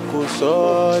sọ kò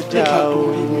sọ́jà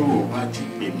o.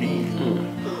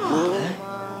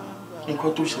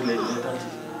 Nǹkan tó ṣẹlẹ̀ ní dájú.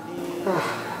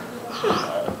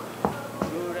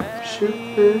 Ṣé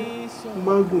pé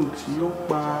Magun tí ó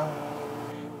pa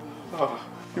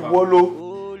ìwọ ló?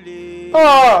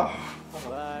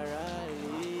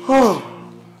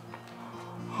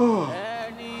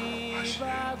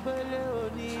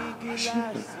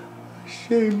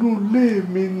 Ṣé inú ilé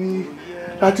mi ni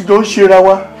láti jọ ń ṣera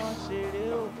wa?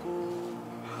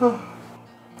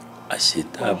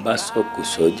 Àṣetá bá sọ̀kò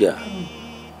sọ́jà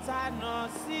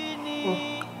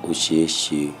ó ṣeé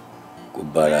ṣe kó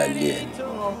bára lé ẹni.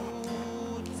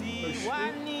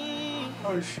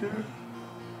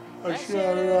 Àṣé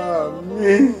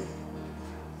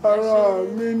ara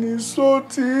mi ni só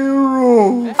ti ń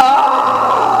rùn.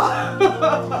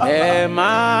 Ẹ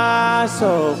má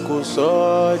sọ kò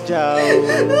sọ́jà o.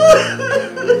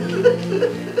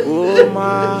 Ó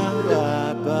má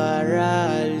bàbára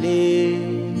lé.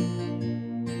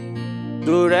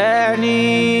 Dòrẹ́ ní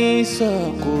sọ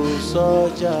kò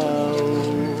sọ́jà o.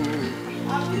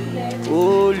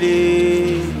 Ó lè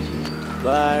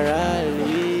bàrà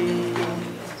lé.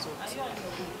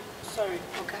 Sorry,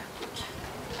 okay.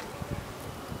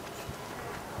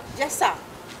 Yes, sir.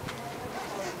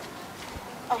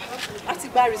 A ti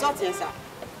gba result yẹn, sir.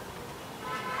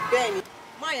 Bẹ́ẹ̀ni,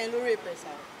 máa yẹn lórí èpè,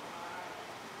 sir.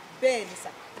 Bẹ́ẹ̀ni,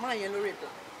 sir. Máa yẹn lórí èpè.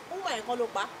 Ó máa yẹn kọ́ ló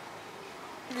pa.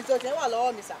 Result yẹn wà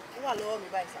lọ́wọ́ mi, sir. Ó wà lọ́wọ́ mi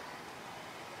báyìí, sir.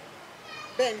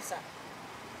 Bẹ́ẹ̀ni, sir.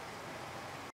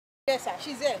 Yes, sir.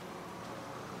 She's there.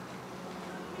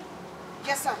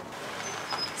 Yes, sir.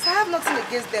 Sir, I have nothing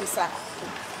against them, sir.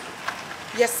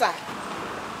 Yes, sir.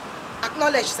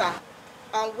 Acknowledge, sir.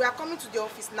 We are coming to the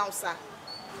office now, sir.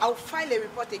 I will file a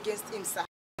report against him, sir.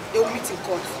 They will meet in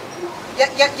court.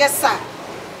 Yes, sir.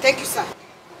 Thank you, sir.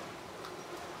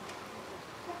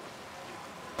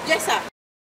 Yes, sir.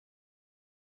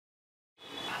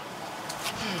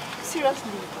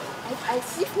 Seriously,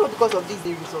 if not because of these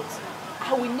results,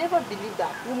 I will never believe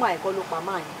that woman called up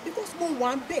mine. Because mo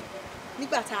one beg,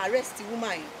 nígbà tá arrest the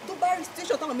woman. To buy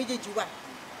station táwọn méjèèjì wà.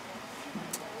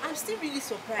 I'm still really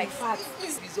surprised. In fact,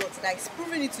 these results that is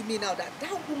proving it to me now that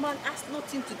woman has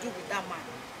nothing to do with that man.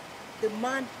 The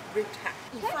man raped her.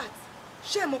 In fact,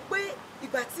 ṣé mọ̀ pé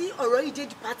ìgbà tí ọ̀rọ̀ yìí dé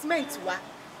department wa,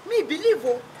 mi believe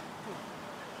o.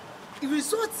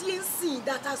 result here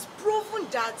that has proven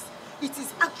that it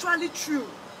is actually true.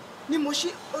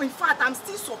 Nimoshi, in fact, I'm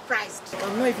still surprised.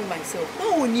 I'm not even myself.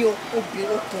 Báwo ni ọkùnrin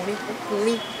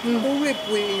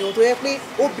rape èèyàn tó yẹ pé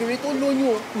obìnrin tó lóyún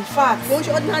o. In fact, don't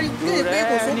you ordinary play pé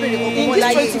kò sóbìnrin kankan mọ́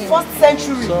láyé. In this 21st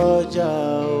century. Sọ́jà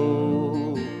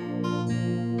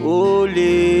o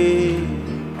lè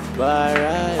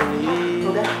bára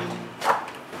lè.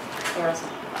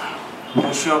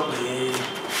 Mo sọ pé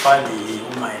fáìlì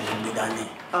ó máa ń gbé dání.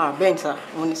 Bẹ́ẹ̀ ni sá,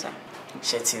 mo ní sá.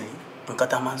 Ṣé ti rí nǹkan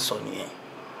tá a máa ń sọ nìyẹn?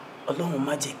 Ọlọ́run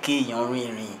má jẹ́ kí èèyàn rin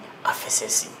ìrìn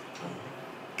àfẹsẹ̀sí.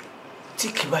 Tí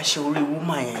kì bá ṣe orí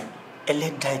wúmà yẹn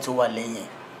ẹlẹ́dàá tó wà lẹ́yìn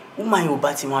wúmà yẹn ò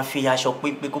bá ti máa fi aṣọ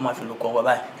pépé kó máa fi lò kọ́ wá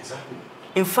báyìí.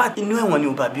 In fact inú ẹ̀wọ̀n ni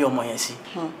ò bá bí ọmọ yẹn sí.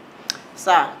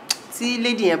 Sá tí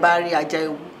lady yẹn bá rí ajá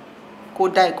ewu kó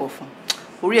dá ẹ̀kọ́ fún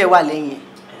orí ẹ̀ wà lẹ́yìn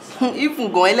ẹ̀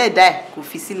ìfún gan ẹlẹ́dàá ẹ̀ kò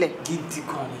fi sílẹ̀. Gidi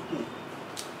gan ni.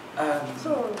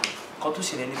 Kan tó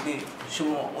ṣẹlẹ̀ ni pé ṣé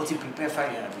wọ́n ti prepare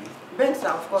fire yẹn àbí? Ben sir,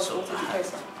 of course, so, prepare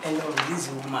sir. And release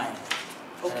the woman.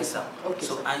 Okay, sir. Okay.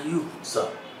 So, sir. And you, sir,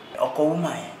 Oko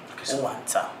woman, who want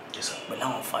her? Yes, sir. But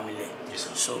now family. Yes,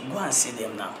 sir. So go and see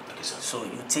them now. Okay, sir. So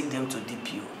you take them to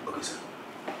DPO. Okay, sir.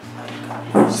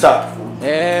 Sir.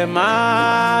 Ẹ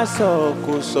má sọ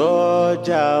kò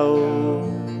sọ́jà o,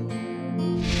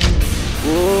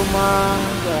 ó má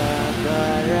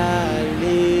gbàgbára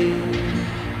lé.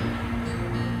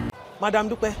 Madam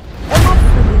Dúpẹ́, ẹ má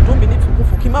fún mi ní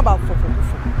fùkúfù kí n má bàa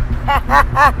fọ̀fọ̀kúfù.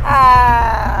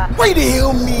 Why they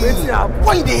help me?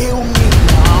 Why they help me?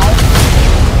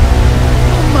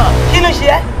 Kí ló ṣe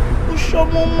ẹ́? Ó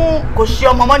ṣọmọ mú kò ṣe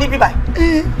ọmọ mọ́ níbí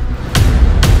báyìí.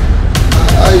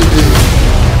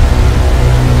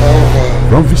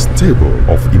 From this table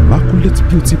of Immaculate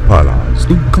Beauty Palace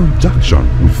in conjunction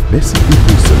with Mercy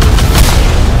Ibusen.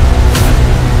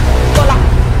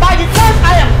 By the time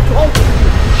I am home with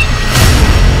you,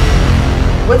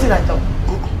 what did I talk?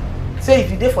 Say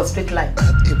if you dey for straight line.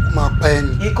 Ikú máa pa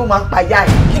ẹni. Ikú máa pa yá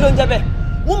ẹ̀. Kí ló ń jẹ́ bẹ́ẹ̀?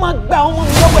 Wọ́n máa gba ọmọ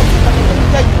mi lọ́wọ́ ẹ̀ tí wọ́n ti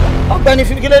tẹ́ yìí. Ọ̀gbẹ́ni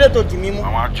fi kílódé tó dì mí mú.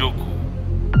 Àwọn ajókòó.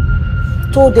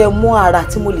 Tó dẹ̀ mú ara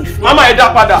tí mo lè fi. Mama ẹ dá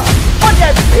padà. Ó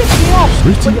dẹ̀ bí kí hàn.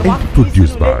 Written and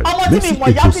produced by Mercy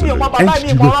Ibusen and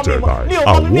directed by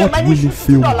award-winning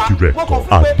film director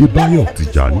Adébáyọ̀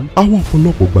Tìjání. Àwọn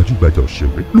ọ̀pọ̀lọpọ̀ gbajúgbajà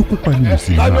òṣèré ló kópa nínú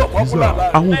sinimá Visa.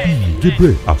 Àwọn bíi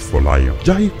Gabriel Afọláyan,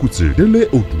 Jaiye Kuti, Délé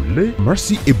Odùnlé,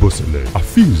 Mercy Ibusen,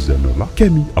 Afeez Enola,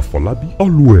 Kemi Afọlábí,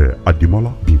 Olúwẹ̀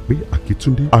Adémọ́lá, Bímpé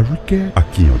Akíntúndé, Àríkẹ́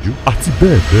Akínyànjú àti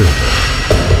bẹ́ẹ̀ bẹ́ẹ̀ lọ.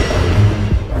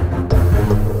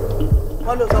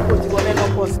 Wọ́n ló sọ pé o ti wọ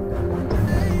menopause.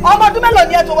 Ọmọ ọdún mélòó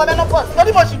ni ẹ tó wọ menopause?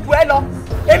 Torí mo sì jù ẹ lọ.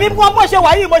 Èmi bí wọ́n bó ṣe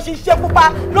wà yìí mo sì ṣe pupa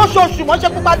lóṣooṣù mo ṣe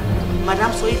pupa.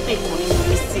 Madam sọ pé kò ní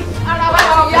fi sí. Ara wa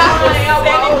ti yá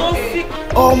ẹni tó ń fi.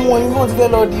 Ọmọ yìí wọ́n ti fẹ́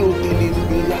lọ di òtẹ̀lẹ̀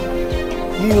ìgbéyà.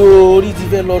 Mi ò orí ti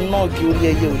fẹ́ lọ náà kí orí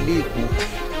ẹyẹ ò lè kú.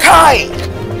 Káì!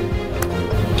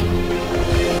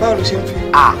 Báwo ló ṣe ń fi?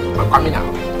 Pàpà mi náà.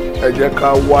 Ẹ jẹ́ ká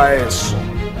wá ẹ̀sùn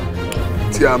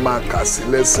tí a máa kà sí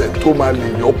lẹ́sẹ̀ tó máa lè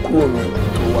yọ kúrò ní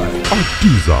tó wà.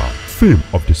 Adiza, film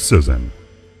of the season.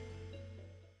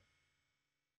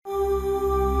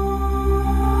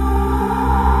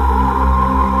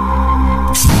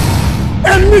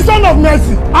 A mission of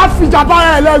mercy. A fi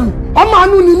jàbára ẹ lẹ́rù. Ọmọ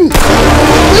àánú ni mí.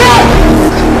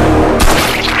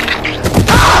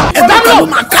 Ẹ̀dá kan ló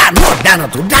máa káàánú ọ̀daràn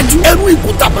tó dájú. Ẹrú ikú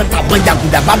tàbọ̀tàbọ̀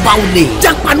jàgùdà bàbá olè.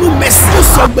 Jápanu Mercy. Ó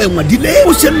sọ ọgbà ẹ̀wọ̀n dílé.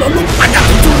 Ó ṣe lọ ló padà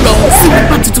tó tún lọ.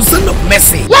 Sinimá titun Son of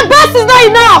Mercy. Your best is not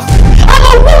enough. I'm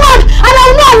a woman and I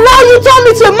will not allow you to turn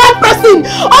me to a mad person.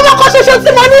 Ọmọ kan ṣoṣo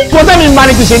tí mo ní. Kò tẹ́mi ń bá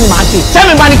ní kí n ṣe ni màá ṣe.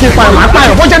 Tẹ́mi ń bá ní kí n pa ẹ̀ màá pa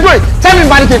ẹ̀. Bó ṣe dúró yìí, tẹ́mi ń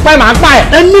bá ní kí n pa ẹ̀ màá pa ẹ̀.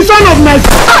 A mission of mercy.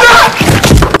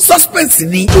 Suspense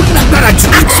ni ó lágbára ju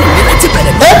action ní láti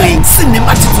bẹ̀rẹ̀ lọ́wọ́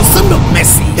sinimá titun Son of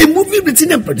Mercy. A movie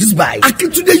written and produced by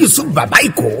Akintunde Yusuf Baba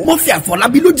Iko. Murphy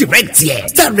Afolabi ló direct yẹ.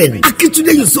 Starring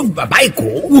Akintunde Yusuf Baba Iko.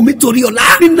 Wumi Toriola.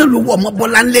 Nínú lówó ọmọ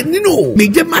Bọ́láńlé nínú.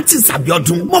 Méjì Martins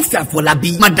Abiodun. Murphy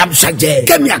Afolabi. Madam Sajẹ.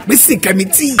 Kẹ́mi Àpèsè Kẹ́mi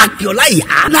Tí. Akíọ́lá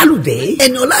Ìyá. Lálùdé.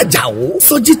 Ẹniọlá Àjàó.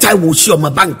 Sọjí Táíwò Ṣíọmọ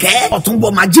Bánkẹ́.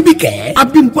 Ọ̀túnbọ̀ Májíbíkẹ́.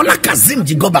 Abímbọ́lá Kazeem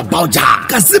Jigọ́ Bàbá Ọjà.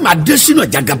 Kazeem Adésínà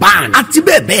Jagaban. Àti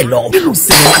bẹ́ẹ̀ bẹ́ẹ̀ lọ. Nínú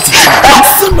sinimá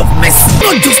Son of Mercy,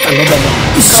 not just another one.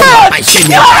 It's son of my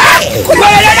shame.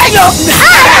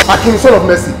 Akin Son of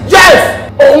Mercy. Yes!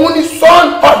 Òun ni Son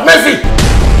of Mercy.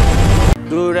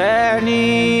 Dòrẹ́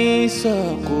ní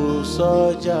sọ̀kò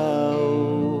sọ́jà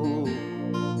o,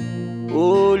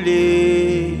 ó lè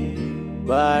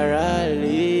bára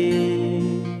lé.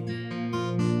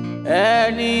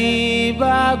 Ẹni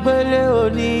bá gbélé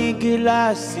oní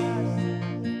gíláàsì.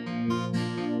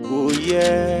 Kò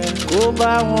yẹ kó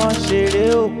bá wọn ṣeré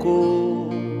oko.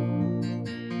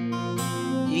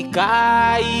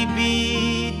 ìka ibi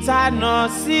tànà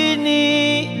sí ni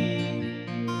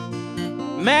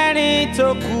mẹ́rin tó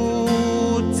kù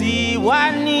tí wá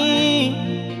ní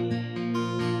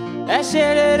ẹ ṣe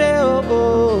rere o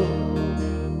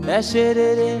ẹ ṣe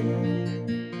rere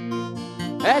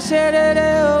ẹ ṣe rere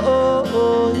o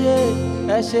yé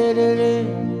ẹ ṣe rere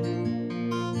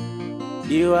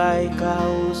ìwà ìkà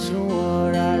ò sunwọ̀n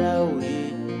rárá òye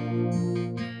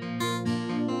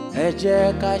ẹ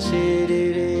jẹ́ ká ṣe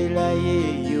rere láyé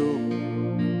yìí o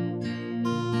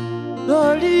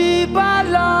lórí bá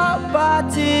lọ bá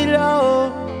ti lọ o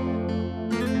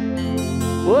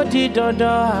ó di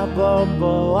dandan àbọ̀ ń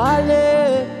bọ̀ wálé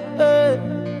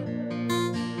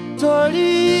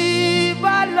torí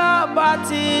bá lọ bá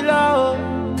ti lọ o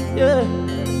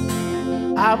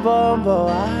àbọ̀ ń bọ̀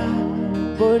wá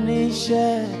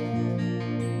bóníṣẹ́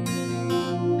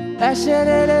ẹ ṣe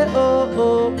rere o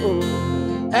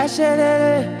ẹ ṣe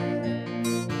rere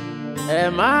ẹ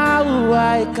máa hùwà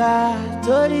ìkà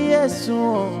torí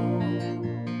ẹ̀sùn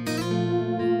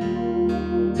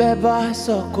bẹ́ẹ̀ bá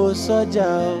sọ̀kò sọ́jà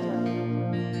o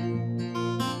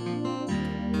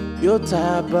yóò ta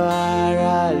bá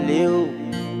ara lé o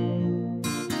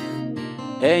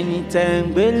ẹ̀yin tẹ̀ ń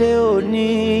gbélé o ní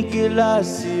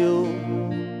gíláàsì o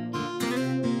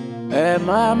ẹ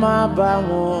má bá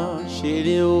wọn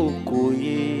ṣeré oko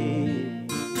yé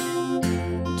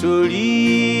torí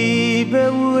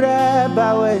bẹ́wúrẹ́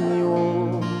báwẹ̀ ni o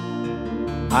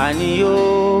àní yóò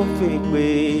fèpè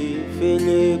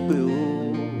fẹ́lẹ́pè o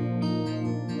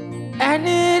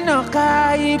ẹni náà ká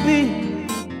ibi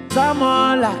sọmọ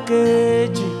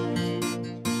làkejì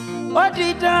ó di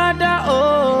dandan o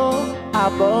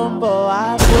àbọ̀ ń bọ̀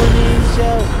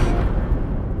abóníṣẹ́ o.